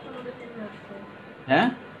হ্যাঁ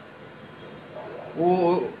ও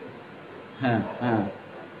হ্যাঁ হ্যাঁ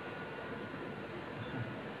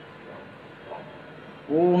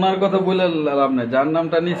ও ওনার কথা বলে লাভ নাই, যার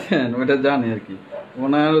নামটা নিচ্ছেন ওইটা জানি আর কি।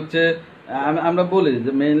 ওনার হচ্ছে আমরা বলি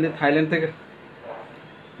যে মেইনলি থাইল্যান্ড থেকে।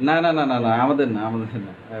 না না না না না আমাদের না, আমাদের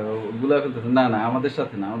না, গুলা ফেলতেছে না না, আমাদের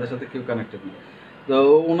সাথে না, আমাদের সাথে কেউ কানেক্টেড না। তো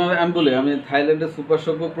ওনার আমি বলি আমি থাইল্যান্ডের সুপার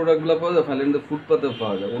শপও প্রোডাক্টগুলো পাওয়া যায়, থাইল্যান্ডের ফুটপাতেও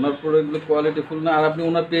পাওয়া যায়। ওনার প্রোডাক্টগুলো কোয়ালিটি ফুল না। আর আপনি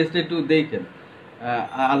ওনার পেজটা একটু দেখেন,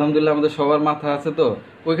 আলহামদুলিল্লাহ আমাদের সবার মাথা আছে তো,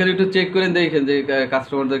 ওইখানে একটু চেক করে দেখেন যে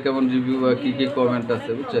কাস্টমারদের কেমন রিভিউ বা কী কী কমেন্ট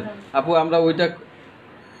আছে বুঝছেন। আপু আমরা ওইটা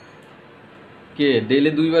কে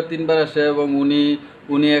ডেইলি 2-3 বার আসে, এবং উনি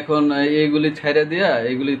উনি এখন এইগুলি ছাইড়া দিয়া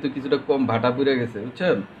এগুলি তো কিছুটা কম ভাটা পুড়ে গেছে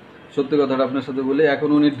বুঝছেন। সত্যি কথাটা আপনার সাথে বলি, এখন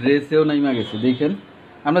উনি ড্রেসেও নাইমা গেছে দেখেন।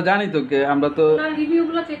 আমরা জানি তো কে, আমরা তো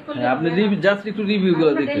হ্যাঁ আপনি জাস্ট একটু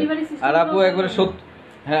রিভিউগুলো দেখেন। আর আপু একবারে সত্যি,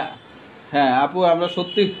 হ্যাঁ হ্যাঁ আপু আমরা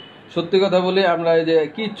সত্যি সত্যি কথা বলি, আমরা এই যে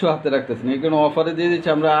কিচ্ছু হাতে রাখতেছি না, এখানে অফারে দিয়ে দিচ্ছি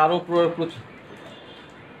আমরা আরও প্রচুর।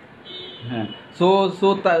 হ্যাঁ সো সো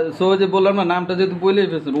সো যে বললাম না, নামটা যেহেতু বলেই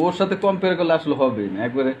ফেলছেন, ওর সাথে কম্পেয়ার করলে আসলে হবেই না,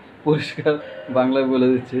 একবারে পরিষ্কার বাংলায় বলে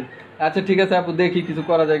দিচ্ছি। আচ্ছা ঠিক আছে আপু দেখি কিছু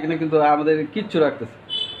করা যায় কিনা, কিন্তু আমাদের কিচ্ছু রাখতেছে।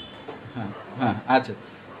 হ্যাঁ হ্যাঁ আচ্ছা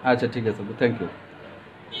আচ্ছা ঠিক আছে আপু, থ্যাংক ইউ।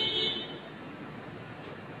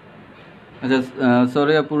 আচ্ছা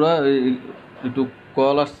সরি আপুরা, একটু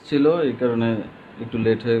কল আসছিল এই কারণে একটু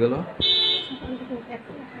লেট হয়ে গেল।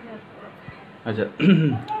 আচ্ছা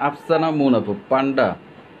আফসানা মুন আপু, পান্ডা,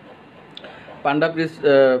 পান্ডা প্লিজ,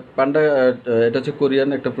 পান্ডা এটা হচ্ছে কোরিয়ান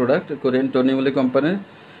একটা প্রোডাক্ট, কোরিয়ান টনিমলি কোম্পানির।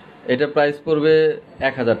 এটা প্রাইস পড়বে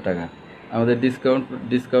 1000 টাকা, আমাদের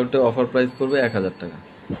ডিসকাউন্টে অফার প্রাইস পড়বে 1000 টাকা।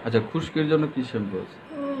 আচ্ছা খুশকির জন্য কি শ্যাম্পু আছে?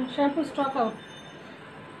 Shampoo stock out.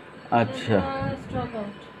 আচ্ছা stock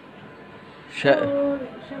out.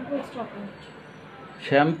 Shampoo stock out.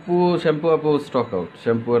 Shampoo shampoo আপু স্টক আউট,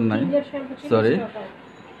 শ্যাম্পু আর নাই, সরি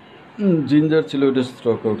জিঞ্জার ছিল ওটা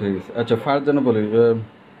স্টক আউট হয়ে গেছে। আচ্ছা ফারজানা বলি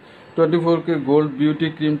 24K গোল্ড বিউটি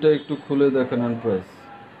ক্রিমটা একটু খুলে দেখান প্রাইস।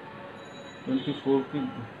 24K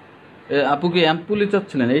আপু কি অ্যাম্পুলি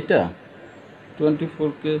চাচ্ছিলেন এইটা?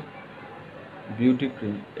 24K বিউটি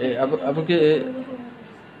ক্রিম আপু কি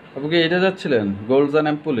আপু কি এটা যাচ্ছিলেন গোল্ডজান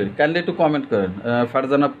অ্যাম্পুলে? কাইন্ডলি একটু কমেন্ট করেন।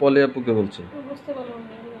 ফারজানা পলি আপুকে বলছে, বুঝতে পারলাম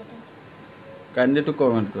না এগুলোটা। কাইন্ডলি একটু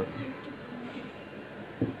কমেন্ট করেন।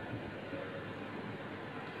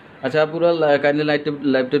 আচ্ছা আপুরা, কাইন্ডলি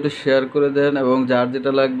লাইভটা একটু শেয়ার করে দেন এবং যার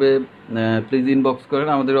যেটা লাগবে প্লিজ ইনবক্স করেন।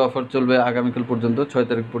 আমাদের অফার চলবে আগামীকাল পর্যন্ত, 6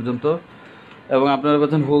 তারিখ পর্যন্ত, এবং আপনারা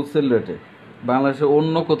পাচ্ছেন হোলসেল রেটে। বাংলাদেশে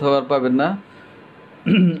অন্য কোথাও আর পাবেন না।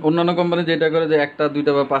 অন্যান্য কোম্পানি যেটা করে যে একটা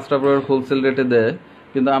দুইটা বা পাঁচটা প্রোডাক্ট হোলসেল রেটে দেয়,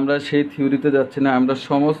 কিন্তু আমরা সেই থিওরিতে যাচ্ছি না। আমরা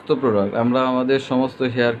সমস্ত প্রোডাক্ট, আমরা আমাদের সমস্ত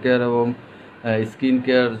হেয়ার কেয়ার এবং স্কিন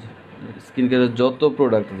কেয়ারের যত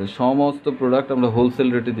প্রোডাক্ট আছে সমস্ত প্রোডাক্ট আমরা হোলসেল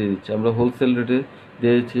রেটে দিয়ে দিচ্ছি। আমরা হোলসেল রেটে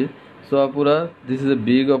দিয়ে দিচ্ছি। সো আপুরা, this is a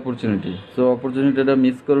big opportunity. So অপরচুনিটিটা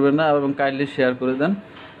miss করবেন না এবং কাইন্ডলি শেয়ার করে দেন,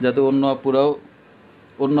 যাতে অন্য আপুরাও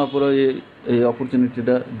এই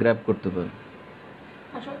অপরচুনিটিটা গ্র্যাব করতে পারে।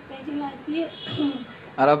 আসলে পেজে লাইক দিয়ে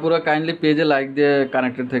আর আপুরা কাইন্ডলি পেজে লাইক দিয়ে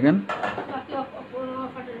কানেক্টেড থাকেন। বাকি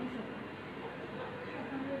অফারটা দিতে।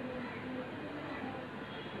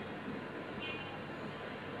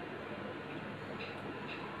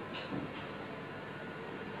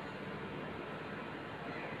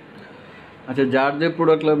 আচ্ছা, যার যে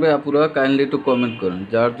প্রোডাক্ট লাগবে আপুরা কাইন্ডলি একটু কমেন্ট করেন।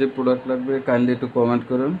 যার যে প্রোডাক্ট লাগবে কাইন্ডলি একটু কমেন্ট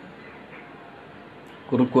করেন।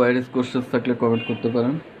 কোনো কোয়ারিজ কোশ্চেন থাকলে কমেন্ট করতে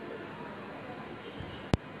পারেন।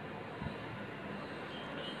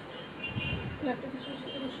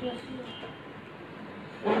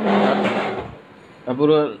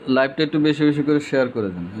 আপুরা লাইভটা একটু বেশি বেশি করে শেয়ার করে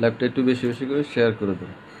দেন। লাইভটা একটু বেশি বেশি করে শেয়ার করে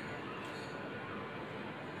দেন।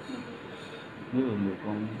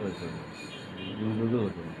 কম পয়সা 100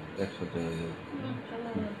 টাকা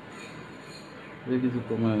কিছু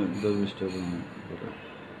কমে 10-20 টাকা।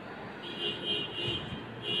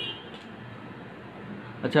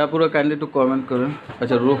 আচ্ছা আপুরা কাইন্ডলি একটু কমেন্ট করেন।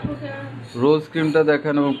 আচ্ছা, রোজ ক্রিমটা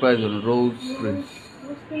দেখান এবং প্রাইস বলুন। রোজ ক্রিম,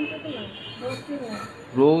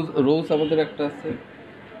 রোজ আমাদের একটা আছে।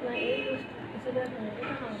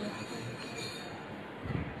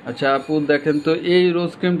 আচ্ছা আপু দেখেন তো, এই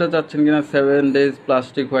রোজ ক্রিমটা চাচ্ছেন কিনা? 7 days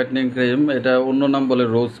প্লাস্টিক হোয়াইটনিং ক্রিম, এটা অন্য নাম বলে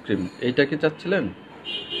রোজ ক্রিম। এইটা কি চাচ্ছিলেন?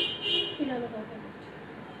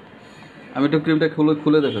 আমি একটু ক্রিমটা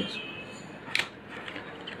খুলে দেখাচ্ছি।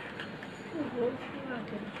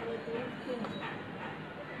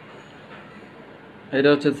 এটা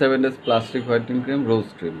হচ্ছে 7 days প্লাস্টিক হোয়াইটনিং ক্রিম, রোজ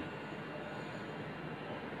ক্রিম।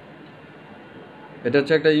 এটা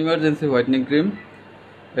হচ্ছে একটা ইমার্জেন্সি হোয়াইটনিং ক্রিম।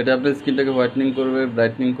 এটা আপনার স্কিনটাকে হোয়াইটনিং করবে,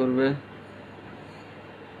 ব্রাইটনিং করবে,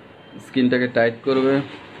 স্কিনটাকে টাইট করবে,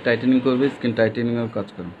 টাইটেনিং করবে, স্কিন টাইটেনিংয়ের কাজ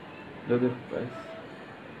করবে। যদি প্রাইস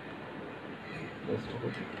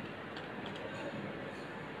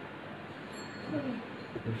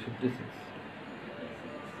 56।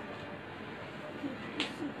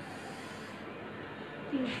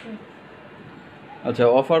 আচ্ছা,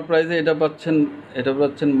 অফার প্রাইসে এটা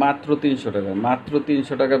পাচ্ছেন মাত্র 300 টাকা। মাত্র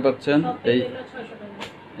 300 টাকা পাচ্ছেন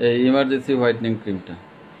এই ইমার্জেন্সি হোয়াইটনিং ক্রিমটা।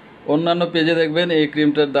 অন্যান্য পেজে দেখবেন এই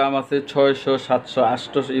ক্রিমটার দাম আছে 600, 700,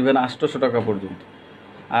 800, ইভেন 800 টাকা পর্যন্ত।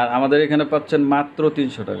 আর আমাদের এখানে পাচ্ছেন মাত্র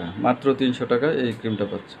 300 টাকা। মাত্র 300 টাকা এই ক্রিমটা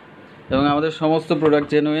পাচ্ছেন। এবং আমাদের সমস্ত প্রোডাক্ট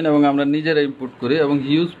জেনুইন এবং আমরা নিজেরা ইম্পোর্ট করি এবং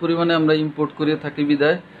হিউজ পরিমাণে আমরা ইম্পোর্ট করে থাকি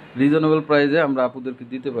বিধায় রিজনেবল প্রাইসে আমরা আপুদেরকে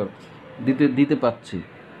দিতে পারছি।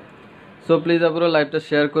 সো প্লিজ আপনারা লাইভটা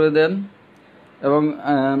শেয়ার করে দেন এবং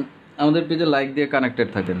আমাদের পেজে লাইক দিয়ে কানেক্টেড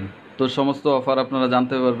থাকেন। তো সমস্ত অফার আপনারা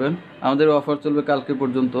জানতে পারবেন। আমাদের অফার চলবে কালকে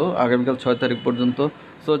পর্যন্ত, আগামীকাল 6 তারিখ পর্যন্ত।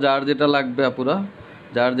 সো যার যেটা লাগবে আপুরা,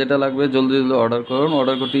 যার যেটা লাগবে জলদি জলদি অর্ডার করুন।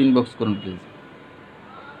 অর্ডার করতে ইনবক্স করুন প্লিজ।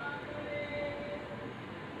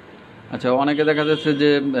 আচ্ছা, অনেকে দেখা যাচ্ছে যে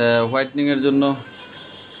হোয়াইটনিংয়ের জন্য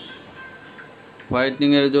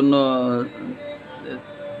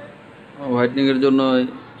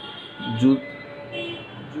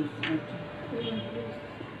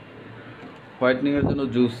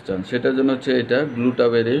জুস চান। সেটার জন্য হচ্ছে এটা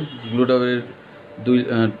গ্লুটাবেরির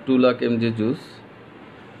 2 লাখ mg জুস।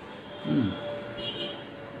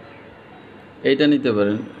 এইটা নিতে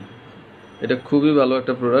পারেন। এটা খুবই ভালো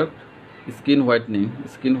একটা প্রোডাক্ট স্কিন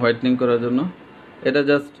হোয়াইটনিং করার জন্য। এটা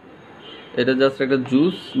জাস্ট একটা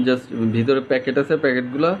জুস, জাস্ট ভিতরে প্যাকেট আছে,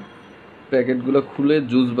 প্যাকেটগুলো খুলে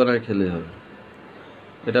জুস বানায় খেলে হবে।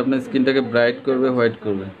 এটা আপনার স্কিনটাকে ব্রাইট করবে, হোয়াইট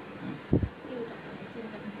করবে।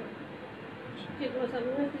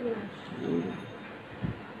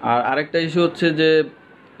 আর আরেকটা ইস্যু হচ্ছে যে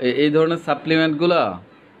এই ধরনের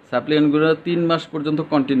সাপ্লিমেন্টগুলো 3 মাস পর্যন্ত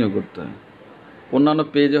কন্টিনিউ করতে হয়। অন্যান্য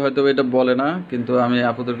পেজে হয়তো এটা বলে না, কিন্তু আমি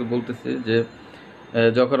আপনাদেরকে বলতেছি যে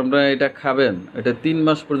যখন আপনারা এটা খাবেন এটা 3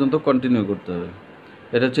 মাস পর্যন্ত কন্টিনিউ করতে হবে।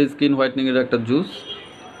 এটা হচ্ছে স্কিন হোয়াইটনিংয়ের একটা জুস।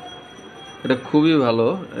 এটা খুবই ভালো,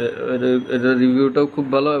 এটা রিভিউটাও খুব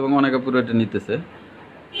ভালো এবং অনেক আপুরা এটা নিতেছে।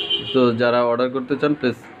 তো যারা অর্ডার করতে চান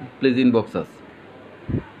প্লিজ ইনবক্স আস।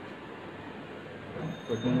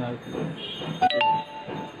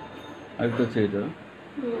 আরেকটা হচ্ছে এটা।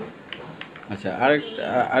 আচ্ছা,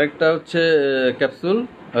 আরেকটা হচ্ছে ক্যাপসুল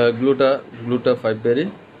গ্লুটা 5 বেরি।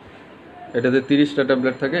 এটাতে 30টা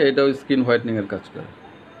ট্যাবলেট থাকে। এটাও স্কিন হোয়াইটনিংয়ের কাজ করে।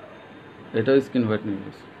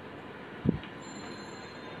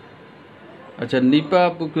 আচ্ছা, নিপা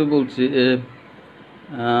আপুকে বলছি,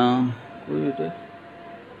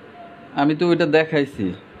 আমি তো ওইটা দেখাইছি।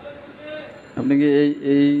 আপনি কি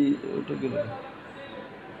এই ওটা কি?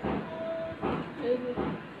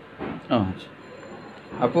 আচ্ছা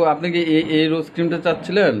আপু, আপনি কি এই রোজ ক্রিমটা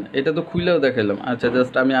চাচ্ছিলেন? এটা তো খুইলেও দেখাইলাম। আচ্ছা,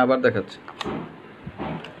 জাস্ট আমি আবার দেখাচ্ছি।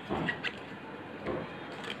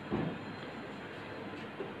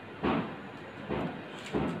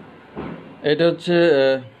 এটা হচ্ছে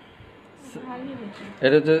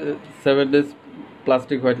 7 ডেজ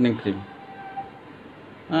প্লাস্টিক হোয়াইটনিং ক্রিম।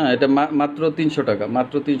 হ্যাঁ, এটা মাত্র 300 টাকা,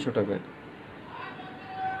 মাত্র 300 টাকা।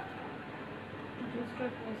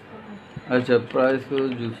 আচ্ছা, প্রাইস হলো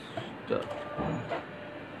জুসটা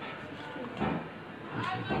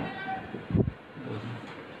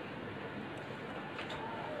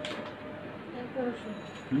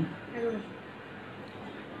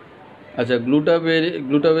আচ্ছা,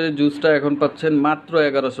 গ্লুটাবেরি জুসটা এখন পাচ্ছেন মাত্র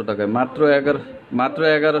 1100 টাকায়, মাত্র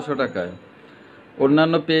 1100 টাকায়।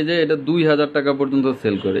 অন্যান্য পেজে এটা 2000 টাকা পর্যন্ত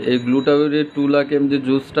সেল করে। এই গ্লুটাবেরি 2 লাখ এমজি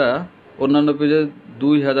জুসটা অন্যান্য পেজে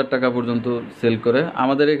 2000 টাকা পর্যন্ত সেল করে।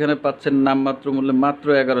 আমাদের এখানে পাচ্ছেন নামমাত্র মূল্যে মাত্র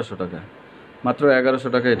 1100 টাকা, মাত্র 1100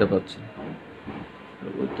 টাকা এটা পাচ্ছেন।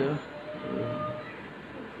 ওইটা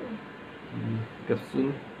ক্যাপসুল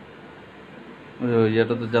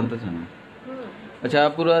এটা তো জানতে চান। আচ্ছা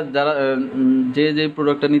আপুরা, যারা যে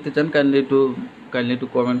প্রোডাক্টটা নিতে চান কাইন্ডলি একটু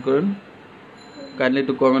কমেন্ট করেন।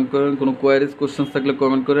 কোনো কোয়ারিজ কোশ্চেন্স থাকলে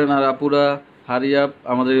কমেন্ট করেন। আর আপুরা হারি আপ,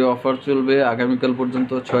 আমাদের এই অফার চলবে আগামীকাল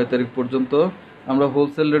পর্যন্ত, 6 তারিখ পর্যন্ত। আমরা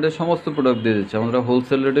হোলসেল রেটে সমস্ত প্রোডাক্ট দিয়ে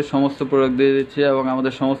দিচ্ছি। এবং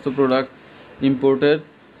আমাদের সমস্ত প্রোডাক্ট ইম্পোর্টেড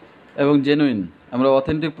এবং জেনুইন। আমরা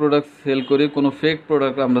অথেন্টিক প্রোডাক্ট সেল করি, কোনো ফেক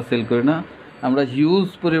প্রোডাক্ট আমরা সেল করি না। আমরা হিউজ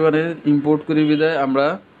পরিমাণে ইম্পোর্ট করি বিদায় আমরা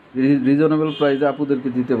রিজনেবল প্রাইসে আপুদেরকে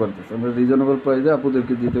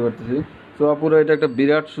দিতে পারতেছি। সো আপুরা, এটা একটা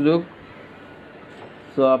বিরাট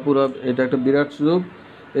সুযোগ।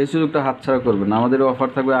 এই সুযোগটা হাতছাড়া করবেন না। আমাদের অফার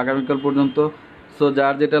থাকবে আগামীকাল পর্যন্ত। সো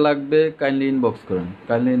যার যেটা লাগবে কাইন্ডলি ইনবক্স করেন।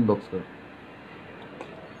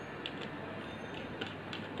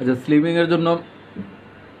 আচ্ছা, স্লিমিংয়ের জন্য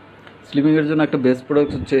একটা বেস্ট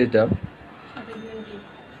প্রোডাক্ট হচ্ছে এটা।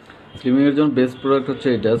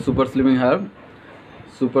 Super slimming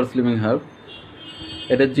herb.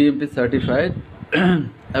 এটা জিএমপি সার্টিফাইড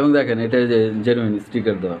এবং দেখেন এটা যে জেনুইন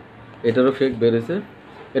স্টিকার দেওয়া। এটারও ফেক বেরিয়েছে।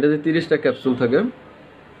 এটাতে 30টা ক্যাপসুল থাকে।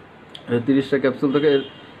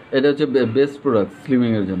 এটা হচ্ছে বেস্ট প্রোডাক্ট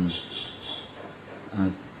স্লিমিংয়ের জন্য।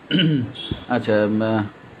 আচ্ছা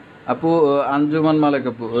আপু, আঞ্জুমান মালিক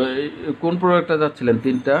আপু, কোন প্রোডাক্টটা যাচ্ছিলেন?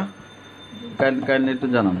 3টা কাইন্ডলি একটু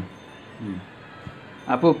জানান।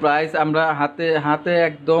 আপু, প্রাইস আমরা হাতে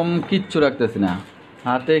একদম কিচ্ছু রাখতেছি না।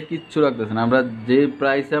 আমরা যে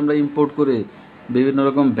প্রাইসে আমরা ইম্পোর্ট করি, বিভিন্ন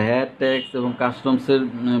রকম ভ্যাট ট্যাক্স এবং কাস্টমসের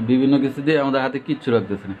বিভিন্ন কিছু দিয়ে আমাদের হাতে কিচ্ছু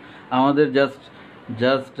রাখতেছি না। আমাদের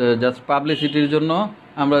জাস্ট পাবলিসিটির জন্য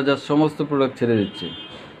আমরা সমস্ত প্রোডাক্ট ছেড়ে দিচ্ছি।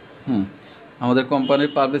 আমাদের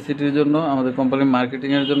কোম্পানির পাবলিসিটির জন্য, আমাদের কোম্পানির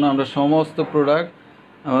মার্কেটিংয়ের জন্য আমরা সমস্ত প্রোডাক্ট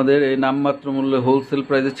আমাদের এই নামমাত্র মূল্যে হোলসেল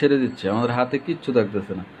প্রাইসে ছেড়ে দিচ্ছি। আমাদের হাতে কিচ্ছু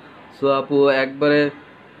থাকতেছে না। সো আপু,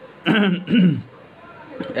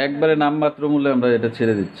 একবারে নামমাত্র মূল্যে আমরা এটা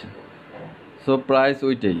ছেড়ে দিচ্ছি। সো প্রাইস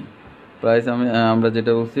ওইটাই। আমরা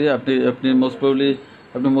যেটা বলছি, আপনি মোস্ট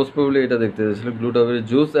প্রবলি এটা দেখতে চাইছিলেন গ্লুটাবেরি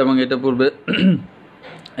জুস, এবং এটা পড়বে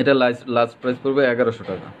এটা লাস্ট প্রাইস পড়বে 1100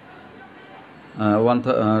 টাকা,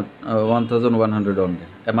 1100 অনলি,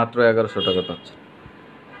 মাত্র 1100 টাকা পাচ্ছে।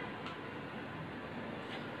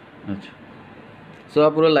 আচ্ছা, সো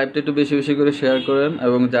পুরো লাইভটা একটু বেশি করে শেয়ার করেন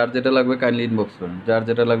এবং যার যেটা লাগবে কাইন্ডলি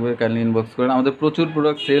ইনবক্স করেন। আমাদের প্রচুর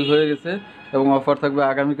প্রোডাক্ট সেল হয়ে গেছে এবং অফার থাকবে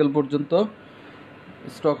আগামীকাল পর্যন্ত।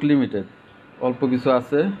 স্টক লিমিটেড, অল্প কিছু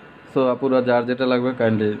আছে। সো আপুরা, যার যেটা লাগবে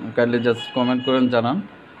কাইন্ডলি জাস্ট কমেন্ট করেন, জানান।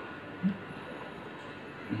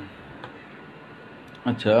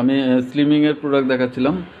 আচ্ছা, আমি স্লিমিংয়ের প্রোডাক্ট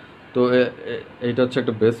দেখাচ্ছিলাম। তো এইটা হচ্ছে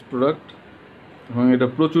একটা বেস্ট প্রোডাক্ট এবং এটা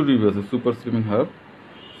প্রচুর রিভিউ আছে। সুপার স্লিমিং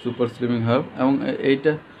হার্ব এবং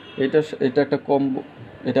এটা একটা কম্বো।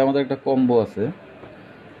 এটা আমাদের একটা কম্বো আছে।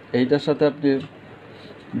 এইটার সাথে আপনি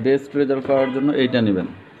বেস্ট রেজাল্ট পাওয়ার জন্য এইটা নেবেন,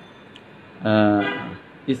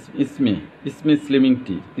 ইসমে স্লিমিং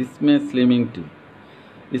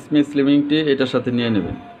টি এটার সাথে নিয়ে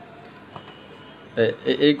নেবেন।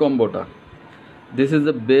 এই কম্বোটা this is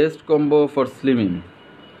the best combo for slimming.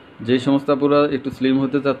 যে সমস্ত আপুরা একটু স্লিম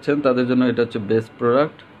হতে চাচ্ছেন তাদের জন্য এটা হচ্ছে বেস্ট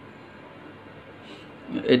প্রোডাক্ট,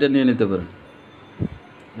 এটা নিয়ে নিতে পারেন।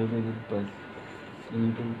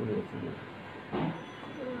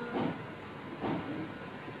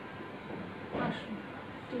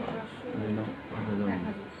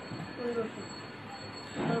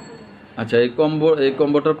 আচ্ছা, এই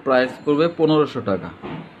কম্বোটার প্রাইস পড়বে 1500 টাকা।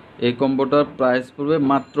 এই কম্বোটার প্রাইস পড়বে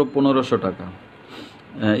মাত্র 1500 টাকা।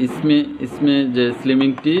 ইসমে যে স্লিমিং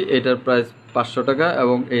টি এটার প্রাইস 500 টাকা,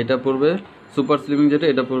 এবং এইটা পড়বে সুপার স্লিমিং যেটা,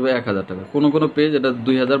 এটা পড়বে 1000 টাকা। কোনো পেজ এটা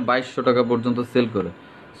 2200 টাকা পর্যন্ত সেল করে।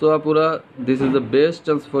 সো আপুরা, this is the best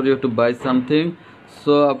chance for you two by something.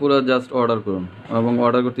 So আপুরা জাস্ট অর্ডার করুন, এবং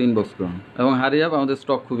অর্ডার করতে ইনবক্স করুন, এবং হারি আপ, আমাদের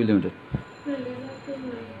স্টক খুবই লিমিটেড।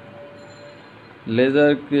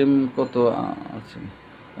 লেজার ক্রিম কত আছে?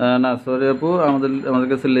 না সরি আপু, আমাদের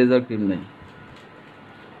কাছে লেজার ক্রিম নেই,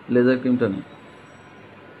 লেজার ক্রিমটা নেই।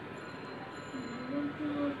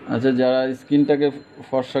 আচ্ছা, যারা স্কিনটাকে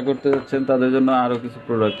ফর্সা করতে যাচ্ছেন তাদের জন্য আরও কিছু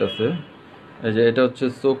প্রোডাক্ট আছে। এই যে এটা হচ্ছে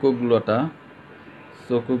সোকো গ্লোটা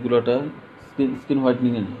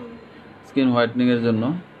স্কিন হোয়াইটনিংয়ের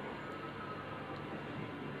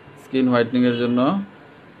জন্য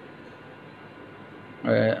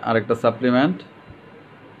আরেকটা সাপ্লিমেন্ট,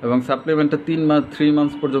 এবং সাপ্লিমেন্টটা 3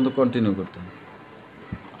 মান্থস পর্যন্ত কন্টিনিউ করতে হবে।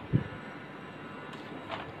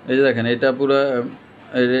 এই যে দেখেন, এটা পুরো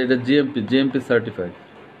এটা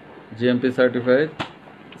জিএমপি সার্টিফাইড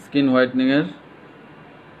স্কিন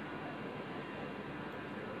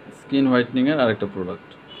হোয়াইটনিংয়ের আরেকটা প্রোডাক্ট।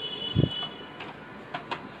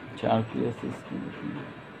 আচ্ছা, আর কি আছে স্কিন?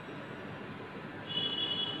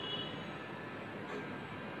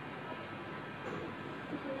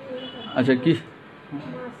 আচ্ছা, কি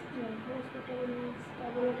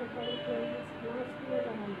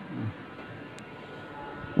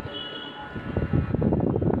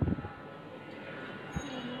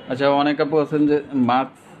আচ্ছা, অনেক আপু আছেন যে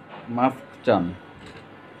মাস্ক চান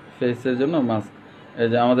ফেসের জন্য। মাস্ক, এই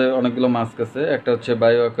যে আমাদের অনেকগুলো মাস্ক আছে। একটা হচ্ছে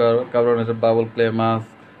bio carbonated bubble clay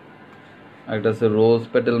mask, একটা আছে রোজ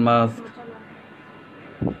পেটেল মাস্ক,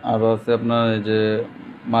 আরও আছে আপনার এই যে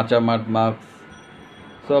মাচা মাড মাস্ক।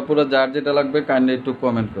 সো পুরো যার যেটা লাগবে কাইন্ডলি একটু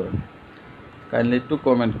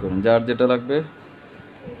কমেন্ট করুন যার যেটা লাগবে।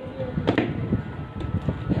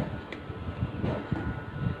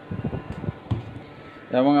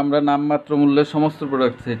 এবং আমরা নামমাত্র মূল্যে সমস্ত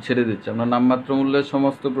প্রোডাক্ট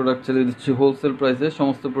ছেড়ে দিচ্ছি। হোলসেল প্রাইসে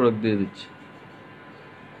সমস্ত প্রোডাক্ট দিয়ে দিচ্ছি।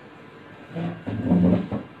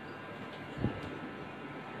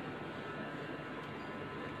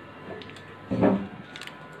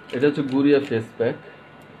 এটা হচ্ছে গুড়িয়া ফেস প্যাক।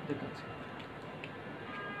 ঠিক আছে,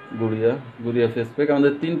 গুড়িয়া ফেস প্যাক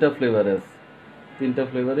আমাদের 3টা ফ্লেভারে আছে। 3টা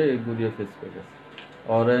ফ্লেভারে এই গুড়িয়া ফেস প্যাক আছে।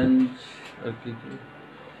 অরেঞ্জ আর কি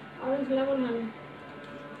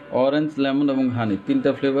অরেঞ্জ, লেমন এবং হানি,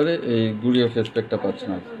 3টা ফ্লেভারে এই গুড়িয়া ফেস প্যাকটা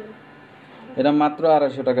পাচ্ছেন। এটা মাত্র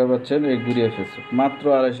 250 টাকা পাচ্ছেন। এই গুড়িয়া ফেস প্যাক মাত্র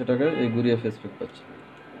 250 টাকায় এই গুড়িয়া ফেস প্যাক পাচ্ছেন।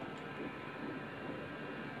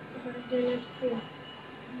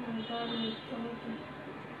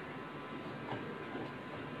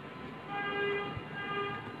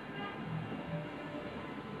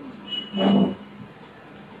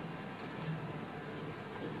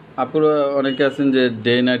 আপনারা অনেকে আছেন যে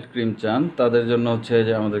ডে নাইট ক্রিম চান, তাদের জন্য হচ্ছে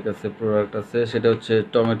যে আমাদের কাছে প্রোডাক্ট আছে। সেটা হচ্ছে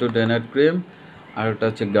টমেটো ডে নাইট ক্রিম, আর একটা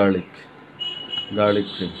হচ্ছে গার্লিক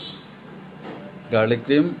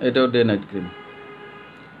ক্রিম। এটাও ডে নাইট ক্রিম।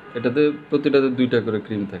 এটাতে প্রতিটাতে 2টা করে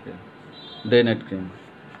ক্রিম থাকে। Day night cream.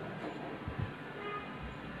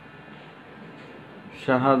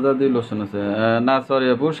 শাহজাদি লোশন আছে? না সরি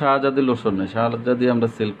আপু, শাহজাদি লোশন নেই। শাহজাদি আমরা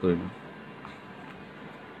সেল করি না।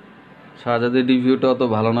 শাহজাদির রিভিউটা অত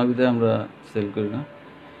ভালো না বিধায় আমরা সেল করি না।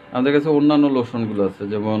 আমাদের কাছে অন্যান্য লোশনগুলো আছে,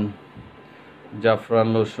 যেমন জাফরান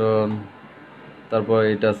লোশন, তারপর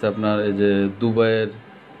এটা আছে আপনার এই যে দুবাইয়ের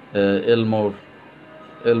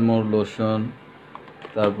এলমোর লোশন,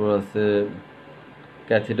 তারপর আছে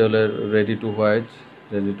ক্যাথিডলের রেডি টু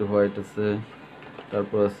হোয়াইট আছে,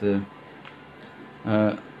 তারপর আছে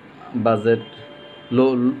বাজেট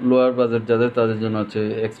লোয়ার বাজেট তাদের জন্য আছে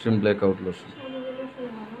এক্সট্রিম ব্ল্যাকআউট লোশন।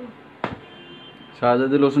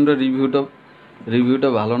 শাহজাদি লোশনটার রিভিউটা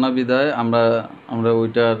ভালো না বিধায় আমরা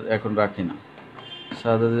ওইটার এখন রাখি না,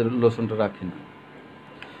 শাহজাদির লোশনটা রাখি না।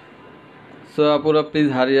 সো আপুরা প্লিজ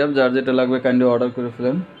হারি আপ, যার যেটা লাগবে কাইন্ডলি অর্ডার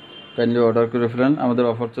করে ফেলেন। আমাদের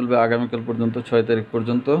অফার চলবে আগামীকাল পর্যন্ত, 6 তারিখ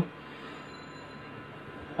পর্যন্ত।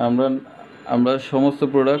 আমরা সমস্ত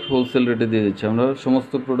প্রোডাক্ট হোলসেল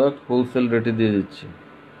রেটে দিয়ে দিচ্ছি।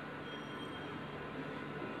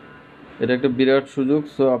 এটা একটা বিরাট সুযোগ।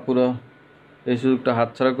 সো আপুরা এই সুযোগটা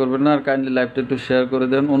হাতছাড়া করবেন না। আর কাইন্ডলি লাইভটা একটু শেয়ার করে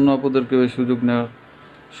দেন, অন্য আপুদেরকে ওই সুযোগ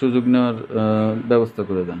নেওয়ার ব্যবস্থা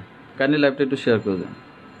করে দেন। কাইন্ডলি লাইভটা একটু শেয়ার করে দেন।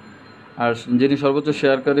 আর যিনি সর্বোচ্চ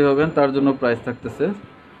শেয়ারকারী হবেন তার জন্য প্রাইস থাকতেছে,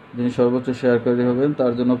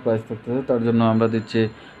 তার জন্য আমরা দিচ্ছি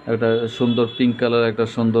একটা সুন্দর পিঙ্ক কালার একটা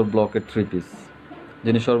সুন্দর ব্লকের 3 পিস।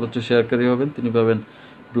 যিনি সর্বোচ্চ শেয়ারকারী হবেন তিনি পাবেন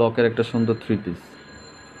ব্লকের একটা সুন্দর 3 পিস।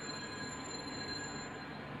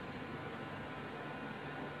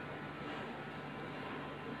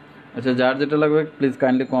 আচ্ছা, যার যেটা লাগবে প্লিজ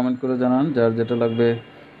কাইন্ডলি কমেন্ট করে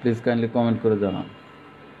জানান।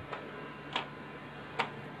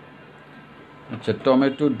 আচ্ছা,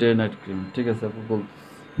 টমেটো ডে নাইট ক্রিম, ঠিক আছে আপু বলছি।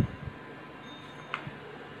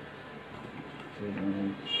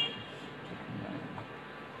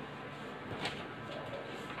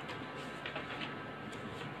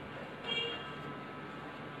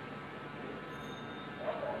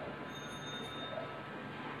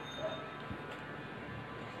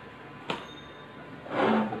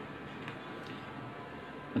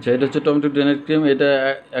 আচ্ছা, এটা হচ্ছে টমেটো ডে নাইট ক্রিম। এটা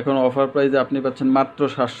এখন অফার প্রাইসে আপনি পাচ্ছেন মাত্র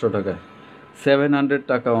 700 টাকায়, 700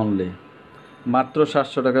 টাকা অনলি, মাত্র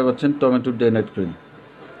 700 টাকায় পাচ্ছেন টমেটো ডে নাইট ক্রিম।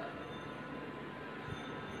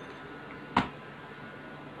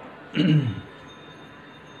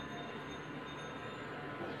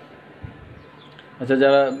 আচ্ছা,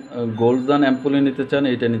 যারা গোল্ডজান অ্যাম্পুলি নিতে চান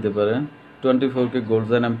এটা নিতে পারেন, 24K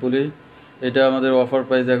গোল্ডজান অ্যাম্পুলি। এটা আমাদের অফার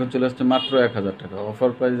প্রাইসে এখন চলে আসছে মাত্র 1000 টাকা,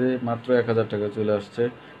 অফার প্রাইসে মাত্র 1000 টাকা চলে আসছে।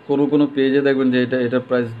 কোনো পেজে দেখবেন যে এটার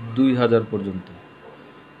প্রাইস 2000 পর্যন্ত,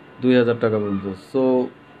 2000 টাকা পর্যন্ত।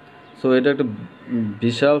 সো এটা একটা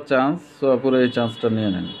বিশাল চান্স। সো আপনারা এই চান্সটা নিয়ে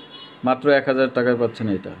নেন, মাত্র 1000 টাকায় পাচ্ছেন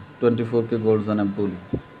এটা 24K গোল্ডজান অ্যাম্পুলি।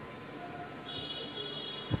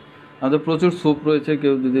 আমাদের প্রচুর সোপ রয়েছে,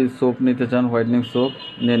 কেউ যদি সোপ নিতে চান হোয়াইটনিং সোপ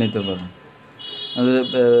নিয়ে নিতে পারেন। আমাদের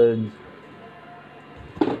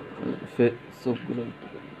সোপগুলো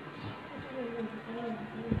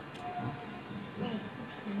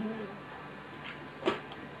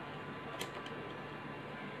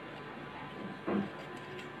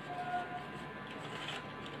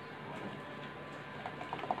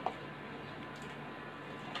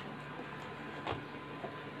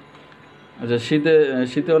আচ্ছা,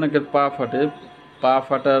 শীতে অনেকের পা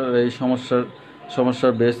ফাটার এই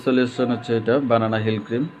সমস্যার বেস্ট সলিউশন হচ্ছে এটা বানানা হিল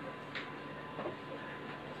ক্রিম।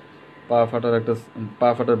 পা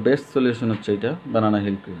ফাটার বেস্ট সলিউশন হচ্ছে এটা বানানা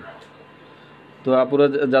হিল ক্রিম। তো আপুরা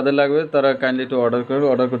যাদের লাগবে তারা কাইন্ডলি একটু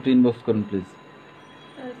অর্ডার করতে ইনবক্স করুন প্লিজ।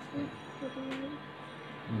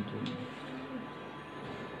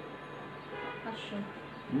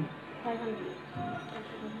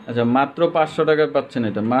 আচ্ছা, মাত্র 500 টাকায় পাচ্ছেন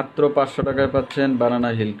এটা, মাত্র 500 টাকায় পাচ্ছেন বানানা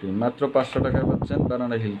হিল ক্রিম, মাত্র 500 টাকায় পাচ্ছেন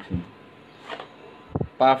বানানা হিল ক্রিম।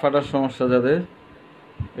 পা ফাটার সমস্যা যাদের,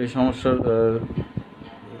 এই সমস্যার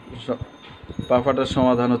পা ফাটার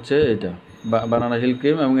সমাধান হচ্ছে এটা বানানা হিল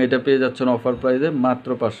ক্রিম, এবং এটা পেয়ে যাচ্ছেন অফার প্রাইসে মাত্র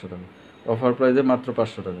 500 টাকা, অফার প্রাইসে মাত্র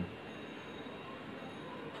 500 টাকা।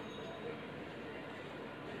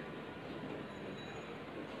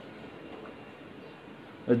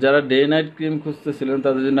 যারা ডে নাইট ক্রিম খুঁজতেছিলেন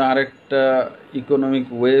তাদের জন্য আরেকটা ইকোনমিক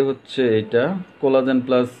ওয়ে হচ্ছে এটা collagen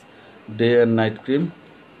plus day and night cream,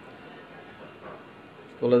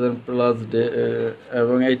 collagen plus day,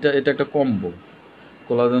 এবং এটা একটা combo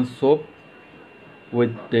collagen soap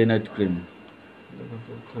with day night cream.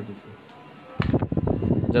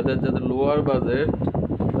 যাদের লোয়ার বাজেট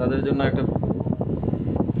তাদের জন্য একটা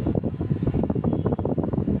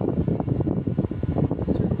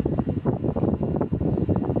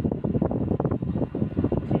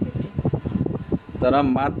তারা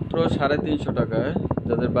মাত্র 350 টাকায়,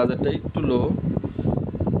 যাদের বাজেটটা একটু লো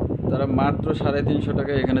তারা মাত্র 350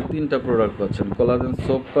 টাকায় এখানে 3টা প্রোডাক্ট পাচ্ছেন, কোলাজেন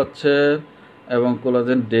সোপ পাচ্ছেন এবং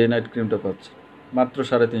কোলাজেন ডে নাইট ক্রিমটা পাচ্ছেন মাত্র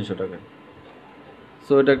 350 টাকায়।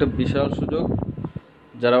 সো এটা একটা বিশাল সুযোগ,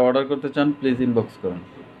 যারা অর্ডার করতে চান প্লিজ ইনবক্স করুন।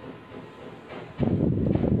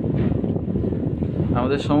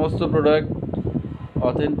 আমাদের সমস্ত প্রোডাক্ট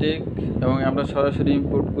অথেন্টিক এবং আমরা সরাসরি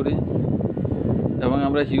ইম্পোর্ট করি, এবং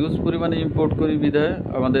আমরা হিউজ পরিমাণে ইম্পোর্ট করি বিধায়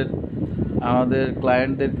আমাদের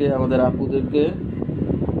ক্লায়েন্টদেরকে, আমাদের আপুদেরকে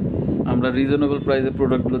আমরা রিজনেবল প্রাইসে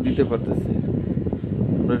প্রোডাক্টগুলো দিতে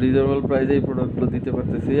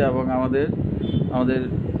পারতেছি, এবং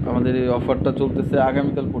আমাদের এই অফারটা চলতেছে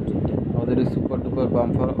আগামীকাল পর্যন্ত। আমাদের এই সুপার ডুপার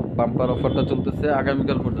বাম্পার অফারটা চলতেছে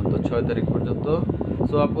আগামীকাল পর্যন্ত, 6 তারিখ পর্যন্ত।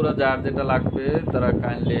 সো আপুরা যার যেটা লাগবে তারা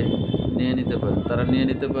কাইন্ডলি নিয়ে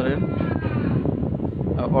নিতে পারেন,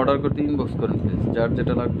 অর্ডার করতে ইনবক্স করেন প্লিজ, যার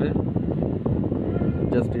যেটা লাগবে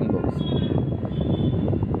জাস্ট ইনবক্স।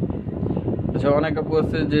 আচ্ছা, অনেক আপু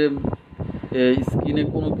আছে যে স্কিনে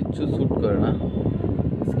কোনো কিছু স্যুট করে না,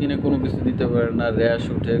 স্কিনে কোনো কিছু দিতে পারে না, র্যাশ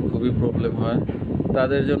উঠে, খুবই প্রবলেম হয়,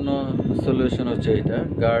 তাদের জন্য সলিউশন হচ্ছে এটা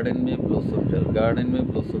garden me blossom jail. Garden me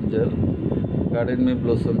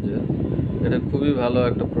blossom jail এটা খুবই ভালো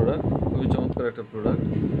একটা প্রোডাক্ট, খুবই চমৎকার একটা product.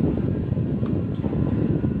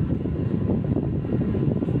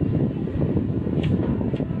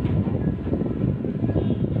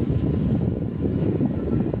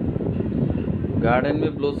 Garden me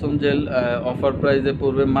blossom jail offer প্রাইসে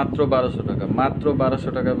পড়বে মাত্র 1200 টাকা। মাত্র 1200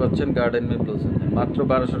 টাকা পাচ্ছেন গার্ডেন মি ব্লসম জেল, মাত্র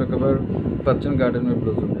 1200 টাকা পাচ্ছেন গার্ডেন মি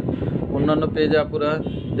ব্লসম জেল। অন্যান্য পেজে আপুরা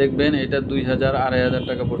দেখবেন এটা 2000 2500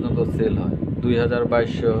 টাকা পর্যন্ত সেল হয়, 2000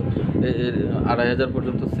 2200 2500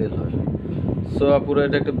 পর্যন্ত সেল হয়। সো আপুরা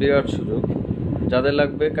এটা একটা বিরাট সুযোগ, যাদের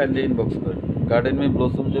লাগবে কাইন্ডলি ইনবক্স করেন। গার্ডেন মি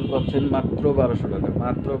ব্লসম জেল পাচ্ছেন মাত্র 1200 টাকা,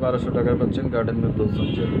 মাত্র 1200 টাকায় পাচ্ছেন গার্ডেন মি ব্লসম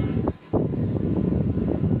জেল।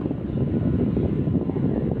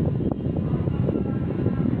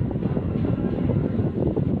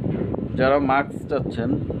 যারা মাস্ক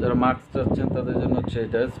চাচ্ছেন তাদের জন্য হচ্ছে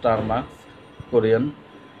এটা star mask, Korean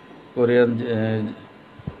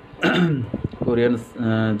Korean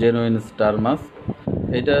genuine star mask.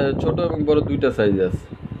 এটা ছোট এবং বড় দুইটা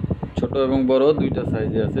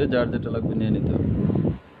সাইজে আছে, যার যেটা লাগবে নিয়ে নিতে হবে।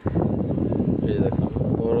 এই দেখুন,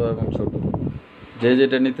 বড় এবং ছোট, যে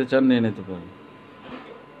যেটা নিতে চান নিয়ে নিতে পারেন।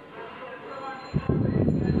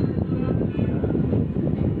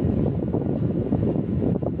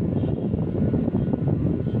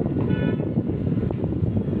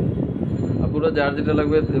 আপুরা যার যেটা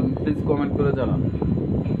লাগবে প্লিজ কমেন্ট করে জানান,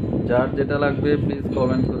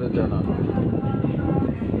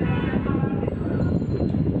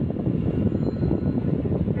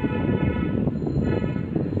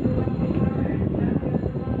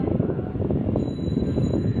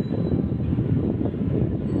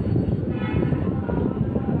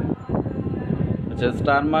 আচ্ছা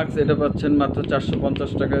স্টার মার্কস এটা পাচ্ছেন মাত্র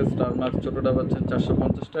 450 টাকায়। স্টার মার্কস ছোটোটা পাচ্ছেন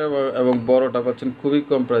 450 টাকা এবং বড়টা পাচ্ছেন খুবই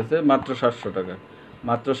কম প্রাইসে মাত্র 700 টাকা।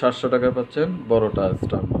 মাত্র 700 টাকায় পাচ্ছেন বড়টা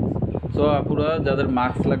স্টার মার্কস। সো আপুরা যাদের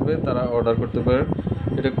মাস্ক লাগবে তারা অর্ডার করতে পারেন।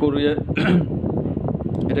 এটা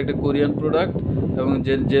একটা কোরিয়ান প্রোডাক্ট এবং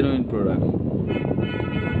জেনুইন প্রোডাক্ট।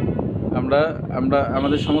 আমরা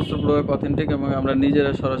আমাদের সমস্ত প্রোডাক্ট অথেন্টিক এবং আমরা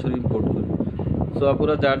নিজেরা সরাসরি ইম্পোর্ট করি। সো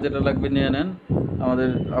আপুরা যার যেটা লাগবে নিয়ে নেন।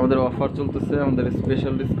 আমাদের অফার চলতেছে, আমাদের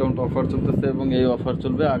স্পেশাল ডিসকাউন্ট অফার চলতেছে এবং এই অফার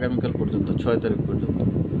চলবে আগামীকাল পর্যন্ত, 6 তারিখ পর্যন্ত।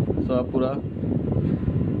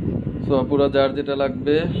 সো আপুরা যার যেটা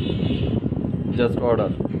লাগবে just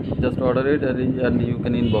order it and you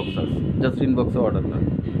can inbox us, just inbox order করেন।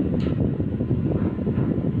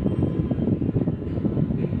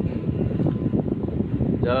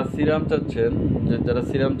 যারা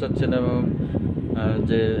সিরাম চাচ্ছেন এবং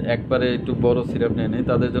যে একবারে একটু বড় সিরাম নিয়ে নেই,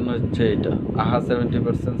 তাদের জন্য হচ্ছে এটা আহা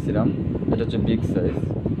 70% সিরাম। এটা হচ্ছে বিগ সাইজ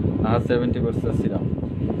আহা 70% সিরাম।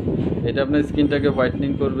 এটা আপনার স্কিনটাকে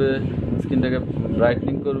হোয়াইটনিং করবে, স্কিনটাকে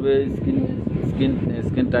ব্রাইটনিং করবে,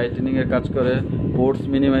 স্কিন টাইটেনিংয়ের কাজ করে, পোর্স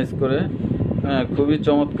মিনিমাইজ করে। হ্যাঁ, খুবই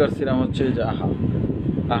চমৎকার সিরাম হচ্ছে এই যে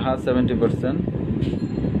আহা 70%।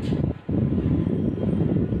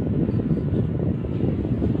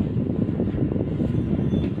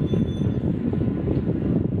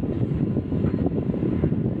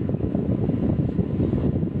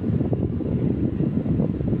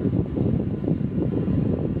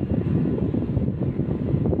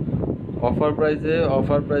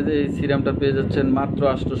 অফার প্রাইসে এই সিরামটা পেয়ে যাচ্ছেন মাত্র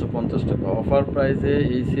 850 টাকা। অফার প্রাইসে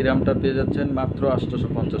এই সিরামটা পেয়ে যাচ্ছেন মাত্র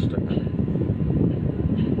 850 টাকা।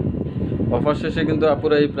 অফার শেষে কিন্তু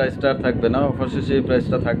আপুরা এই প্রাইসটা আর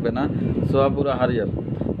থাকবে না, সো আপুরা হারিয়াল।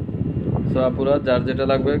 সো আপুরা যার যেটা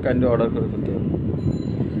লাগবে কাইন্ডলি অর্ডার করে ফেলতে হবে।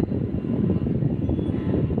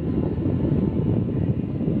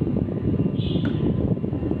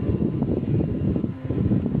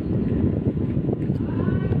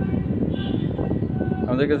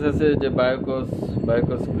 আমাদের কাছে আছে যে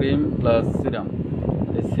বায়োকস ক্রিম প্লাস সিরাম।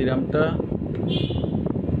 এই সিরামটা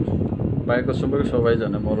বায়োকস সম্পর্কে সবাই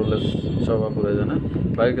জানে, মোরলেস সব আপুরাই জানে।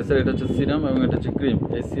 বায়োকসের এটা হচ্ছে সিরাম এবং এটা হচ্ছে ক্রিম।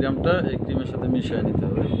 এই সিরামটা এই ক্রিমের সাথে মিশিয়ে নিতে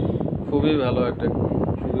হবে। খুবই ভালো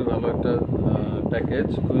একটা প্যাকেজ,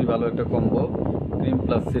 খুবই ভালো একটা কম্বো, ক্রিম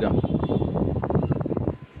প্লাস সিরাম।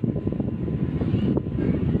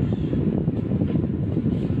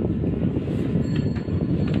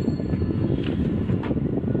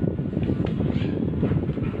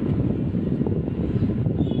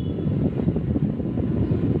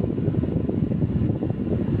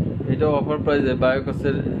 এটা অফার প্রাইসে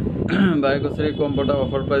বায়োকসের এই কম্বোটা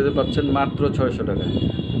অফার প্রাইসে পাচ্ছেন মাত্র 600 টাকায়।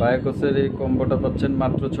 বায়োকসের এই কম্বোটা পাচ্ছেন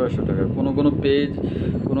মাত্র 600 টাকায়।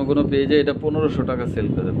 কোনো পেজে এটা 1500 টাকা সেল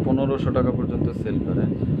করে, 1500 টাকা পর্যন্ত সেল করে।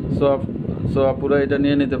 সো আপুরা এটা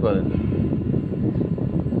নিয়ে নিতে পারেন।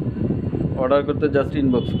 অর্ডার করতে জাস্ট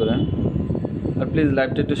ইনবক্স করেন। আর প্লিজ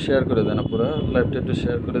লাইভটা একটু শেয়ার করে দেন, পুরো লাইভটা একটু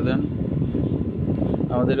শেয়ার করে দেন।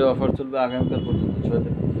 আমাদের এই অফার চলবে আগামীকাল পর্যন্ত 6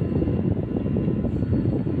 দিন।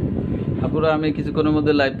 আপুরা আমি কিছুক্ষণের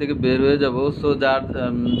মধ্যে লাইভ থেকে বের হয়ে যাব। সো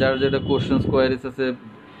যার যেটা কোশ্চেন্স কোয়ারিজ আছে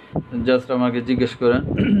জাস্ট আমাকে জিজ্ঞেস করেন।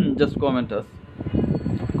 জাস্ট কমেন্ট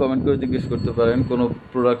করে জিজ্ঞেস করতে পারেন। কোনো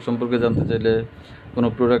প্রোডাক্ট সম্পর্কে জানতে চাইলে, কোনো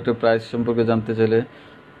প্রোডাক্টের প্রাইস সম্পর্কে জানতে চাইলে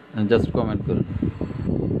জাস্ট কমেন্ট করুন।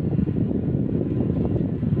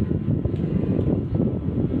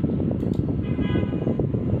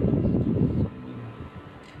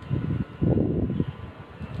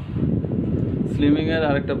 স্লিমিংয়ের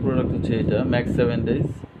আরেকটা প্রোডাক্ট হচ্ছে এটা ম্যাক্স 7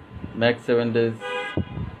 ডেজ।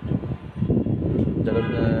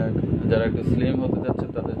 যারা একটু স্লিম হতে যাচ্ছে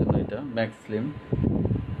তাদের জন্য এটা ম্যাক্স স্লিম,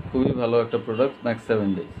 খুবই ভালো একটা প্রোডাক্ট ম্যাক্স 7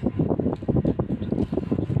 ডেজ।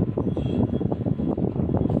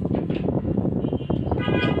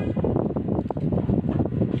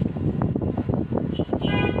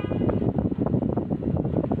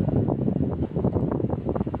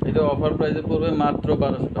 এটা অফার প্রাইসে পড়বে মাত্র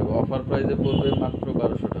 1200 টাকা। অফার প্রাইসে পড়বে মাত্র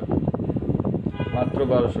 1200 টাকা, মাত্র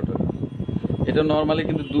 1200 টাকা। এটা নর্মালি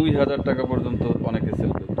কিন্তু 2000 টাকা পর্যন্ত অনেকে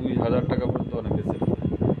সেল করে, 2000 টাকা পর্যন্ত অনেকে সেল করে।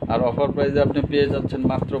 আর অফার প্রাইসে আপনি পেয়ে যাচ্ছেন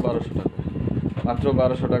মাত্র 1200 টাকা। মাত্র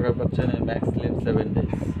 1200 টাকা পাচ্ছেন এই ম্যাক্স স্লিম 7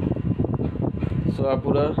 ডেজ। সো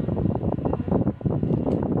আপুরা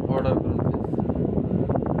অর্ডার করুন প্লিজ।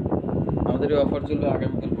 আমাদের এই অফার চলবে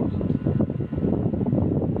আগামীকাল পর্যন্ত।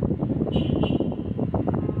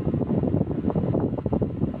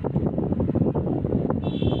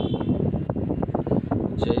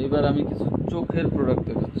 এবার আমি কিছু চোখের প্রোডাক্ট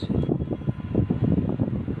দেখাচ্ছি।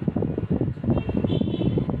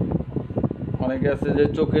 অনেকে আছে যে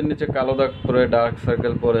চোখের নিচে কালো দাগ পরে, ডার্ক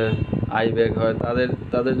সার্কেল পরে, আই ব্যাগ হয়,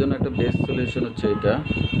 তাদের জন্য একটা বেস্ট সলিউশন হচ্ছে এটা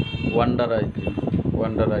wonder eye cream.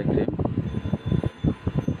 Wonder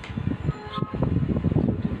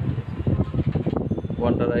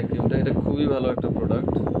I ক্রিমটা এটা খুবই ভালো একটা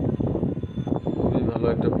প্রোডাক্ট,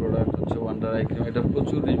 হচ্ছে ওয়ান্ডার আই ক্রিম। এটা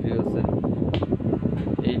প্রচুর রিভিউ আছে।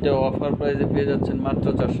 এইটা অফার প্রাইসে পেয়ে যাচ্ছেন মাত্র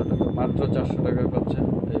 400 টাকা। মাত্র 400 টাকায় পাচ্ছেন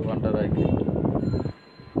এই ওয়ান্ডার আই ক্রিম।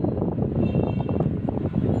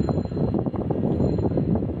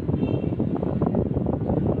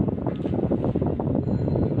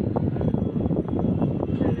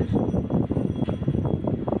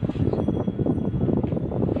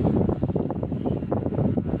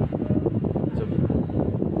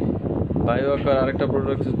 বায়োআকার আরেকটা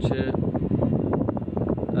প্রোডাক্ট হচ্ছে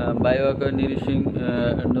বায়োআকার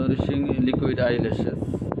নারিশিং লিকুইড আইল্যাশেস।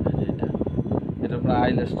 এটা আপনার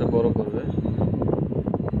আইল্যাশটা বড় করবে।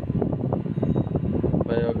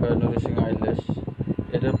 বায়োআকার নারিশিং আইল্যাশ,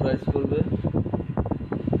 এটার প্রাইস পড়বে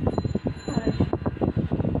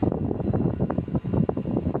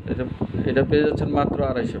এটা পেয়ে যাচ্ছেন মাত্র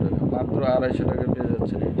 250 টাকা। মাত্র 250 টাকা পেয়ে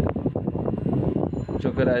যাচ্ছেন এটা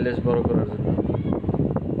চোখের আইল্যাশ বড় করার জন্য।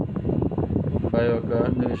 বায়োআকার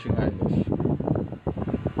নারিশিং আইল্যাশ।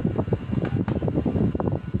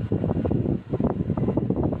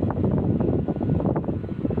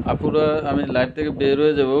 আপুরা আমি লাইভ থেকে বের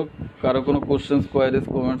হয়ে যাব। কারো কোনো কোশ্চেন্স কোয়ারিজ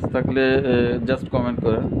কমেন্টস থাকলে জাস্ট কমেন্ট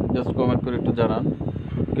করে একটু জানান।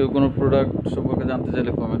 কেউ কোনো প্রোডাক্ট সম্পর্কে জানতে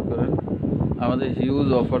চাইলে কমেন্ট করেন। আমাদের হিউজ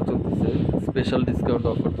অফার চলতেছে, স্পেশাল ডিসকাউন্ট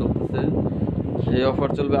অফার চলতেছে। এই অফার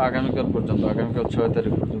চলবে আগামীকাল পর্যন্ত, আগামীকাল 6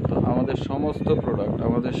 তারিখ পর্যন্ত। আমাদের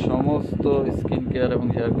সমস্ত স্কিন কেয়ার এবং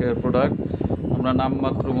হেয়ার কেয়ার প্রোডাক্ট আমরা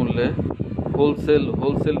নামমাত্র মূল্যে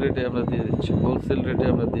হোলসেল রেটে আমরা দিয়ে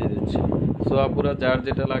দিচ্ছি। সো আপুরা যার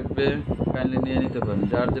যেটা লাগবে কাইন্ডলি নিয়ে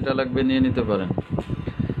নিতে পারেন।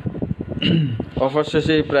 অফার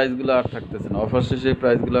শেষে এই প্রাইসগুলো আর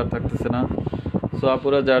থাকতেছে না। সো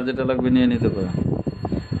আপুরা যার যেটা লাগবে নিয়ে নিতে পারেন।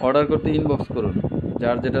 অর্ডার করতে ইনবক্স করুন।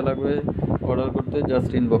 যার যেটা লাগবে অর্ডার করতে জাস্ট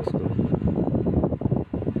ইনবক্স করুন।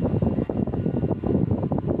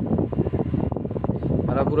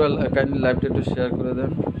 আর আপুরা কাইন্ডলি লাইভটা একটু শেয়ার করে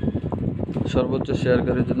দেন। সর্বোচ্চ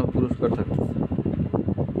শেয়ারকারীর জন্য পুরস্কার থাকতেছে।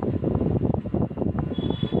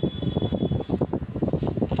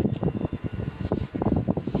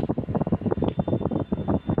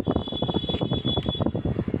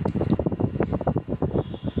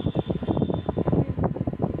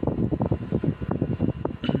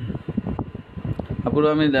 আপুরা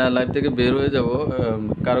আমি লাইভ থেকে বের হয়ে যাব।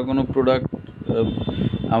 কারো কোনো প্রোডাক্ট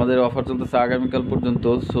আমাদের অফার চলতেছে আগামীকাল পর্যন্ত।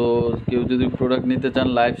 সো কেউ যদি প্রোডাক্ট নিতে চান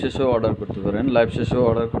লাইভ শেষেও অর্ডার করতে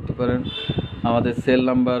পারেন। আমাদের সেল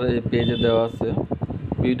নাম্বার এই পেজে দেওয়া আছে,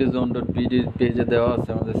 BeautyZone.bd পেজে দেওয়া আছে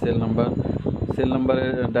আমাদের সেল নাম্বারে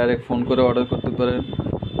ডাইরেক্ট ফোন করে অর্ডার করতে পারেন,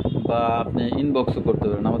 বা আপনি ইনবক্সও করতে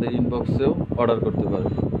পারেন। আমাদের ইনবক্সেও অর্ডার করতে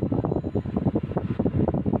পারেন।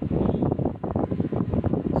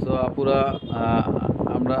 সো আপুরা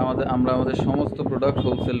আমরা আমাদের সমস্ত প্রোডাক্ট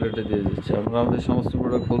হোলসেল রেটে দিয়ে দিচ্ছি। আমরা আমাদের সমস্ত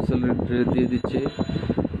প্রোডাক্ট হোলসেল রেটে দিয়ে দিচ্ছি।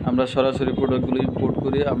 আমরা সরাসরি প্রোডাক্টগুলো ইম্পোর্ট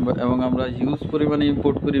করি এবং আমরা হিউজ পরিমাণে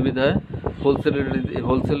ইম্পোর্ট করি বিধায়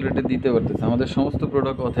হোলসেল রেটে দিতে পারতেছি। আমাদের সমস্ত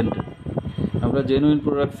প্রোডাক্ট অথেন্টিক, আমরা জেনুইন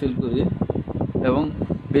প্রোডাক্ট সেল করি এবং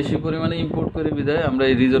বেশি পরিমাণে ইম্পোর্ট করি বিধায় আমরা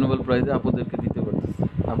এই রিজনেবল প্রাইসে আপুদেরকে দিতে পারতেছি,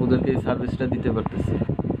 আপুদেরকে এই সার্ভিসটা দিতে পারতেছি।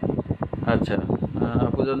 আচ্ছা,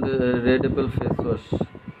 আপু জানতে রেড অ্যাপেল ফেস ওয়াশ,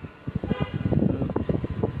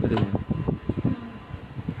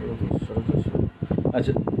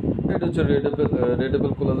 আচ্ছা এটা হচ্ছে red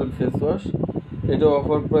Apple collagen face wash. এটা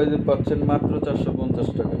অফার প্রাইসে পাচ্ছেন মাত্র 450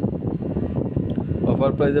 টাকায়।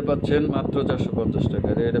 অফার প্রাইসে পাচ্ছেন মাত্র 450 টাকা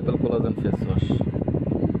red Apple collagen face wash.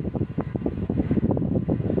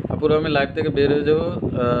 আপুরা আমি লাইভ থেকে বের হয়ে যাবো।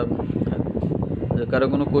 কারো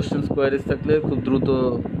কোনো কোশ্চেন্স কোয়ারিজ থাকলে খুব দ্রুত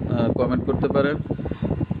কমেন্ট করতে পারেন।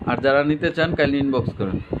 আর যারা নিতে চান কাইন্ডলি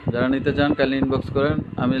ইনবক্স করেন।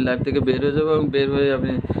 আমি লাইভ থেকে বের হয়ে যাবো এবং বের হয়ে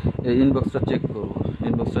আমি এই ইনবক্সটা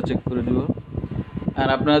চেক করে দিব। আর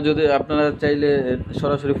আপনারা চাইলে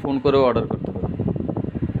সরাসরি ফোন করেও অর্ডার করতে পারেন।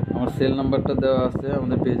 আমার সেল নাম্বারটা দেওয়া আছে,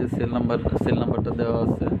 আমাদের পেজে সেল নাম্বারটা দেওয়া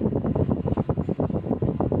আছে।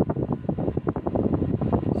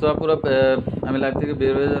 সো আপুরা আমি লাইভ থেকে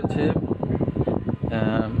বের হয়ে যাচ্ছি।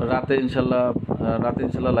 রাতে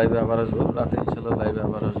ইনশাল্লাহ লাইভে আবার আসবো।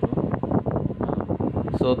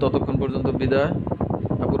 সো ততক্ষণ পর্যন্ত বিদায়।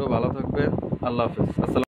 আপুরা ভালো থাকবেন। আল্লাহ হাফেজ। আসসালাম।